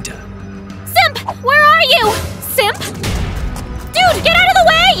reminder. Simp, where are you? Simp? Dude, get out of the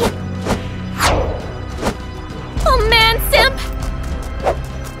way! Oh man, Simp!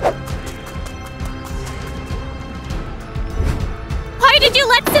 Why did you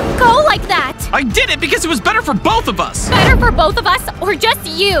let Simp go like that? I did it because it was better for both of us. Better for both of us, or just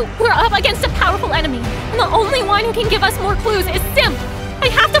you? We're up against a powerful enemy, and the only one who can give us more clues is Simp. I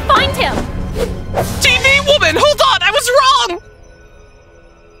have to find him. TV woman, hold on, I was wrong!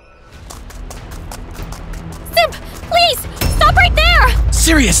 Simp, please, stop right there!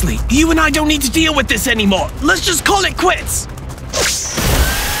 Seriously, you and I don't need to deal with this anymore. Let's just call it quits.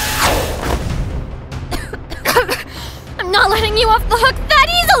 I'm not letting you off the hook that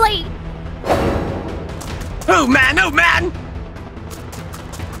easily! Oh man, oh man!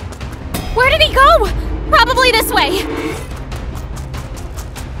 Where did he go? Probably this way.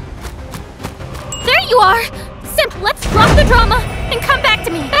 There you are! Simp, let's drop the drama and come back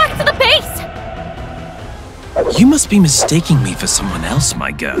to me. Back to the base! You must be mistaking me for someone else,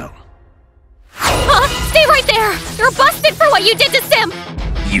 my girl. Stay right there! You're busted for what you did to Simp!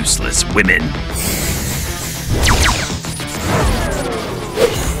 Useless women.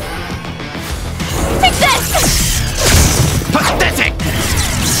 Take this! Pathetic!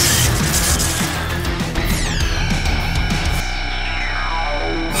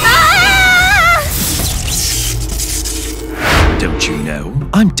 Don't you know?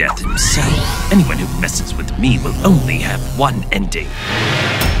 I'm death himself. Anyone who messes with me will only have one ending.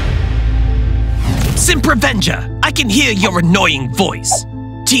 Simp Revenger, I can hear your annoying voice.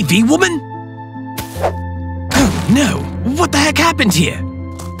 TV woman? Oh no! What the heck happened here?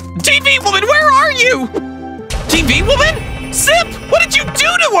 TV woman, where are you? TV woman? Zip, what did you do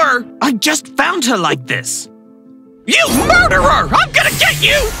to her? I just found her like this. You murderer! I'm gonna get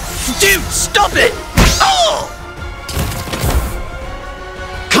you! Dude, stop it! Oh!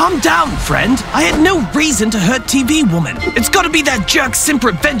 Calm down, friend. I had no reason to hurt TV woman. It's gotta be that jerk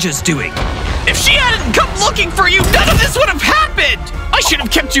Simpravenger's doing. If she hadn't come looking for you, none of this would have happened! I should have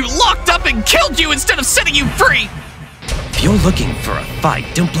kept you locked up and killed you instead of setting you free! If you're looking for a fight,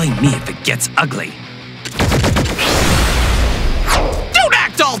 don't blame me if it gets ugly. Don't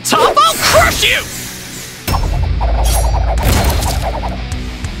act all tough! I'll crush you!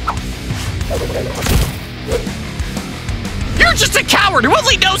 You're just a coward who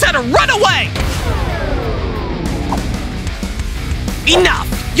only knows how to run away! Enough!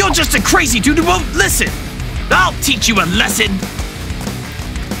 You're just a crazy dude who won't listen! I'll teach you a lesson!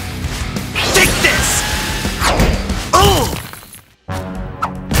 Take this! Oh!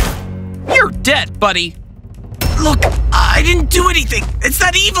 You're dead, buddy! Look, I didn't do anything! It's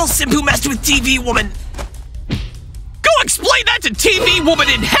that evil simp who messed with TV woman! Go explain that to TV woman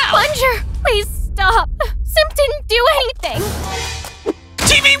in hell! Plunger, please stop! Simp didn't do anything!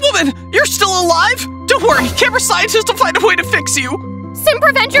 TV woman, you're still alive? Don't worry, camera scientists will find a way to fix you!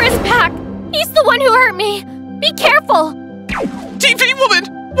 Simpravenger is back! He's the one who hurt me! Be careful! TV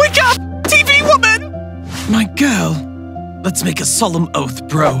woman! Wake up! TV woman! My girl, let's make a solemn oath,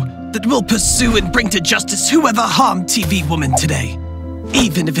 bro, that we'll pursue and bring to justice whoever harmed TV woman today.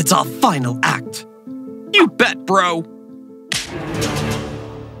 Even if it's our final act. You bet, bro!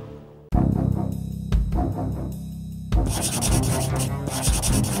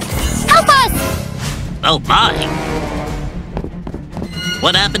 Help us! Oh my!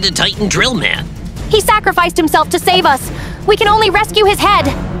 What happened to Titan Drill Man? He sacrificed himself to save us. We can only rescue his head.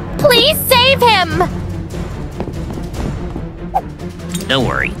 Please save him! Don't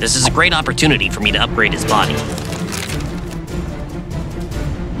worry, this is a great opportunity for me to upgrade his body.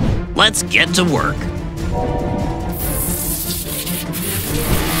 Let's get to work.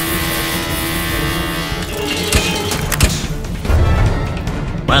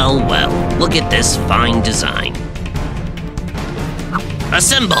 Well, well, look at this fine design.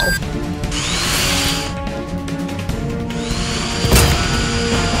 Assemble!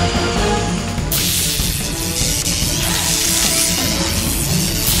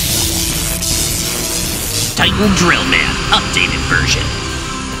 Titan Drill Man, updated version.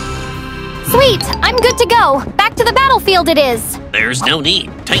 Sweet, I'm good to go. Back to the battlefield it is. There's no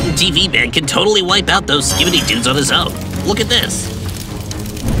need. Titan TV Man can totally wipe out those Skibidi dudes on his own. Look at this.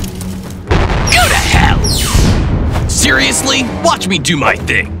 Go to hell! Seriously? Watch me do my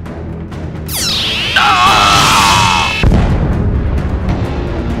thing. Ah!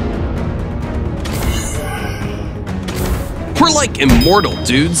 We're like immortal,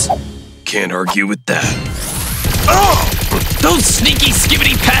 dudes. Can't argue with that. Oh! Those sneaky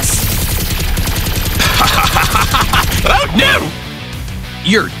Skibidi pests! Oh no!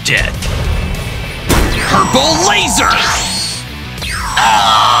 You're dead. Purple laser!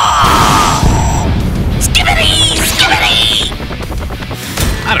 Ah! Skibidi! Skibidi!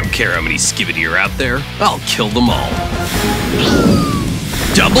 I don't care how many Skibidi are out there. I'll kill them all.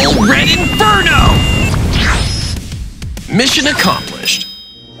 Double Red Inferno! Mission accomplished.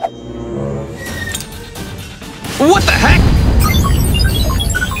 What the heck?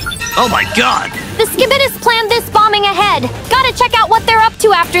 Oh my god! The Skibidis planned this bombing ahead. Gotta check out what they're up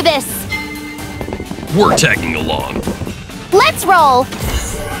to after this. We're tagging along. Let's roll!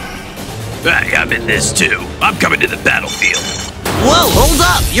 Hey, I'm in this too. I'm coming to the battlefield. Whoa, hold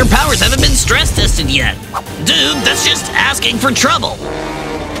up! Your powers haven't been stress tested yet. Dude, that's just asking for trouble.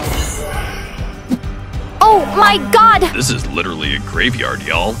 Oh my god! This is literally a graveyard,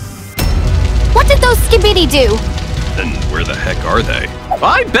 y'all. What did those Skibidi do? Then where the heck are they?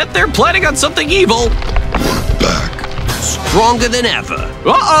 I bet they're planning on something evil. We're back. Stronger than ever.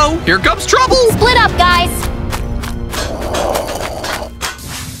 Uh-oh, here comes trouble. Split up, guys.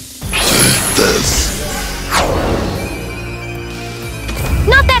 Take this.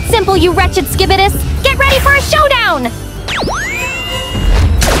 Not that simple, you wretched Skibidis. Get ready for a showdown!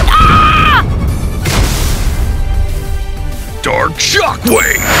 Ah! Dark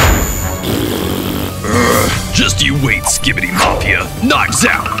Shockwave! Just you wait, Skibidi Mafia. Knives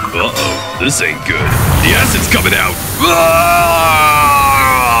out! Uh-oh, this ain't good. The acid's coming out. Ah!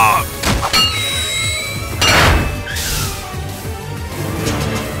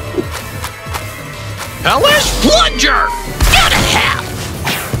 Hellish Plunger! Go to hell!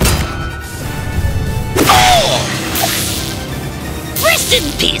 Oh! Rest in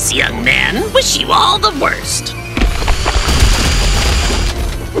peace, young man. Wish you all the worst.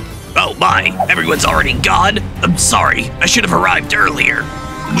 Oh my, everyone's already gone? I'm sorry, I should have arrived earlier.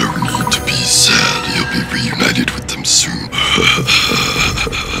 No need to be sad, you'll be reunited with them soon.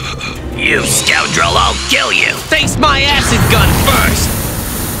 You scoundrel, I'll kill you! Face my acid gun first!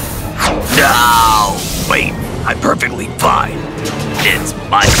 No! Wait, I'm perfectly fine. It's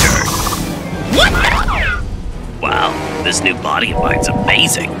my turn. What? Wow, this new body of mine's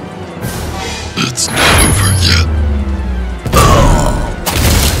amazing. It's not over yet.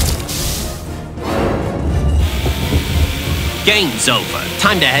 Game's over.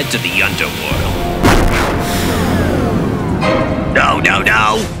 Time to head to the underworld. No, no,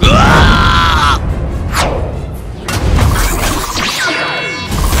 no! Ah!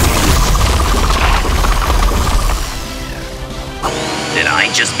 Did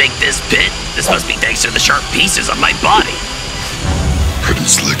I just make this pit? This must be thanks to the sharp pieces on my body. Pretty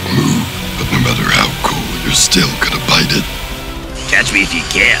slick move, but no matter how cool, you're still gonna bite it. Catch me if you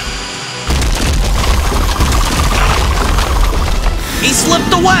can. He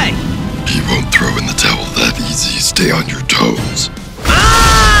slipped away! He won't throw in the towel that easy. Stay on your toes.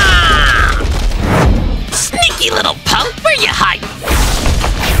 Ah! Sneaky little punk, where you hiding?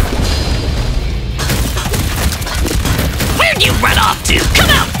 Where'd you run off to?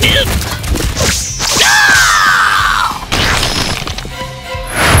 Come out, dude! Ah!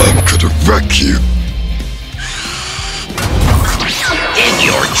 I'm gonna wreck you. In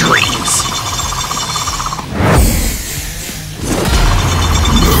your dreams.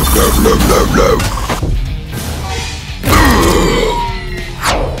 No, no, no, no.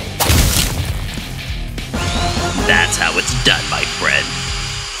 That's how it's done, my friend.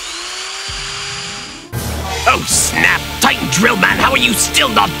 Oh, snap! Titan Drill Man, how are you still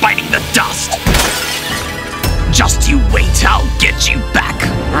not biting the dust? Just you wait, I'll get you back.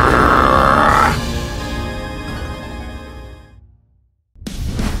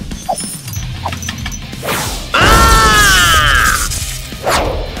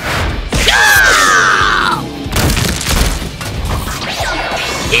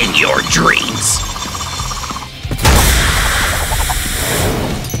 In your dreams.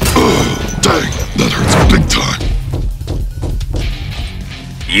 Dang, that hurts big time.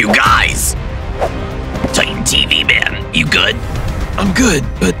 You guys! Titan TV Man, you good? I'm good,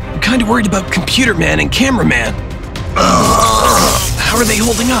 but I'm kinda worried about Computer Man and Cameraman. How are they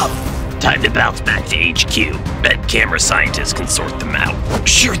holding up? Time to bounce back to HQ. Bet camera scientists can sort them out.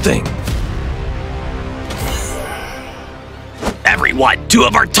 Sure thing. Everyone, 2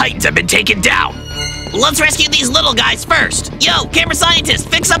 of our Titans have been taken down. Let's rescue these little guys first. Yo, camera scientist,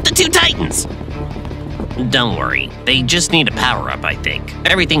 fix up the 2 Titans. Don't worry, they just need a power-up, I think.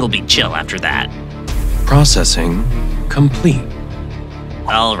 Everything will be chill after that. Processing complete.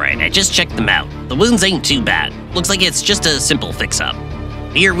 Alright, I just checked them out. The wounds ain't too bad. Looks like it's just a simple fix-up.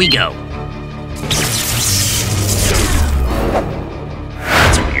 Here we go.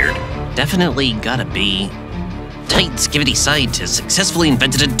 That's weird. Definitely gotta be... Titan Skibidi scientists successfully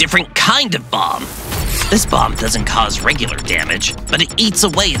invented a different kind of bomb. This bomb doesn't cause regular damage, but it eats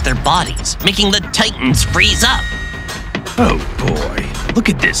away at their bodies, making the Titans freeze up. Oh boy, look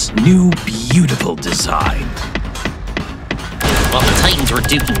at this new beautiful design. While the Titans were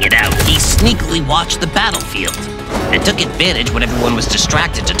duking it out, he sneakily watched the battlefield and took advantage when everyone was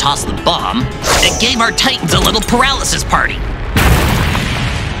distracted to toss the bomb and gave our Titans a little paralysis party.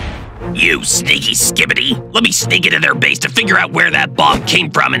 You sneaky Skibidi! Let me sneak into their base to figure out where that bomb came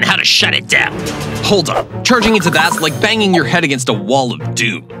from and how to shut it down. Hold up. Charging into that's like banging your head against a wall of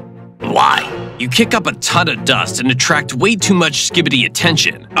doom. Why? You kick up a ton of dust and attract way too much Skibidi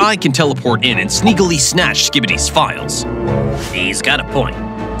attention. I can teleport in and sneakily snatch Skibidi's files. He's got a point.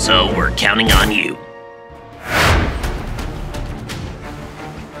 So we're counting on you.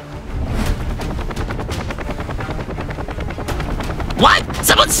 What?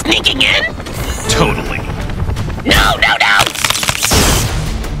 Someone's sneaking in? Totally. No, no, no!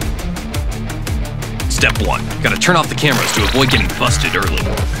 Step 1. Gotta turn off the cameras to avoid getting busted early.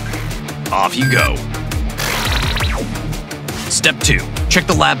 Off you go. Step 2. Check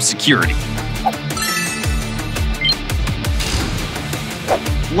the lab's security.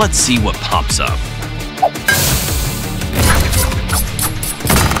 Let's see what pops up.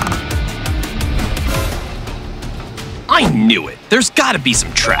 I knew it! There's gotta be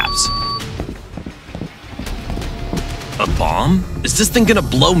some traps. A bomb? Is this thing gonna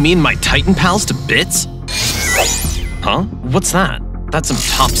blow me and my Titan pals to bits? Huh? What's that? That's some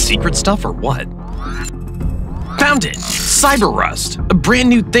top secret stuff or what? Found it! Cyber Rust! A brand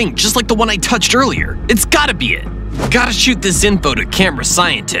new thing, just like the one I touched earlier. It's gotta be it! Gotta shoot this info to camera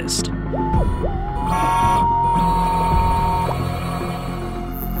scientist.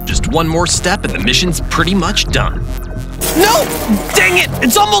 Just one more step and the mission's pretty much done. No! Dang it!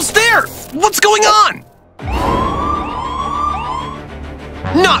 It's almost there! What's going on?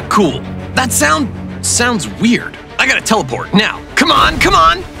 Not cool. That sounds weird. I gotta teleport now. Come on, come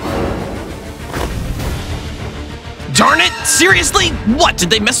on! Darn it! Seriously? What, did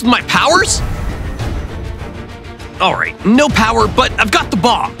they mess with my powers? Alright, no power, but I've got the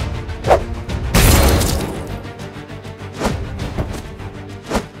bomb.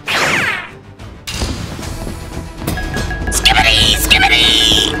 Skibidi!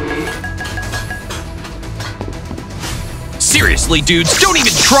 Skibidi! Seriously, dudes, don't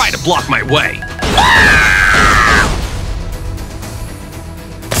even try to block my way.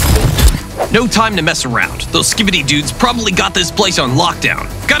 No time to mess around. Those Skibidi dudes probably got this place on lockdown.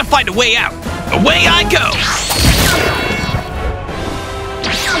 Gotta find a way out. Away I go!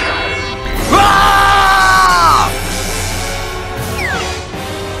 Ah!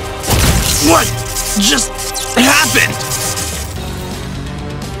 What just happened?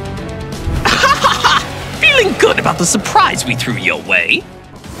 Feeling good about the surprise we threw your way.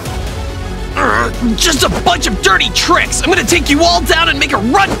 Just a bunch of dirty tricks. I'm gonna take you all down and make a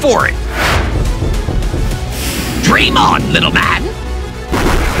run for it. Dream on, little man.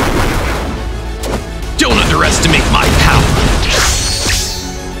 Don't underestimate my power.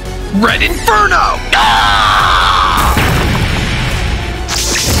 Red Inferno! Ah!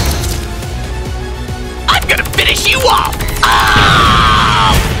 I'm gonna finish you off!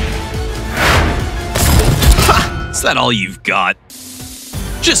 Ah! Ha! Is that all you've got?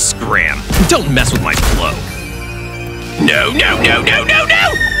 Just scram. Don't mess with my flow. No, no, no, no, no,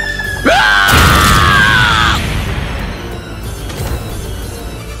 no! Ah!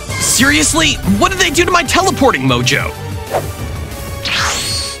 Seriously? What did they do to my teleporting mojo?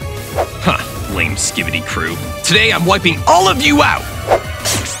 Huh, lame Skibidi crew. Today I'm wiping all of you out!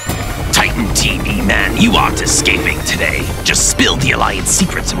 Titan TV, man, you aren't escaping today. Just spill the Alliance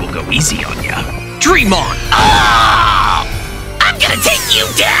secrets and we'll go easy on ya. Dream on! Oh! I'm gonna take you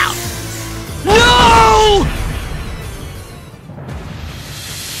down! No!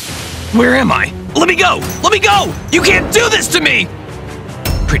 Where am I? Let me go! Let me go! You can't do this to me!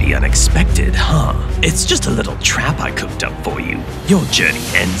 Pretty unexpected, huh? It's just a little trap I cooked up for you. Your journey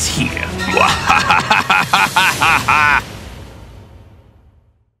ends here.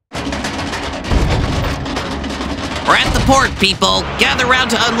 We're at the port, people. Gather round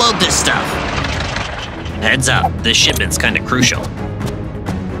to unload this stuff. Heads up, this shipment's kind of crucial.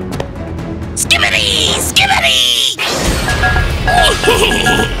 Skibidi! Skibidi!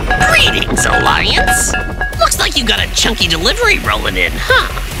 Greetings, Alliance. Looks like you got a chunky delivery rolling in, huh?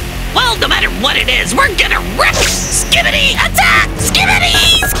 Well, no matter what it is, we're gonna wreck it! Skibidi! Attack! Skibidi!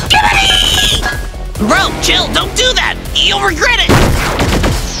 Skibidi! Bro, chill, don't do that! You'll regret it!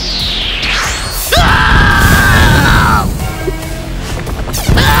 Oh!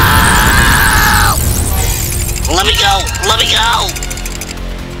 Oh! Let me go! Let me go!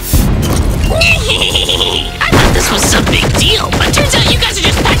 I thought this was some big deal, but turns out you guys are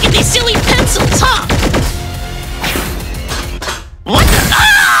just packing these silly pencils, huh? What the?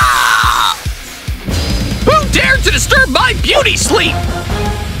 Ah! Who dared to disturb my beauty sleep?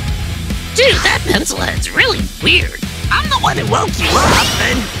 Dude, that pencil head's really weird. I'm the one who woke you up,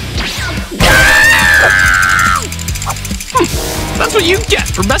 and... That's what you get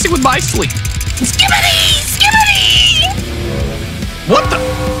for messing with my sleep. Skibidi! Skibidi! What the?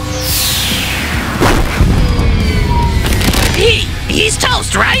 He's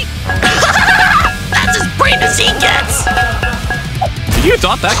toast, right? That's as brave as he gets! You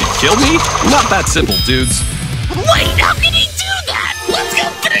thought that could kill me? Not that simple, dudes. Wait, how can he do that? Let's go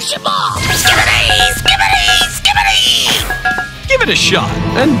finish him off! Skibidi! Skibidi! Skibidi! Give it a shot,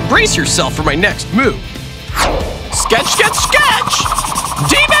 and brace yourself for my next move. Sketch, sketch, sketch!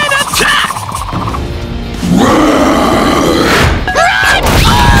 Demon attack! Run! Oh!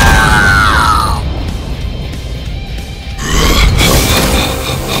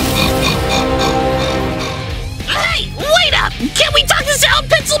 Hey, wait up! Can't we talk this out,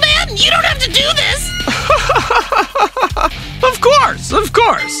 Pencil Man? You don't have to do this! Of course, of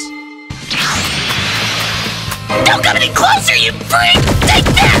course! Don't come any closer, you freak! Take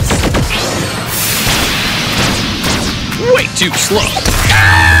this! Way too slow.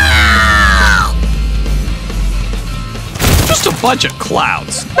 Oh! Just a bunch of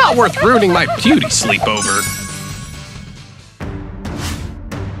clouds. Not worth ruining my beauty sleep over.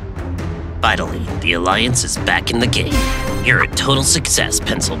 Finally, the Alliance is back in the game. You're a total success,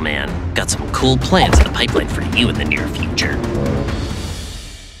 Pencil Man. Got some cool plans in the pipeline for you in the near future.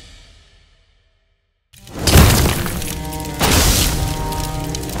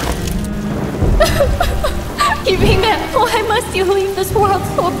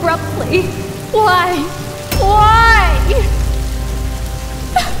 abruptly. Why? Why?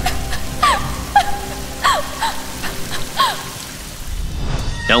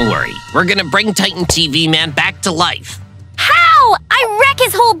 Don't worry, we're gonna bring Titan TV Man back to life. How? I wreck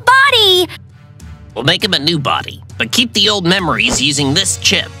his whole body! We'll make him a new body, but keep the old memories using this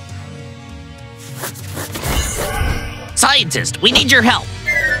chip. Scientist, we need your help.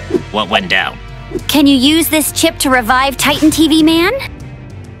 What went down? Can you use this chip to revive Titan TV Man?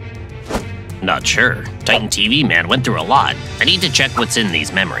 Not sure. Titan TV Man went through a lot. I need to check what's in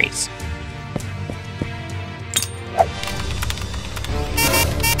these memories.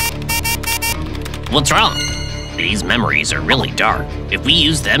 What's wrong? These memories are really dark. If we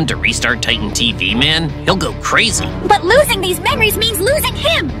use them to restart Titan TV Man, he'll go crazy. But losing these memories means losing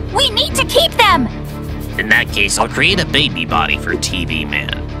him! We need to keep them! In that case, I'll create a baby body for TV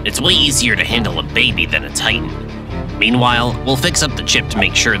Man. It's way easier to handle a baby than a Titan. Meanwhile, we'll fix up the chip to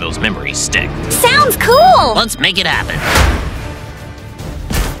make sure those memories stick. Sounds cool! Let's make it happen.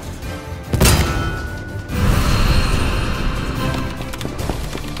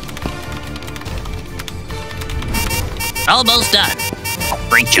 Almost done.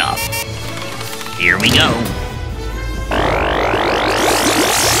 Great job. Here we go.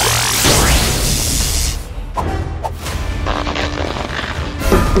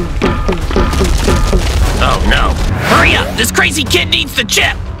 Oh no. Hurry up! This crazy kid needs the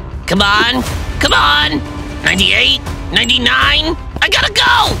chip! Come on! Come on! 98? 99? I gotta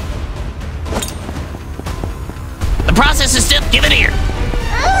go! The process is still... Give it here!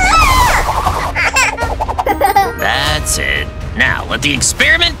 That's it. Now, let the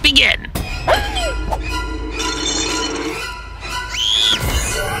experiment begin.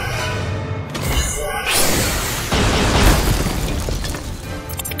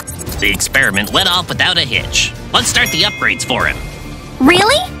 The experiment went off without a hitch. Let's start the upgrades for him.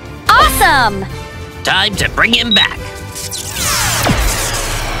 Really? Awesome! Time to bring him back.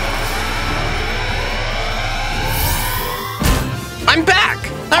 I'm back!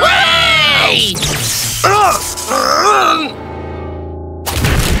 Hooray! Ah!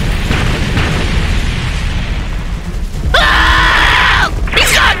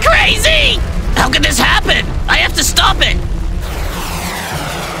 He's gone crazy! How could this happen? I have to stop it!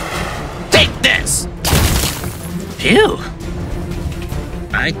 Take this! Phew.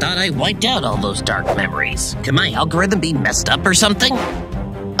 I thought I wiped out all those dark memories. Could my algorithm be messed up or something?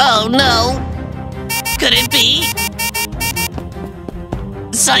 Oh no! Could it be?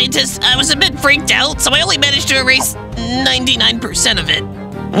 Scientist, I was a bit freaked out, so I only managed to erase 99% of it.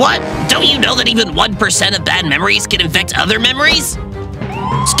 What? Don't you know that even 1% of bad memories can infect other memories?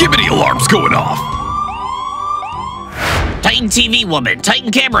 Skibidi alarm's going off. Titan TV Woman,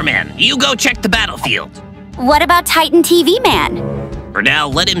 Titan Cameraman, you go check the battlefield. What about Titan TV Man? For now,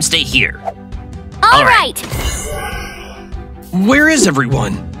 let him stay here. All right. Where is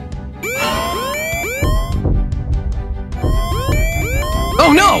everyone?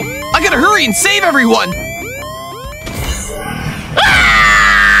 Oh no! I gotta hurry and save everyone!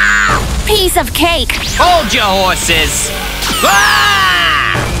 Ah! Piece of cake! Hold your horses!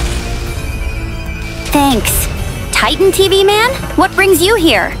 Ah! Thanks. Titan TV Man? What brings you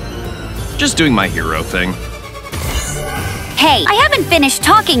here? Just doing my hero thing. Hey, I haven't finished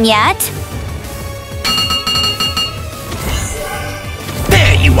talking yet.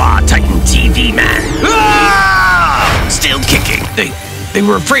 There you are, Titan TV Man. Ah! Still kicking. They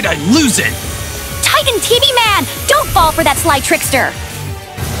were afraid I'd lose it. Titan TV Man! Don't fall for that sly trickster!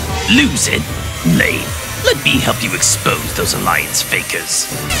 Lose it? Lame. Let me help you expose those alliance fakers.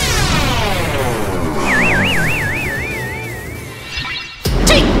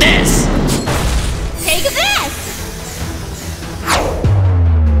 Take this! Take this!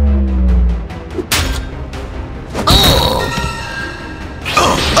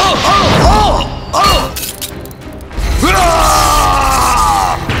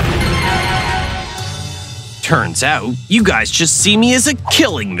 Turns out, you guys just see me as a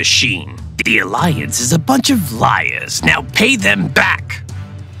killing machine. The Alliance is a bunch of liars. Now pay them back.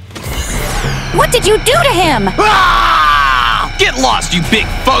 What did you do to him? Ah! Get lost, you big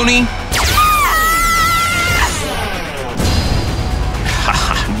phony!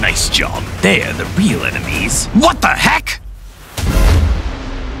 Haha, nice job. They're the real enemies. What the heck?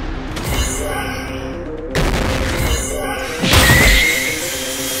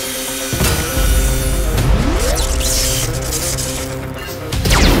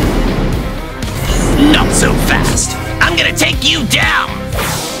 Not so fast. I'm gonna take you down.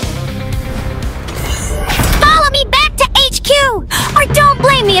 Follow me back to HQ! Or don't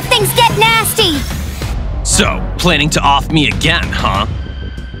blame me if things get nasty! So, planning to off me again, huh?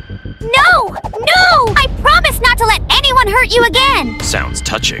 No! No! I promise not to let anyone hurt you again! Sounds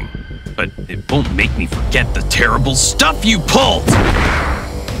touching, but it won't make me forget the terrible stuff you pulled!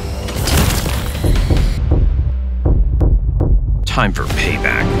 Time for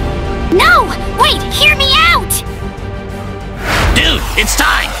payback. No! Wait, hear me out! Dude, it's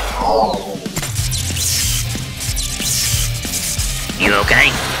time! You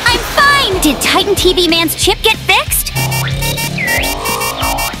okay? I'm fine! Did Titan TV Man's chip get fixed?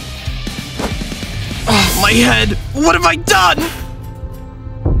 Oh, my head! What have I done?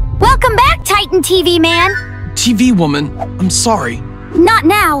 Welcome back, Titan TV Man! TV woman, I'm sorry. Not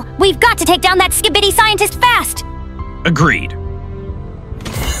now! We've got to take down that Skibidi scientist fast! Agreed.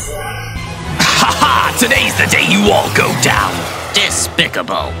 Haha! Today's the day you all go down!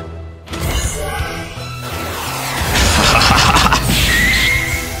 Despicable.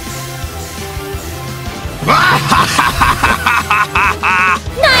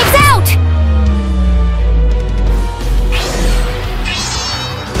 Knives out!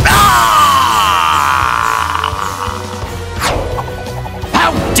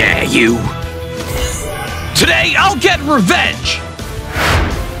 How dare you! Today, I'll get revenge!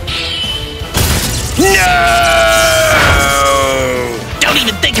 No! Don't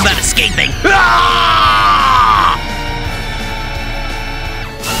even think about escaping!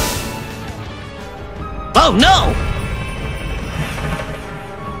 Oh no!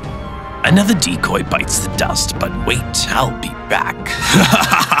 Another decoy bites the dust, but wait, I'll be back.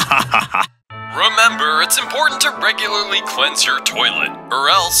 Remember, it's important to regularly cleanse your toilet, or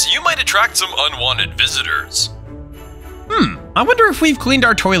else you might attract some unwanted visitors. I wonder if we've cleaned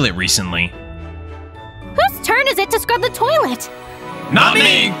our toilet recently. Whose turn is it to scrub the toilet? Not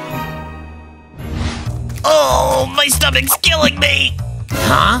me! Oh, my stomach's killing me!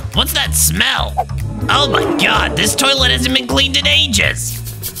 Huh? What's that smell? Oh my god, this toilet hasn't been cleaned in ages!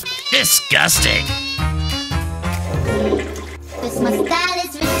 Disgusting.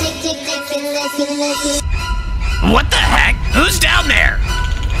 What the heck? Who's down there?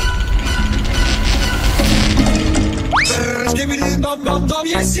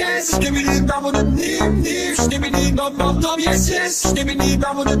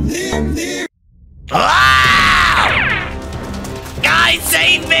 Ah! Guys,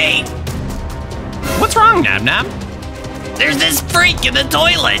 save me! What's wrong, Nab-Nab? There's this freak in the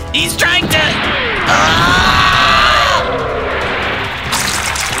toilet! He's trying to... Ah!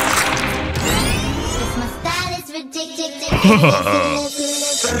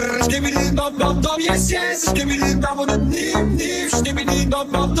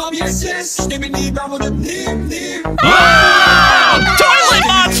 Ah! Toilet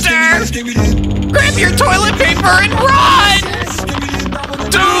monster! Grab your toilet paper and run!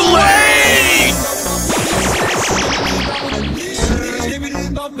 Too late!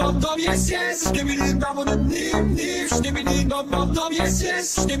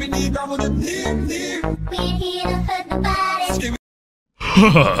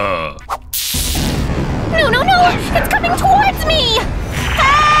 No, no, no! It's coming towards me!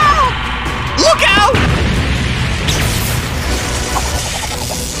 Help! Look out!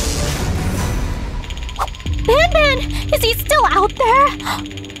 Ban-Ban! Is he still out there?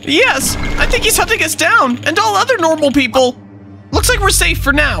 Yes, I think he's hunting us down, and all other normal people. Looks like we're safe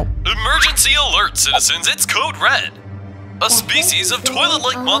for now. Emergency alert, citizens, it's Code Red. A species of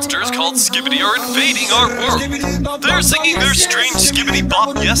toilet-like monsters called Skibidi are invading our world. They're singing their strange Skibidi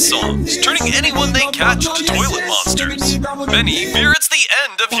Bop Yes songs, turning anyone they catch into toilet monsters. Many fear it's the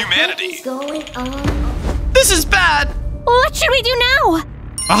end of humanity. This is bad. What should we do now?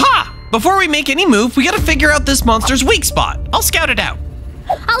 Aha! Before we make any move, we gotta figure out this monster's weak spot. I'll scout it out.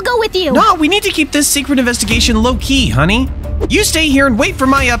 I'll go with you. No, we need to keep this secret investigation low-key, honey. You stay here and wait for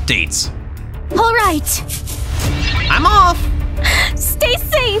my updates. All right. I'm off. Stay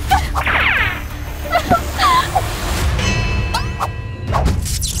safe.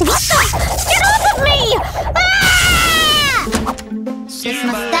 What the? Get off of me! Ah! This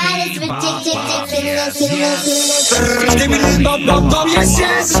my style is ridiculous.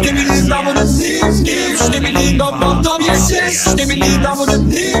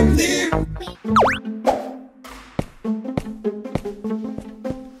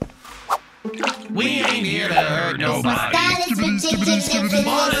 We ain't here to hurt nobody.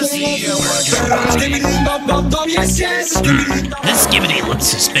 Wanna see you work. This Skibidi looks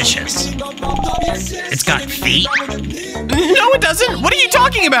suspicious. It's got feet? No, it doesn't. What are you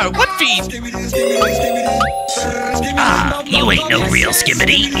talking about? What feet? Ah, you ain't no real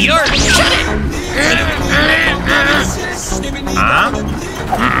Skibidi. You're... Shut it!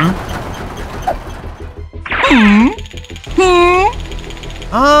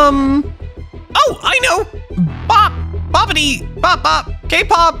 Oh, I know! Bop! Boppity! Bop bop!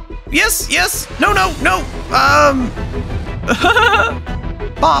 K-pop! Yes, yes! No, no, no!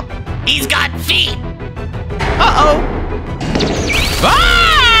 Bop! He's got feet! Uh-oh!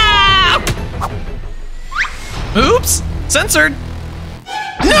 Ah! Oops! Censored!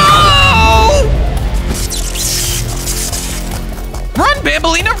 No! Run,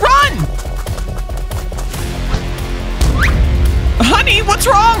 Bambolina, run! Honey, what's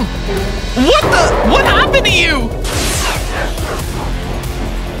wrong? What happened to you?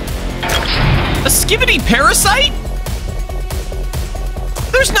 A Skibidi parasite?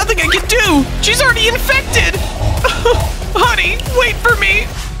 There's nothing I can do. She's already infected. Honey, wait for me.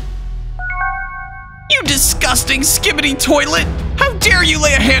 You disgusting Skibidi toilet. How dare you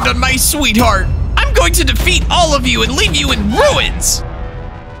lay a hand on my sweetheart? I'm going to defeat all of you and leave you in ruins.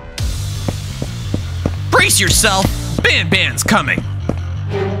 Brace yourself. Ban's coming.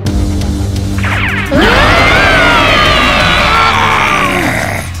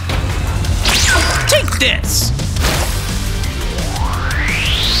 Take this.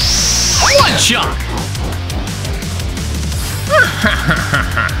 One shot.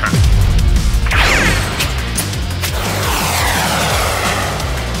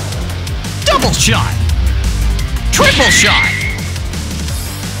 Double shot. Triple shot.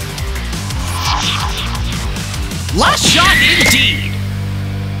 Last shot indeed!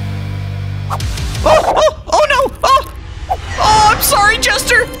 Oh no! Oh, I'm sorry,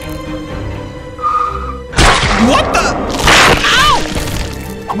 Jester! What the? Ow!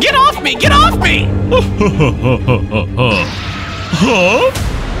 Get off me! Get off me! Huh?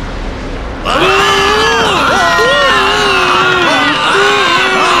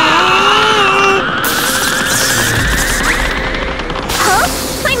 Huh?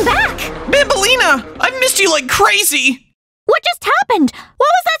 I'm back! Bambolina! I've missed you like crazy! What just happened?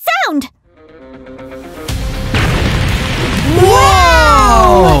 What was that sound?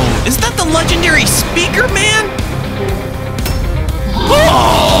 Whoa! Is that the legendary Speaker Man?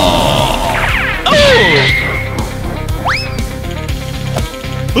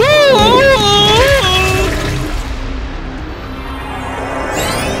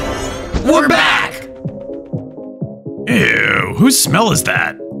 We're back! Ew, whose smell is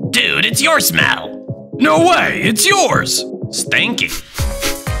that? Dude, it's your smell. No way, it's yours. Stanky.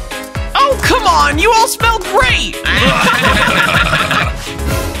 Oh, come on, you all smell great!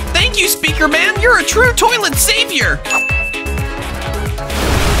 Thank you, Speaker Man, you're a true toilet savior!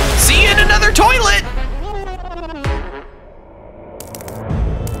 See you in another toilet!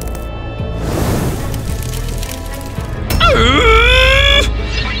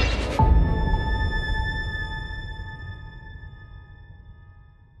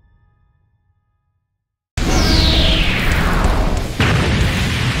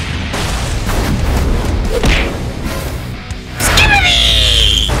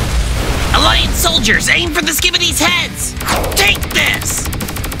 Soldiers, aim for the Skibidi's heads! Take this!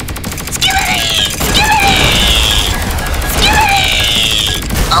 Skibidi! Skibidi! Skibidi!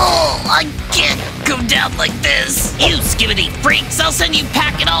 Oh, I can't go down like this. You Skibidi freaks, I'll send you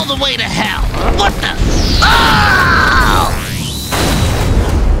packing all the way to hell. What the? Oh!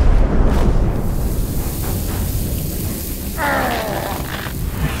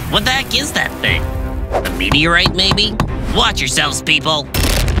 What the heck is that thing? A meteorite, maybe? Watch yourselves, people.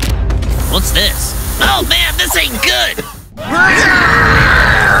 What's this? Oh man, this ain't good!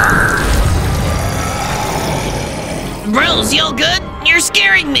 Bros, you all good? You're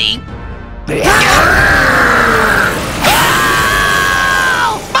scaring me! Oh!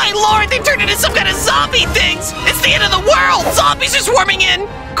 My lord, they turned into some kind of zombie things! It's the end of the world! Zombies are swarming in!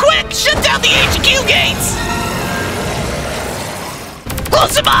 Quick, shut down the HQ gates!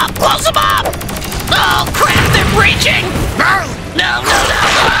 Close them up! Close them up! Oh crap, they're breaching! No, no, no, no!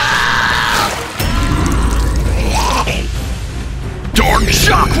 Dark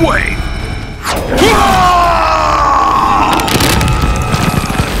shockwave!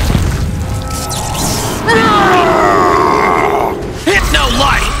 Hypno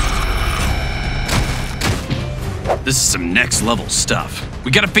light! This is some next level stuff.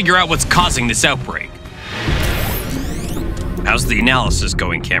 We gotta figure out what's causing this outbreak. How's the analysis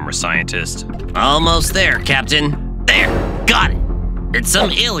going, camera scientist? Almost there, Captain. There, got it. It's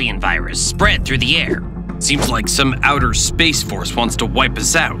some alien virus spread through the air. Seems like some outer space force wants to wipe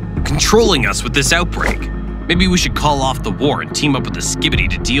us out, controlling us with this outbreak. Maybe we should call off the war and team up with the Skibidi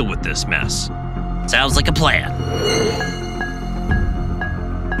to deal with this mess. Sounds like a plan.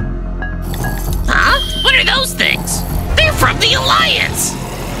 Huh? What are those things? They're from the Alliance!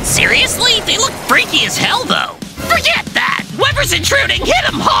 Seriously? They look freaky as hell, though. Forget that! Whoever's intruding, hit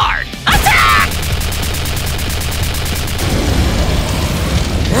him hard! Attack!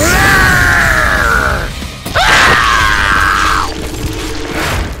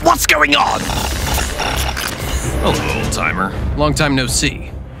 What's going on? Hello, old-timer. Long time no see.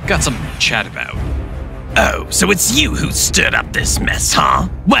 Got something to chat about. Oh, so it's you who stirred up this mess, huh?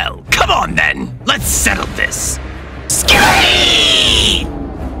 Well, come on then. Let's settle this. Skibidi!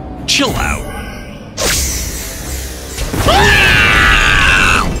 Chill out.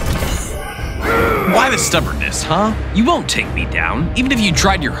 Why the stubbornness, huh? You won't take me down, even if you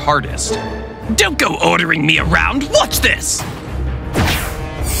tried your hardest. Don't go ordering me around. Watch this.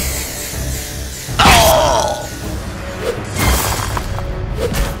 Oh!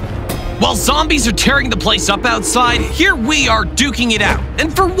 While zombies are tearing the place up outside, here we are duking it out.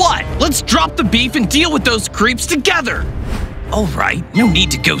 And for what? Let's drop the beef and deal with those creeps together. All right, no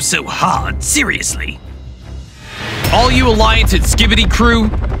need to go so hard. Seriously. All you Alliance and Skibidi crew,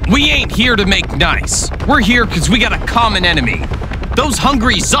 we ain't here to make nice. We're here because we got a common enemy. Those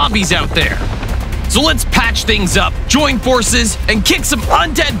hungry zombies out there. So let's patch things up, join forces, and kick some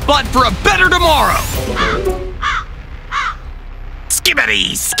undead butt for a better tomorrow.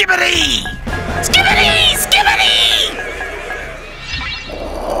 Skibidi! Skibidi! Skibidi! Skibidi!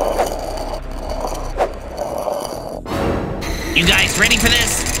 You guys ready for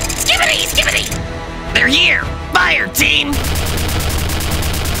this? Skibidi! Skibidi! They're here! Fire, team!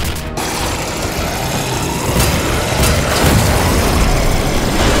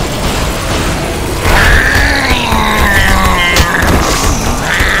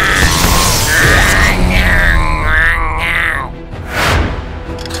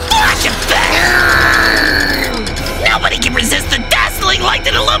 Nobody can resist the dazzling light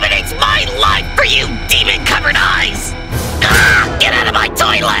that illuminates my life for you demon-covered eyes! Get out of my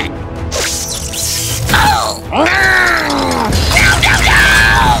toilet! Oh! No!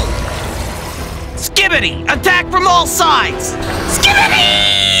 Skibidi! Attack from all sides!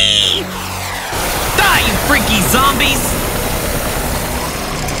 Skibidi! Die, you freaky zombies!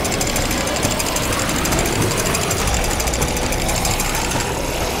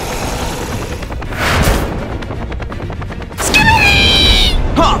 Skibidi!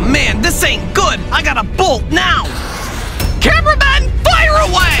 Oh man, this ain't good! I gotta bolt now! Cameraman, fire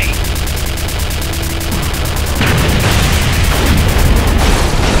away!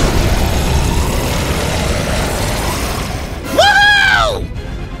 Woohoo!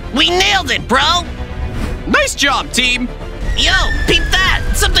 We nailed it, bro! Nice job, team! Yo, peep that!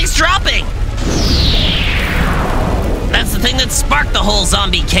 Something's dropping! That's the thing that sparked the whole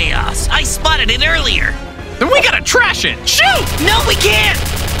zombie chaos. I spotted it earlier. Then we gotta trash it! Shoot! No, we can't!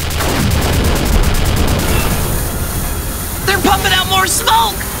 They're pumping out more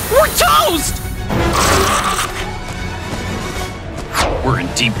smoke! We're toast! We're in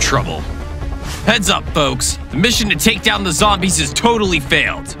deep trouble. Heads up, folks. The mission to take down the zombies has totally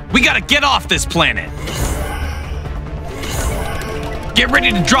failed. We gotta get off this planet. Get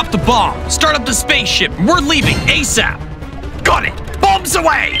ready to drop the bomb. Start up the spaceship. We're leaving ASAP. Got it. Bombs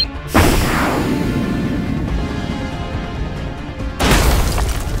away!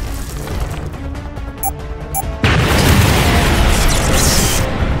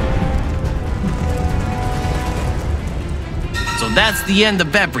 So that's the end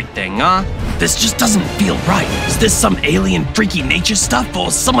of everything, huh? This just doesn't feel right. Is this some alien freaky nature stuff or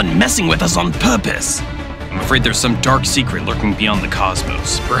someone messing with us on purpose? I'm afraid there's some dark secret lurking beyond the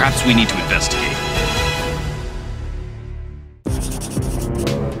cosmos. Perhaps we need to investigate.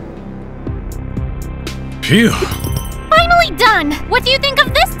 Phew. Finally done! What do you think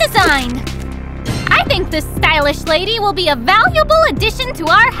of this design? I think this stylish lady will be a valuable addition to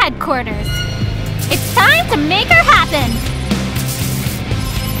our headquarters. It's time to make her happen!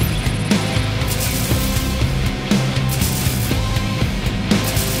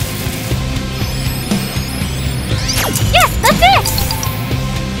 Yes, that's it!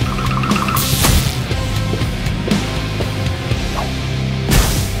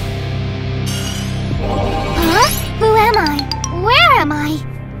 Huh? Who am I? Where am I?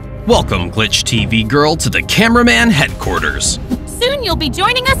 Welcome, Glitch TV girl, to the cameraman headquarters. Soon you'll be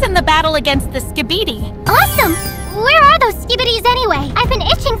joining us in the battle against the Skibidi. Awesome! Where are those Skibidis anyway? I've been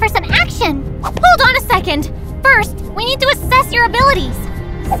itching for some action. Hold on a second. First, we need to assess your abilities.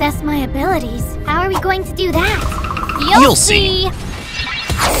 Assess my abilities? How are we going to do that? You'll see.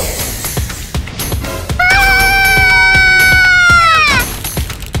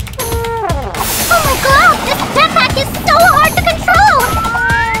 Oh my god! This jetpack is so hard to control!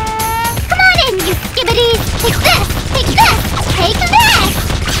 Come on in, you Skibidis! Take this! Take this! Take this!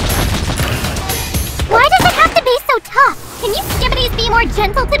 Why does it have to be so tough? Can you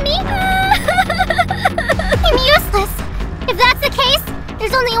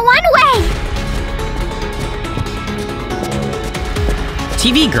There's only one way!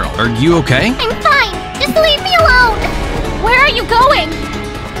 TV girl, are you okay? I'm fine! Just leave me alone! Where are you going?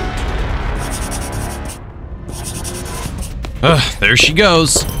 There she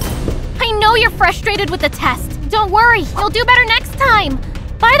goes. I know you're frustrated with the test. Don't worry, you'll do better next time.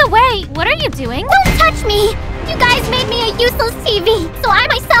 By the way, what are you doing? Don't touch me! You guys made me a useless TV, so I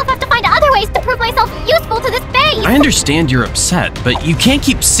myself have to find other ways to prove myself useful to this base! I understand you're upset, but you can't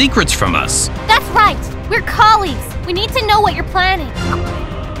keep secrets from us. That's right! We're colleagues! We need to know what you're planning.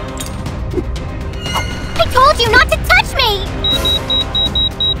 I told you not to touch me!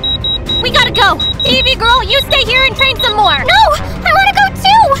 We gotta go! TV girl, you stay here and train some more! No! I wanna go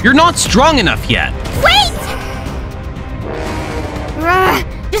too! You're not strong enough yet. Wait!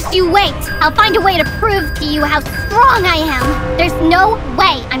 Just you wait. I'll find a way to prove to you how strong I am. There's no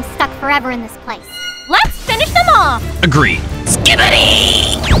way I'm stuck forever in this place. Let's finish them off! Agreed.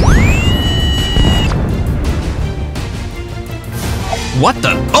 Skibidi! What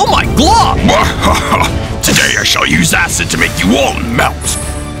the? Oh my glob! Today I shall use acid to make you all melt.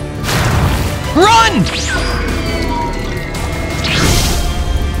 Run!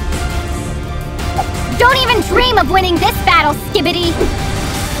 Don't even dream of winning this battle, Skibidi!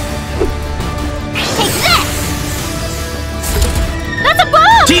 Take this! That's a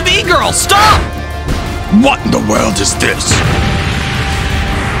bomb! TV girl, stop! What in the world is this?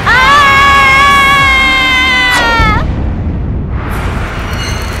 Ah!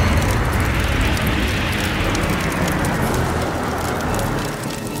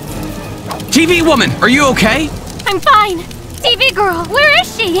 TV woman, are you okay? I'm fine. TV girl, where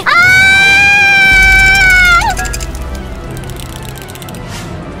is she? Ah!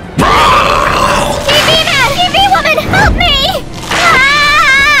 TV man! TV woman, help me! Ah!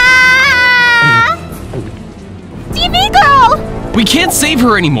 TV girl! We can't save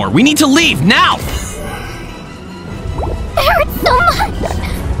her anymore. We need to leave now. It hurts so much.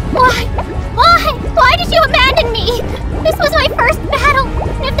 Why did you abandon me? This was my first battle.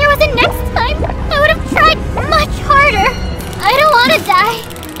 And if there was a next time, I would have tried much harder. I don't want to die.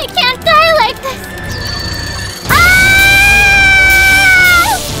 I can't die like this.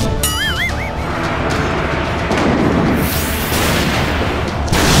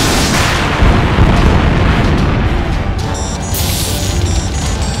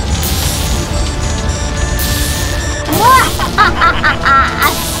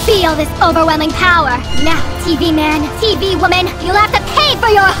 Feel this overwhelming power. Now, TV man, TV woman, you'll have to pay for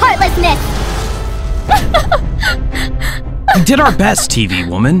your heartlessness! We did our best, TV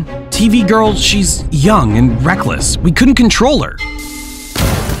woman. TV girl, she's young and reckless. We couldn't control her.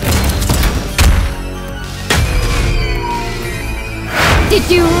 Did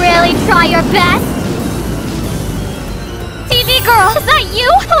you really try your best? TV girl, is that you?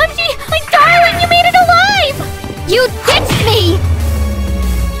 OMG, my darling, you made it alive! You ditched me!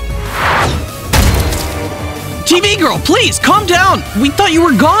 TV girl, please, calm down. We thought you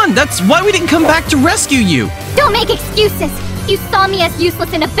were gone. That's why we didn't come back to rescue you. Don't make excuses. You saw me as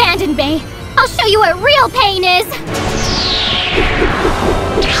useless and abandoned me. I'll show you what real pain is.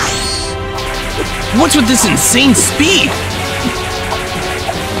 What's with this insane speed?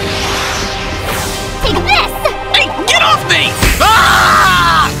 Take this! Hey, get off me!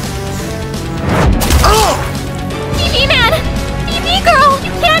 Ah! Oh! TV man! TV girl!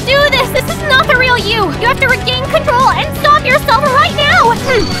 You can't do this! This is not the real you! You have to regain control and stop yourself right now!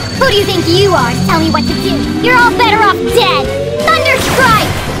 Who do you think you are to tell me what to do? You're all better off dead! Thunder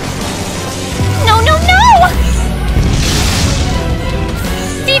strike! No, no, no!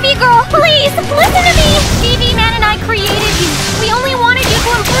 TV girl, please, listen to me! TV man and I created you. We only wanted you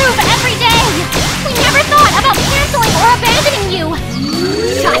to improve every day. We never thought about canceling or abandoning you.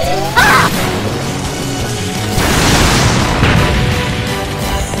 Shut up!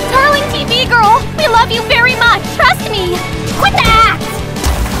 Darling TV girl, we love you very much. Trust me. Quit the act!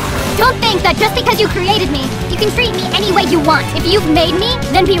 Don't think that just because you created me, you can treat me any way you want. If you've made me,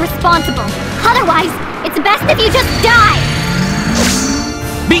 then be responsible. Otherwise, it's best if you just die.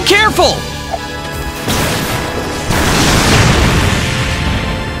 Be careful!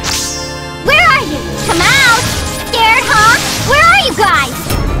 Where are you? Come out! Scared, huh? Where are you guys?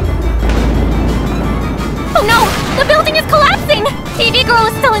 Oh no! The building is collapsing! TV girl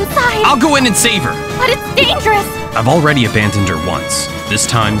is still inside. I'll go in and save her. But it's dangerous. I've already abandoned her once. This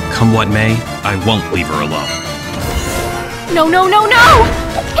time, come what may, I won't leave her alone. No, no, no, no!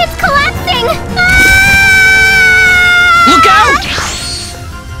 It's collapsing! Ah! Look out!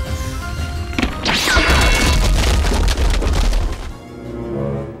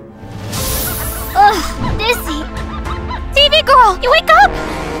 Ugh, dizzy. TV girl, you wake up!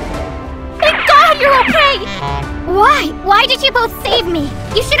 you're okay. Why? Why did you both save me?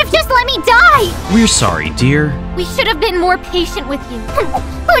 You should have just let me die. We're sorry, dear. We should have been more patient with you.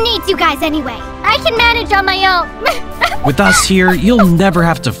 Who needs you guys anyway? I can manage on my own. With us here, you'll never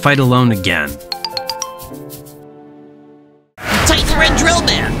have to fight alone again. Titan Red Drill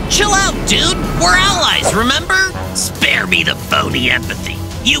Man, chill out, dude. We're allies, remember? Spare me the phony empathy.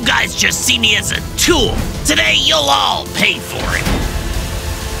 You guys just see me as a tool. Today, you'll all pay for it.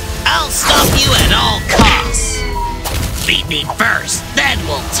 I'll stop you at all costs. Beat me first, then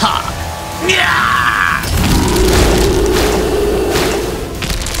we'll talk. Yeah!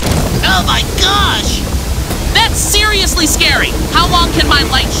 Oh my gosh! That's seriously scary. How long can my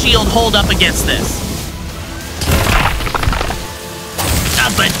light shield hold up against this?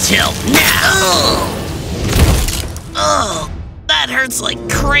 Up until now. Oh, that hurts like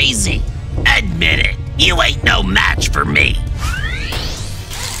crazy. Admit it, you ain't no match for me.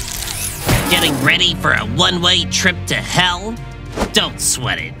 Getting ready for a one-way trip to hell? Don't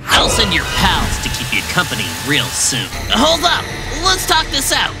sweat it. I'll send your pals to keep you company real soon. Hold up, let's talk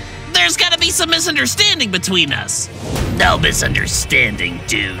this out. There's gotta be some misunderstanding between us. No misunderstanding,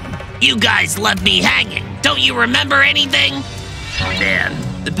 dude. You guys left me hanging. Don't you remember anything? Man,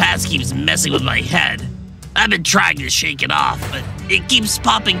 the past keeps messing with my head. I've been trying to shake it off, but it keeps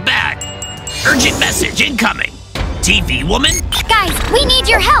popping back. Urgent message incoming. TV woman? Guys, we need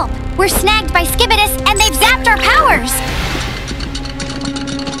your help. We're snagged by Skibidi and they've zapped our powers.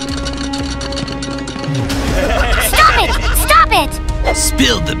 Stop it! Stop it!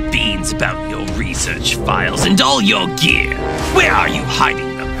 Spill the beans about your research files and all your gear. Where are you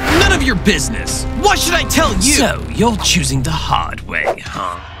hiding them? None of your business. What should I tell you? So, you're choosing the hard way,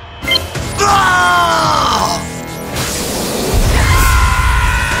 huh? Ah!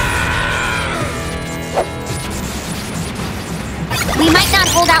 We might not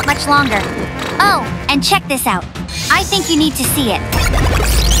hold out much longer. Oh, and check this out. I think you need to see it.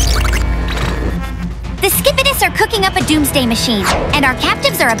 The Skibidi are cooking up a doomsday machine, and our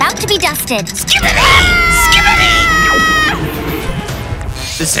captives are about to be dusted. Skibidi! Skibidi!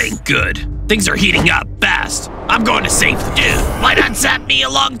 This ain't good. Things are heating up fast. I'm going to save the dude. Why not zap me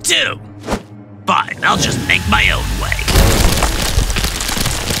along too? Fine, I'll just make my own way.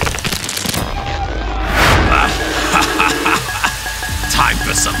 Time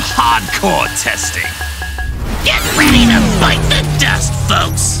for some hardcore testing. Get ready to bite the dust,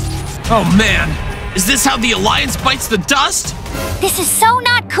 folks. Oh man, is this how the Alliance bites the dust? This is so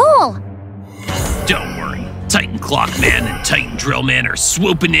not cool. Don't worry, Titan Clockman and Titan Drillman are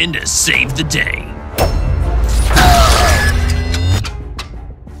swooping in to save the day.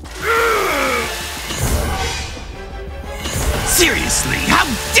 Seriously, how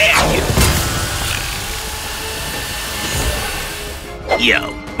dare you?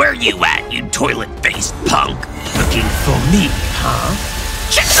 Yo, where you at, you toilet-faced punk? Looking for me, huh?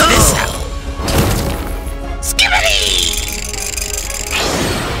 Check this out! Skibidi!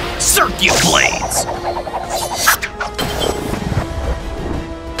 Circuit blades!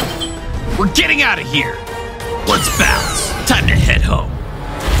 We're getting out of here! Let's bounce. Time to head home.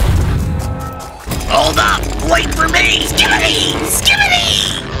 Hold up! Wait for me! Skibidi!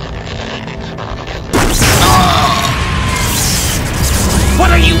 Skibidi! Oh! What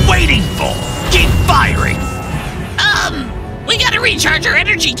are you waiting for? Keep firing! We gotta recharge our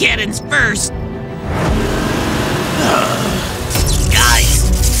energy cannons first.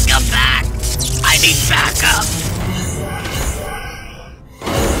 Guys, come back. I need backup.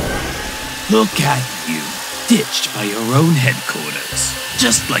 Look at you, ditched by your own headquarters,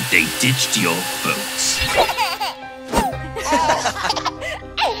 just like they ditched your boats.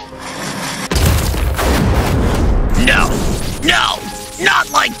 No, not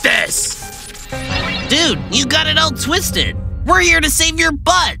like this. Dude, you got it all twisted. We're here to save your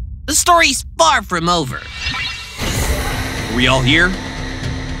butt. The story's far from over. Are we all here?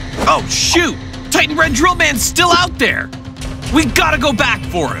 Oh, shoot! Titan Red Drill Man's still out there! We gotta go back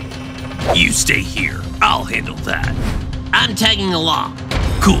for him! You stay here. I'll handle that. I'm tagging along.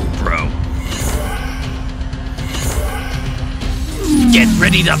 Cool, bro. Get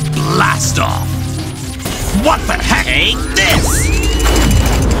ready to blast off! What the heck? Take this!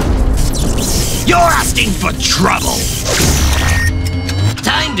 You're asking for trouble!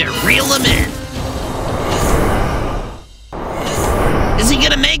 Time to reel him in. Is he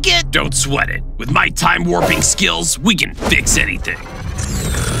gonna make it? Don't sweat it. With my time warping skills, we can fix anything.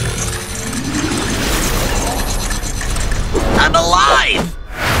 I'm alive!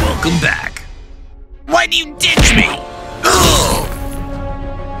 Welcome back. Why'd you ditch me? Ugh.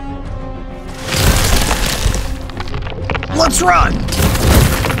 Let's run!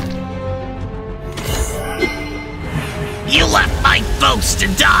 You left my folks to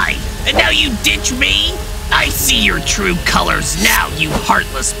die, and now you ditch me? I see your true colors now, you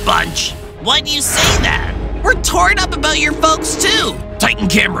heartless bunch. Why do you say that? We're torn up about your folks too. Titan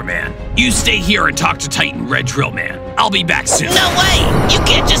Cameraman, you stay here and talk to Titan Red Drill Man. I'll be back soon. No way! You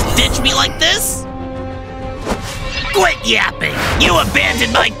can't just ditch me like this! Quit yapping! You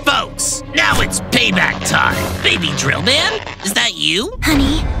abandoned my folks! Now it's payback time! Baby Drill Man? Is that you?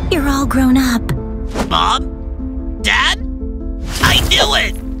 Honey, you're all grown up. Mom? Dad? I knew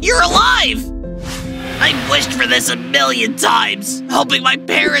it! You're alive! I wished for this a million times, hoping my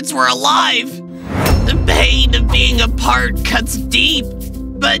parents were alive. The pain of being apart cuts deep,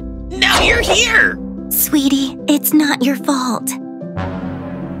 but now you're here! Sweetie, it's not your fault.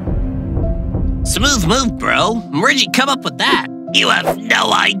 Smooth move, bro. Where'd you come up with that? You have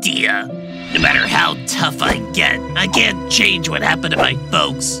no idea. No matter how tough I get, I can't change what happened to my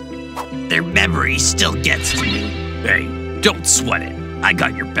folks. Their memory still gets to me. Hey, don't sweat it. I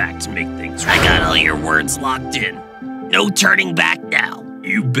got your back to make things right. I got all your words locked in. No turning back now.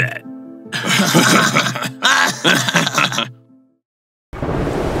 You bet.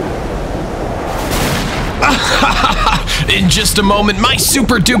 In just a moment, my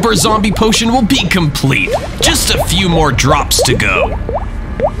super duper zombie potion will be complete. Just a few more drops to go.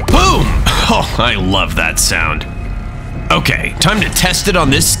 Boom! Oh, I love that sound. Okay, time to test it on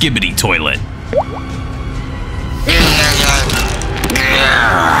this Skibidi toilet.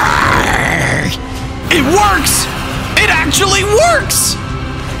 It works! It actually works!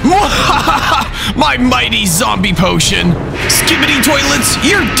 My mighty zombie potion! Skibidi toilets,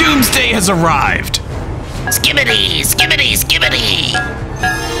 your doomsday has arrived! Skibidi! Skibidi! Skibidi!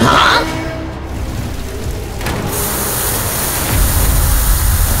 Huh?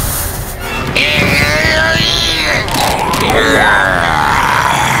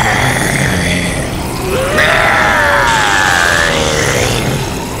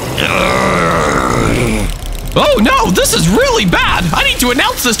 Oh no, this is really bad! I need to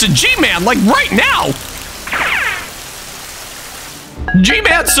announce this to G-Man, like right now!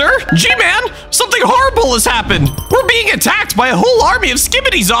 G-Man, sir! G-Man! Something horrible has happened! We're being attacked by a whole army of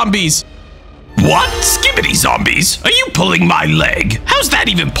Skibidi zombies! What? Skibidi zombies? Are you pulling my leg? How's that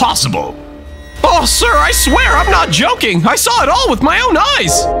even possible? Oh, sir, I swear I'm not joking! I saw it all with my own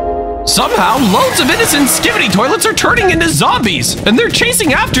eyes! Somehow, loads of innocent Skibidi toilets are turning into zombies, and they're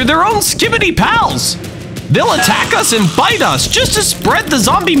chasing after their own Skibidi pals! They'll attack us and bite us just to spread the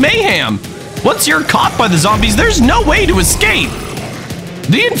zombie mayhem! Once you're caught by the zombies, there's no way to escape!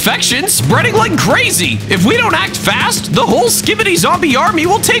 The infection's spreading like crazy! If we don't act fast, the whole Skibidi zombie army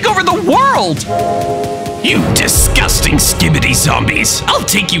will take over the world! You disgusting Skibidi zombies! I'll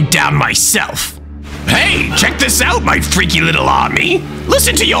take you down myself! Hey, check this out, my freaky little army!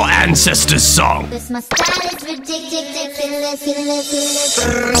 Listen to your ancestors' song! This my style is ridiculous.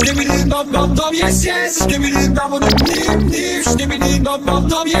 Yes, yes.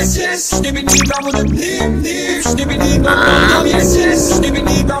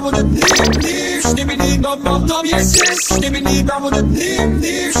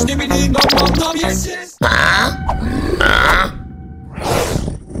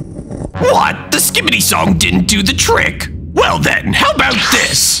 What? The Skibidi song didn't do the trick? Well then, how about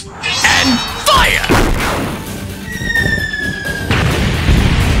this? And fire!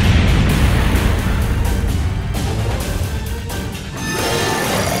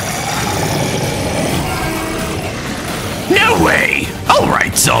 No way!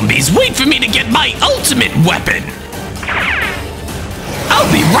 Alright, zombies, wait for me to get my ultimate weapon!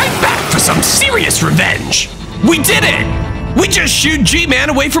 I'll be right back for some serious revenge! We did it! We just shooed G-Man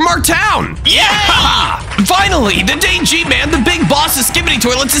away from our town! Yeah! Finally, the day G-Man, the big boss of Skibidi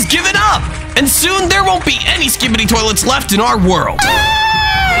Toilets, is given up! And soon there won't be any Skibidi Toilets left in our world!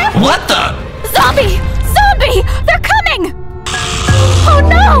 What the? Zombie! Zombie! They're coming! Oh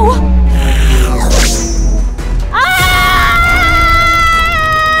no! Ah!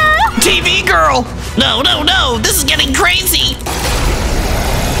 TV girl! No, no, no! This is getting crazy!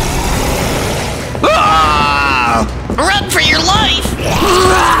 Ah! Run for your life!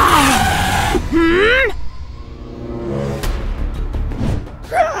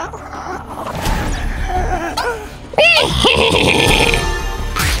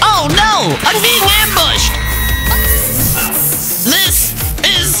 Oh no! I'm being ambushed! This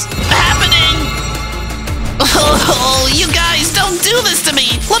is happening! Oh, you guys, don't do this to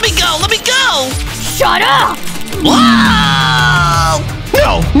me! Let me go! Let me go! Shut up! Whoa!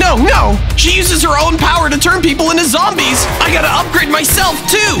 No, no, no! She uses her own power to turn people into zombies! I gotta upgrade myself,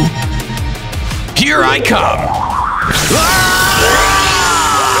 too! Here I come!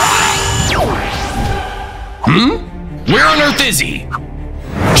 Where earth is he?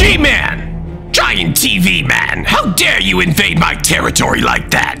 G-Man! Giant TV man! How dare you invade my territory like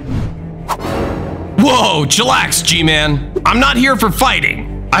that? Whoa, chillax, G-Man. I'm not here for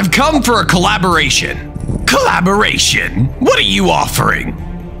fighting. I've come for a collaboration. Collaboration? What are you offering?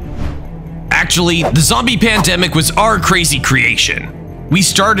 Actually, the zombie pandemic was our crazy creation. We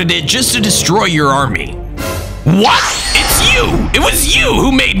started it just to destroy your army. What? It's you! It was you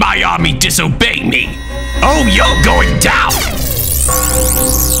who made my army disobey me! Oh, you're going down!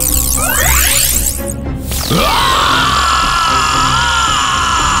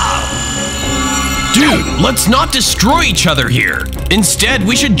 Dude, let's not destroy each other here. Instead,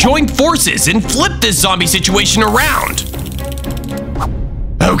 we should join forces and flip this zombie situation around.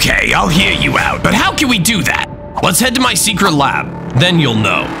 Okay, I'll hear you out, but how can we do that? Let's head to my secret lab, then you'll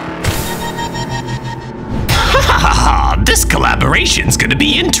know. This collaboration's gonna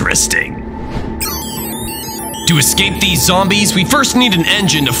be interesting. To escape these zombies, we first need an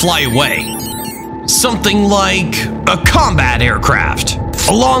engine to fly away. Something like a combat aircraft,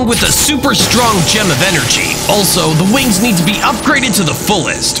 along with a super strong gem of energy. Also, the wings need to be upgraded to the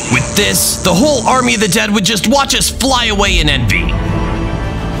fullest. With this, the whole army of the dead would just watch us fly away in envy.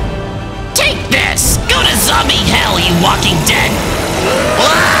 Take this! Go to zombie hell, you walking dead!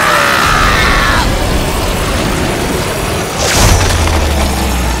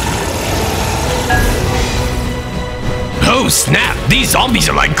 Oh snap, these zombies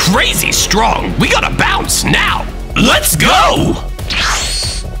are like crazy strong. We gotta bounce now. Let's go!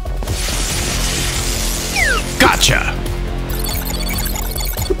 Gotcha.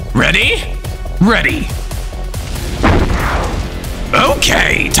 Ready? Ready.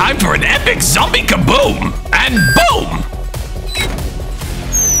 Okay, time for an epic zombie kaboom! And boom!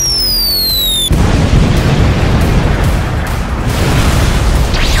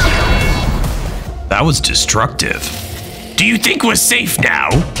 That was destructive. Do you think we're safe now?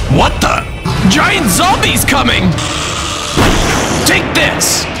 What the? Giant zombies coming! Take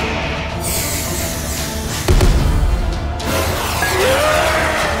this!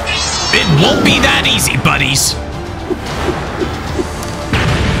 It won't be that easy, buddies.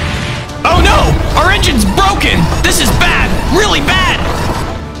 Oh no! Our engine's broken! This is bad! Really bad!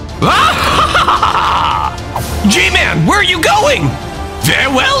 Ah! G-Man, where are you going?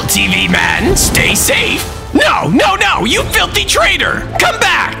 Farewell, TV man. Stay safe. No, no, no! You filthy traitor! Come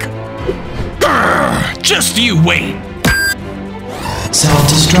back! Grr, just you wait.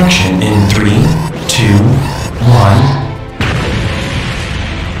 Self-destruction in 3, 2,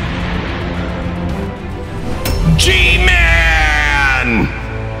 1. G-Man!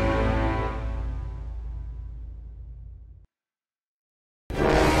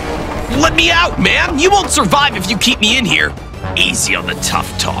 Let me out, man! You won't survive if you keep me in here. Easy on the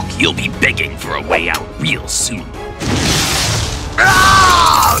tough talk. You'll be begging for a way out real soon.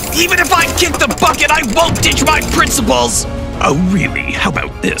 Ah! Even if I kick the bucket, I won't ditch my principles! Oh, really? How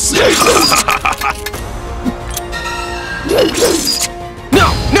about this? No,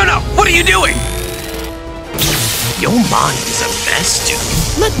 no, no! What are you doing? Your mind is a mess,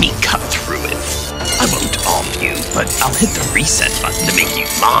 dude. Let me cut through it. I won't arm you, but I'll hit the reset button to make you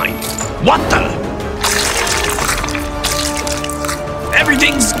mine. What the?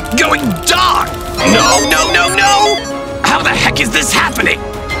 Everything's going dark! No, no, no, no! How the heck is this happening?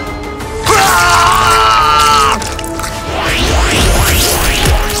 Ah!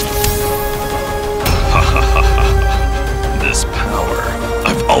 This power.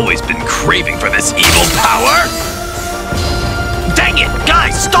 I've always been craving for this evil power! Dang it!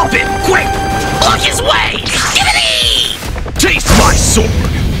 Guys, stop him! Quick! Block his way! Skibidi! Taste my sword!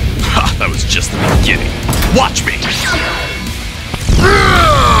 Ha, that was just the beginning. Watch me!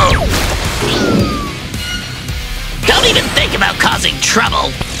 Don't even think about causing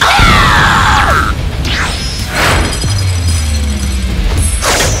trouble!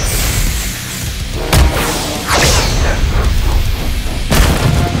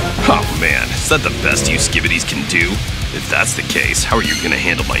 Oh man, is that the best you Skibidis can do? If that's the case, how are you gonna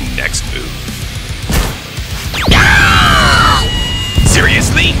handle my next move?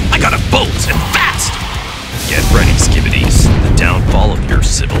 Seriously? I gotta bolt and fast! Get ready, Skibidis. The downfall of your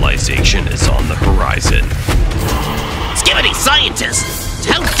civilization is on the horizon. Skibidi scientist!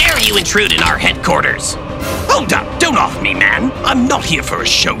 How dare you intrude in our headquarters? Hold up! Don't off me, man! I'm not here for a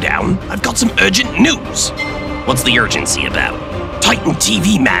showdown. I've got some urgent news. What's the urgency about? Titan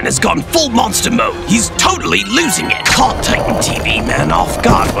TV Man has gone full monster mode. He's totally losing it. Caught Titan TV Man off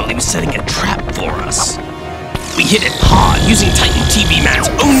guard while he was setting a trap for us. We hit it hard, using Titan TV Man's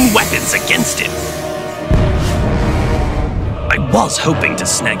own weapons against him. I was hoping to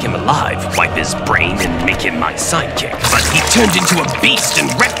snag him alive, wipe his brain, and make him my sidekick, but he turned into a beast and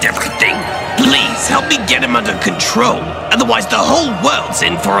wrecked everything. Please help me get him under control, otherwise the whole world's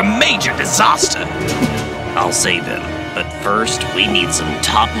in for a major disaster. I'll save him, but first we need some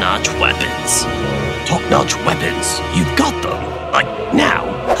top-notch weapons. Top-notch weapons? You've got them? Like now?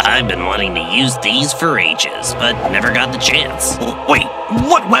 I've been wanting to use these for ages, but never got the chance. Wait,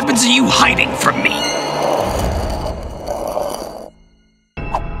 what weapons are you hiding from me?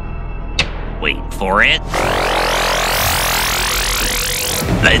 Wait for it.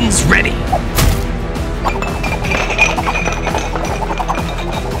 Lens ready.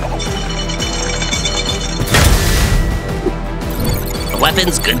 The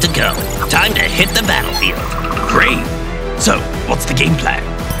weapon's good to go. Time to hit the battlefield. Great. So, what's the game plan?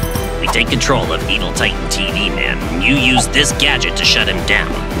 We take control of Evil Titan TV Man, and you use this gadget to shut him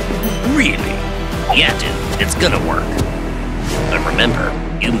down. Really? Yeah, dude, it's gonna work. But remember,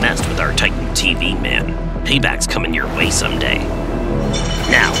 you messed with our Titan TV Man. Payback's coming your way someday.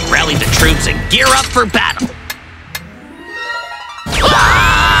 Now, rally the troops and gear up for battle!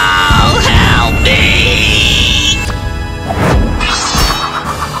 Oh, help me!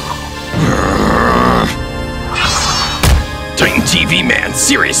 Titan TV Man,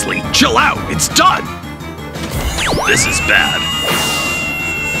 seriously, chill out, it's done! This is bad.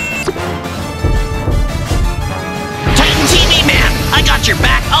 Titan TV Man, I got your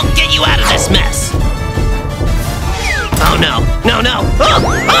back, I'll get you out of this mess! Oh no, no, no! Oh!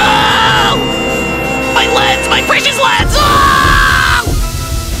 Oh! My lens, my precious lens! Oh!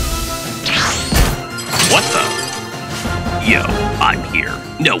 What the? Yo, I'm here.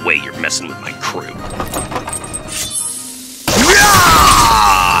 No way you're messing with my crew.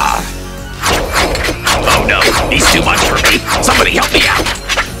 Oh no, he's too much for me. Somebody help me out.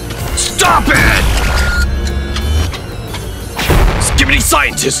 Stop it! Skibidi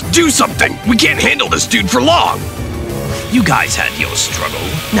scientists, do something. We can't handle this dude for long. You guys had your struggle.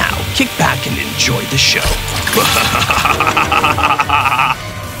 Now, kick back and enjoy the show.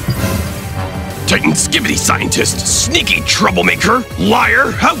 Titan Skibidi scientist, sneaky troublemaker,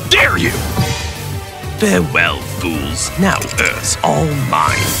 liar, how dare you! Farewell, fools. Now Earth's all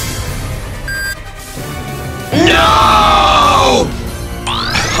mine. No!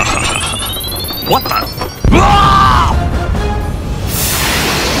 What the? Ah!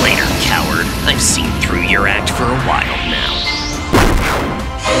 Later, coward. I've seen through your act for a while now.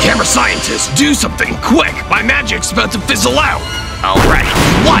 Camera scientist, do something quick! My magic's about to fizzle out! Alright,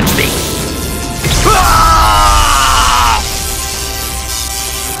 watch me! Ah!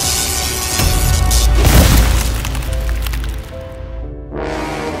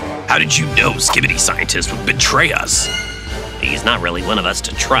 How did you know Skibidi scientist would betray us? He's not really one of us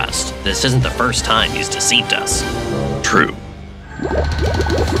to trust. This isn't the first time he's deceived us. True.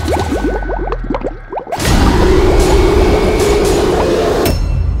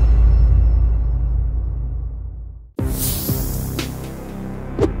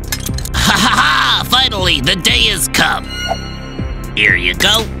 Ha ha ha! Finally, the day has come. Here you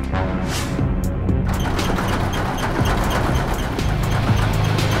go.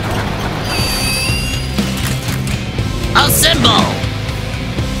 Assemble!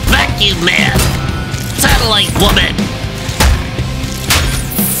 Vacuum Man! Satellite Woman!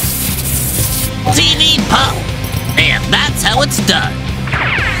 TV Pup! And that's how it's done.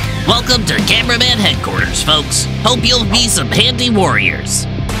 Welcome to Cameraman Headquarters, folks. Hope you'll be some handy warriors.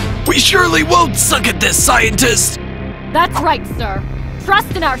 We surely won't suck at this, scientist! That's right, sir.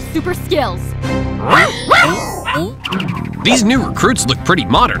 Trust in our super skills. These new recruits look pretty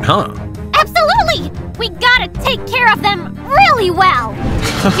modern, huh? Absolutely! We gotta take care of them really well!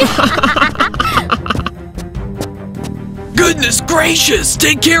 Goodness gracious!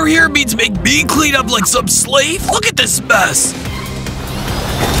 Take care here means make me clean up like some slave? Look at this mess!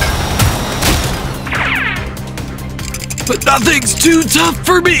 But nothing's too tough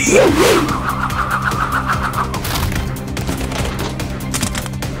for me!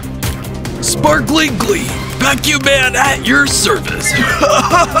 Sparkling Glee, Vacuum Man at your service!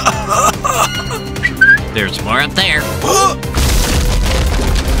 There's more up there.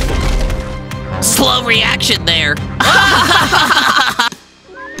 Slow reaction there.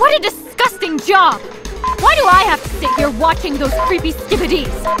 What a disgusting job! Why do I have to sit here watching those creepy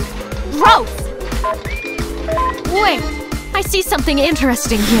skibidis? Gross! Wait, I see something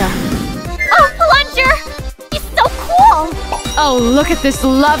interesting here. Oh, Plunger! He's so cool! Oh, look at this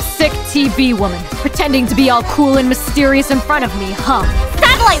lovesick TV woman, pretending to be all cool and mysterious in front of me, huh?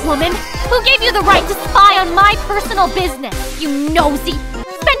 Satellite Woman! Who gave you the right to spy on my personal business, you nosy?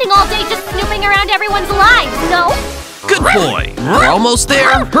 Spending all day just snooping around everyone's lives, no? Good boy. We're almost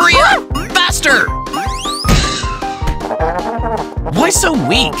there. Hurry up. Faster. Why so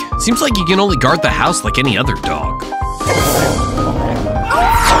weak? Seems like you can only guard the house like any other dog.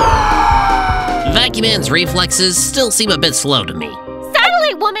 Vacuum Man's reflexes still seem a bit slow to me.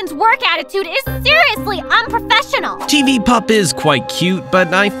 Satellite Woman's work attitude is seriously unprofessional. TV Pup is quite cute,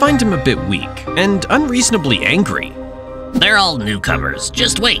 but I find him a bit weak and unreasonably angry. They're all newcomers.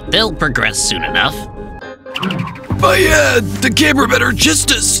 Just wait, they'll progress soon enough. The cameramen are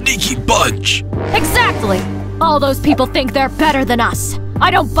just a sneaky bunch. Exactly. All those people think they're better than us. I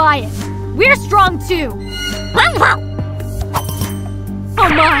don't buy it. We're strong too. Oh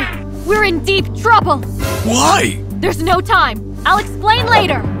my, we're in deep trouble. Why? There's no time. I'll explain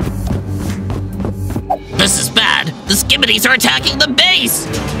later. This is bad. The Skibidis are attacking the base.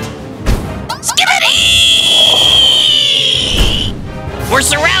 Skibidi! We're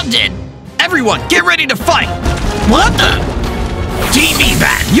surrounded. Everyone, get ready to fight. What the? TV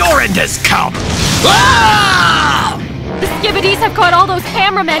Man, your end has come. Ah! The Skibidis have caught all those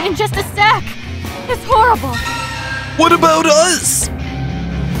cameramen in just a sec. It's horrible. What about us?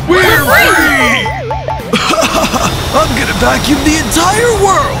 We're free! I'm gonna vacuum the entire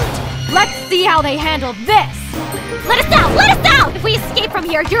world! Let's see how they handle this. Let us out! Let us out! If we escape from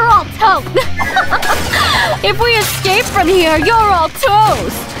here, you're all toast. If we escape from here, you're all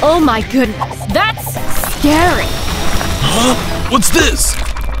toast. Oh my goodness, that's scary. Huh? What's this?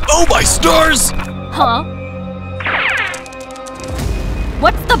 Oh my stars! Huh?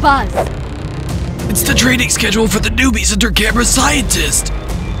 What's the buzz? It's the training schedule for the newbies under camera scientist.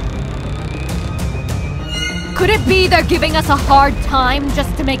 Could it be they're giving us a hard time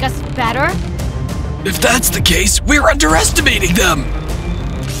just to make us better? If that's the case, we're underestimating them.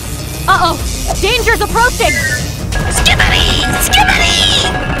 Uh-oh, danger's approaching. Skibidi! Skibidi!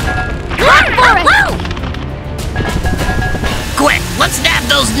 Run for it! Quick, let's nab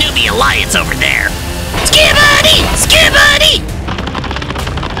those newbie alliance over there. Skibidi! Skibidi!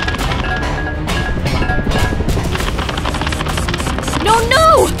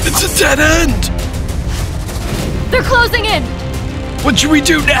 No! It's a dead end! They're closing in! What should we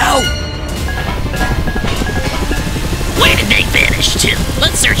do now? Where did they vanish to?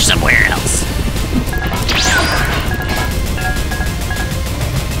 Let's search somewhere else.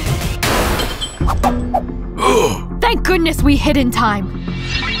 Thank goodness we hid in time.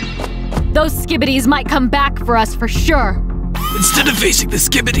 Those Skibidis might come back for us for sure. Instead of facing the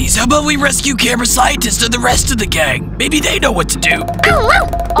Skibidis, how about we rescue camera scientists and the rest of the gang? Maybe they know what to do.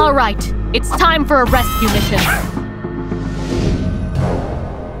 All right, it's time for a rescue mission.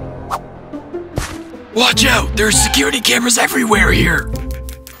 Watch out! There are security cameras everywhere here!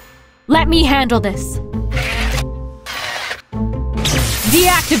 Let me handle this.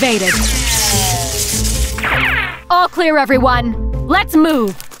 Deactivated. All clear, everyone. Let's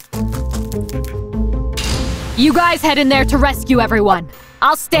move. You guys head in there to rescue everyone.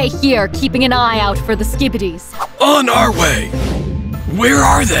 I'll stay here, keeping an eye out for the Skibidis. On our way! Where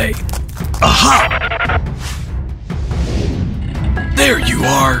are they? Aha! There you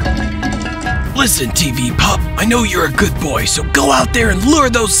are! Listen, TV Pup, I know you're a good boy, so go out there and lure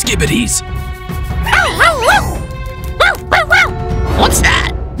those Skibidis! What's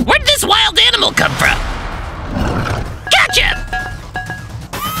that? Where'd this wild animal come from? Gotcha!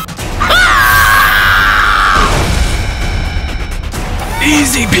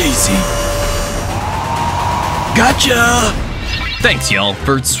 Easy peasy! Gotcha! Thanks, y'all,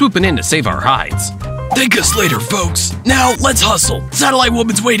 for swooping in to save our hides. Thank us later, folks. Now, let's hustle. Satellite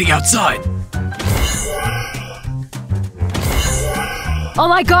Woman's waiting outside. Oh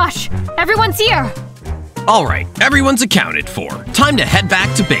my gosh! Everyone's here! Alright, everyone's accounted for. Time to head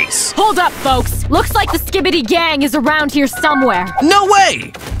back to base. Hold up, folks! Looks like the Skibidi gang is around here somewhere. No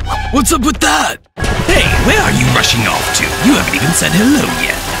way! What's up with that? Hey, where are you rushing off to? You haven't even said hello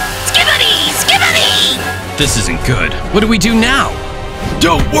yet. Skibidi! Skibidi! This isn't good. What do we do now?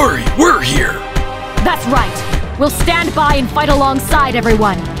 Don't worry, we're here. That's right. We'll stand by and fight alongside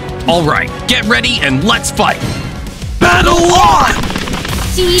everyone. Alright, get ready and let's fight. Battle on!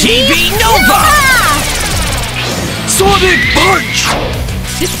 TV Nova! Sonic Punch!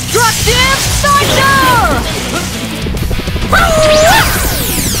 Destructive Thunder!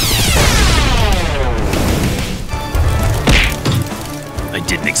 I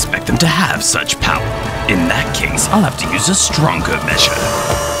didn't expect them to have such power. In that case, I'll have to use a stronger measure.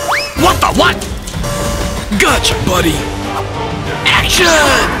 What the what? Gotcha, buddy! Action!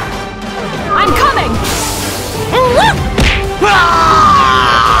 I'm coming!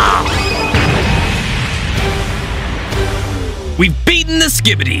 We've beaten the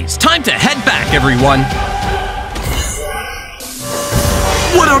Skibidis. Time to head back, everyone.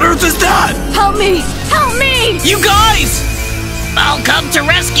 What on earth is that? Help me! Help me! You guys! I'll come to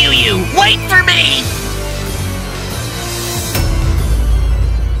rescue you! Wait for me!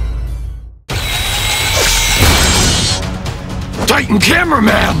 Titan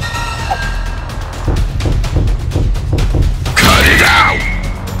cameraman! Cut it out!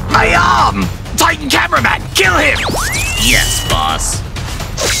 Titan cameraman, kill him! Yes, boss.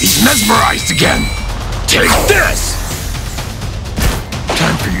 He's mesmerized again! Take this!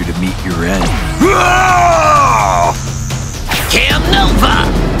 Time for you to meet your end. Cam Nova!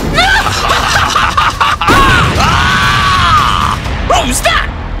 Who's that?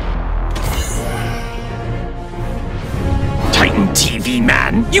 Titan TV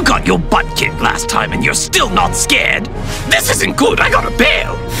man, you got your butt kicked last time and you're still not scared. This isn't good, I gotta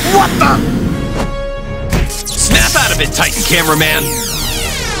bail. What the? Snap out of it, Titan cameraman.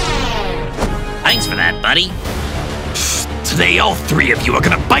 Thanks for that, buddy. Today all three of you are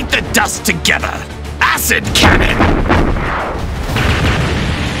gonna bite the dust together. Acid cannon!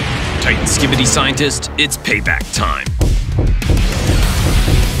 Titan Skibidi scientist, it's payback time.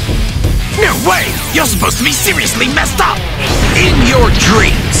 No way! You're supposed to be seriously messed up! In your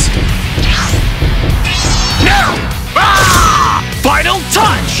dreams! No! Ah! Final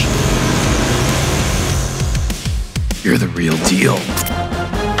touch! You're the real deal.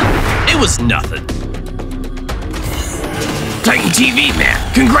 It was nothing. Titan TV man,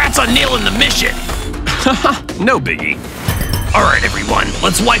 congrats on nailing the mission! No biggie. Alright everyone,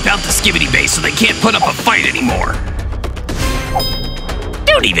 let's wipe out the Skibidi base so they can't put up a fight anymore.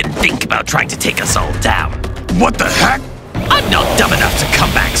 Don't even think about trying to take us all down. What the heck? I'm not dumb enough to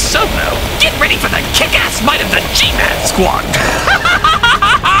come back solo. Get ready for the kick-ass might of the G-Man squad.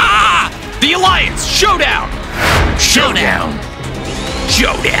 The Alliance, showdown! Showdown!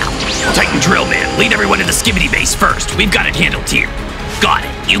 Showdown! Titan Drill Man, lead everyone to the Skibidi base first. We've got it handled here. Got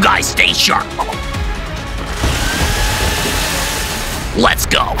it. You guys stay sharp. Let's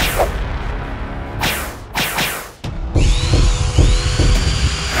go.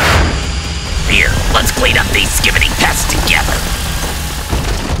 Here, let's clean up these Skibidi pests together.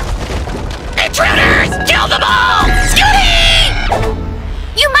 Intruders! Kill them all! Skibidi!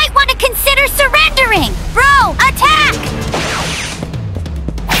 You might want to consider surrendering! Bro, attack!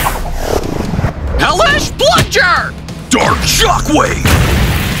 Hellish Plunger! Dark Shockwave!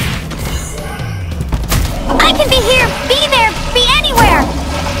 I can be here, be there, be anywhere!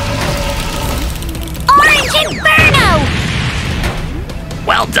 Orange Inferno!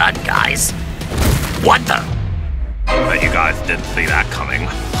 Well done, guys. What the? Bet you guys didn't see that coming.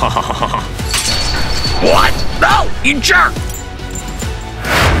 What? No, you jerk!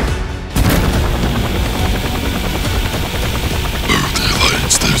 The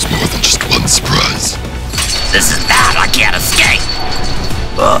Alliance, there's more than just one surprise. This is bad, I can't escape!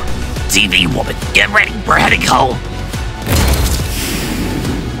 TV woman, get ready, we're heading home.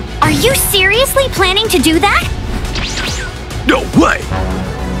 Are you seriously planning to do that? No way!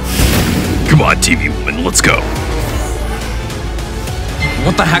 Come on, TV woman, let's go.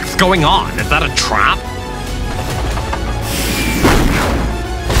 What the heck's going on? Is that a trap?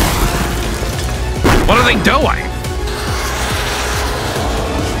 What are they doing?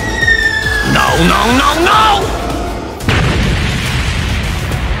 No, no, no, no!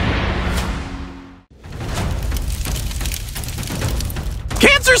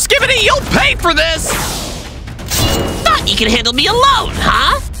 Cancer Skibidi, you'll pay for this! Thought you could handle me alone,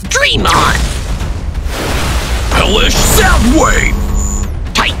 huh? Dream on! Hellish Soundwave!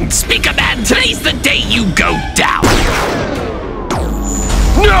 Titan Speaker Man, today's the day you go down!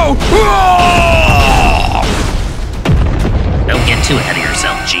 No! Don't get too ahead of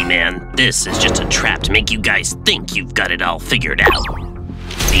yourself, G-Man. This is just a trap to make you guys think you've got it all figured out.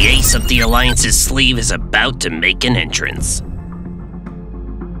 The ace up the Alliance's sleeve is about to make an entrance.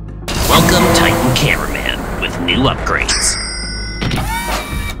 Welcome, Titan Cameraman, with new upgrades.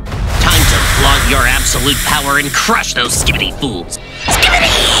 Time to flaunt your absolute power and crush those Skibidi fools. Skibidi!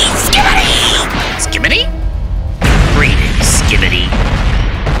 Skibidi! Skibidi? Greetings, Skibidi.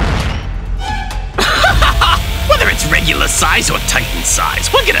 Whether it's regular size or Titan size,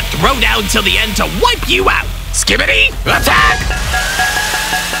 we're gonna throw down till the end to wipe you out! Skibidi, attack!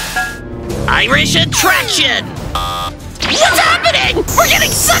 Irish attraction! What's happening? We're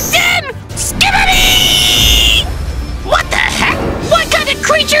getting sucked in! Skibidi! What the heck? What kind of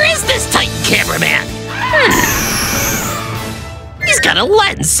creature is this Titan Cameraman? He's got a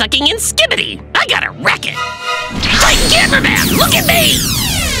lens sucking in Skibidi. I gotta wreck it. Titan Cameraman, look at me!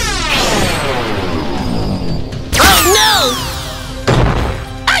 Oh no!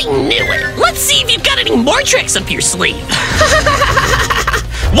 I knew it! Let's see if you've got any more tricks up your sleeve.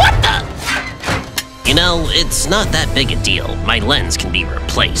 What the? You know, it's not that big a deal. My lens can be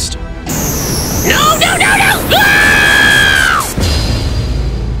replaced. No, no, no, no! Ah!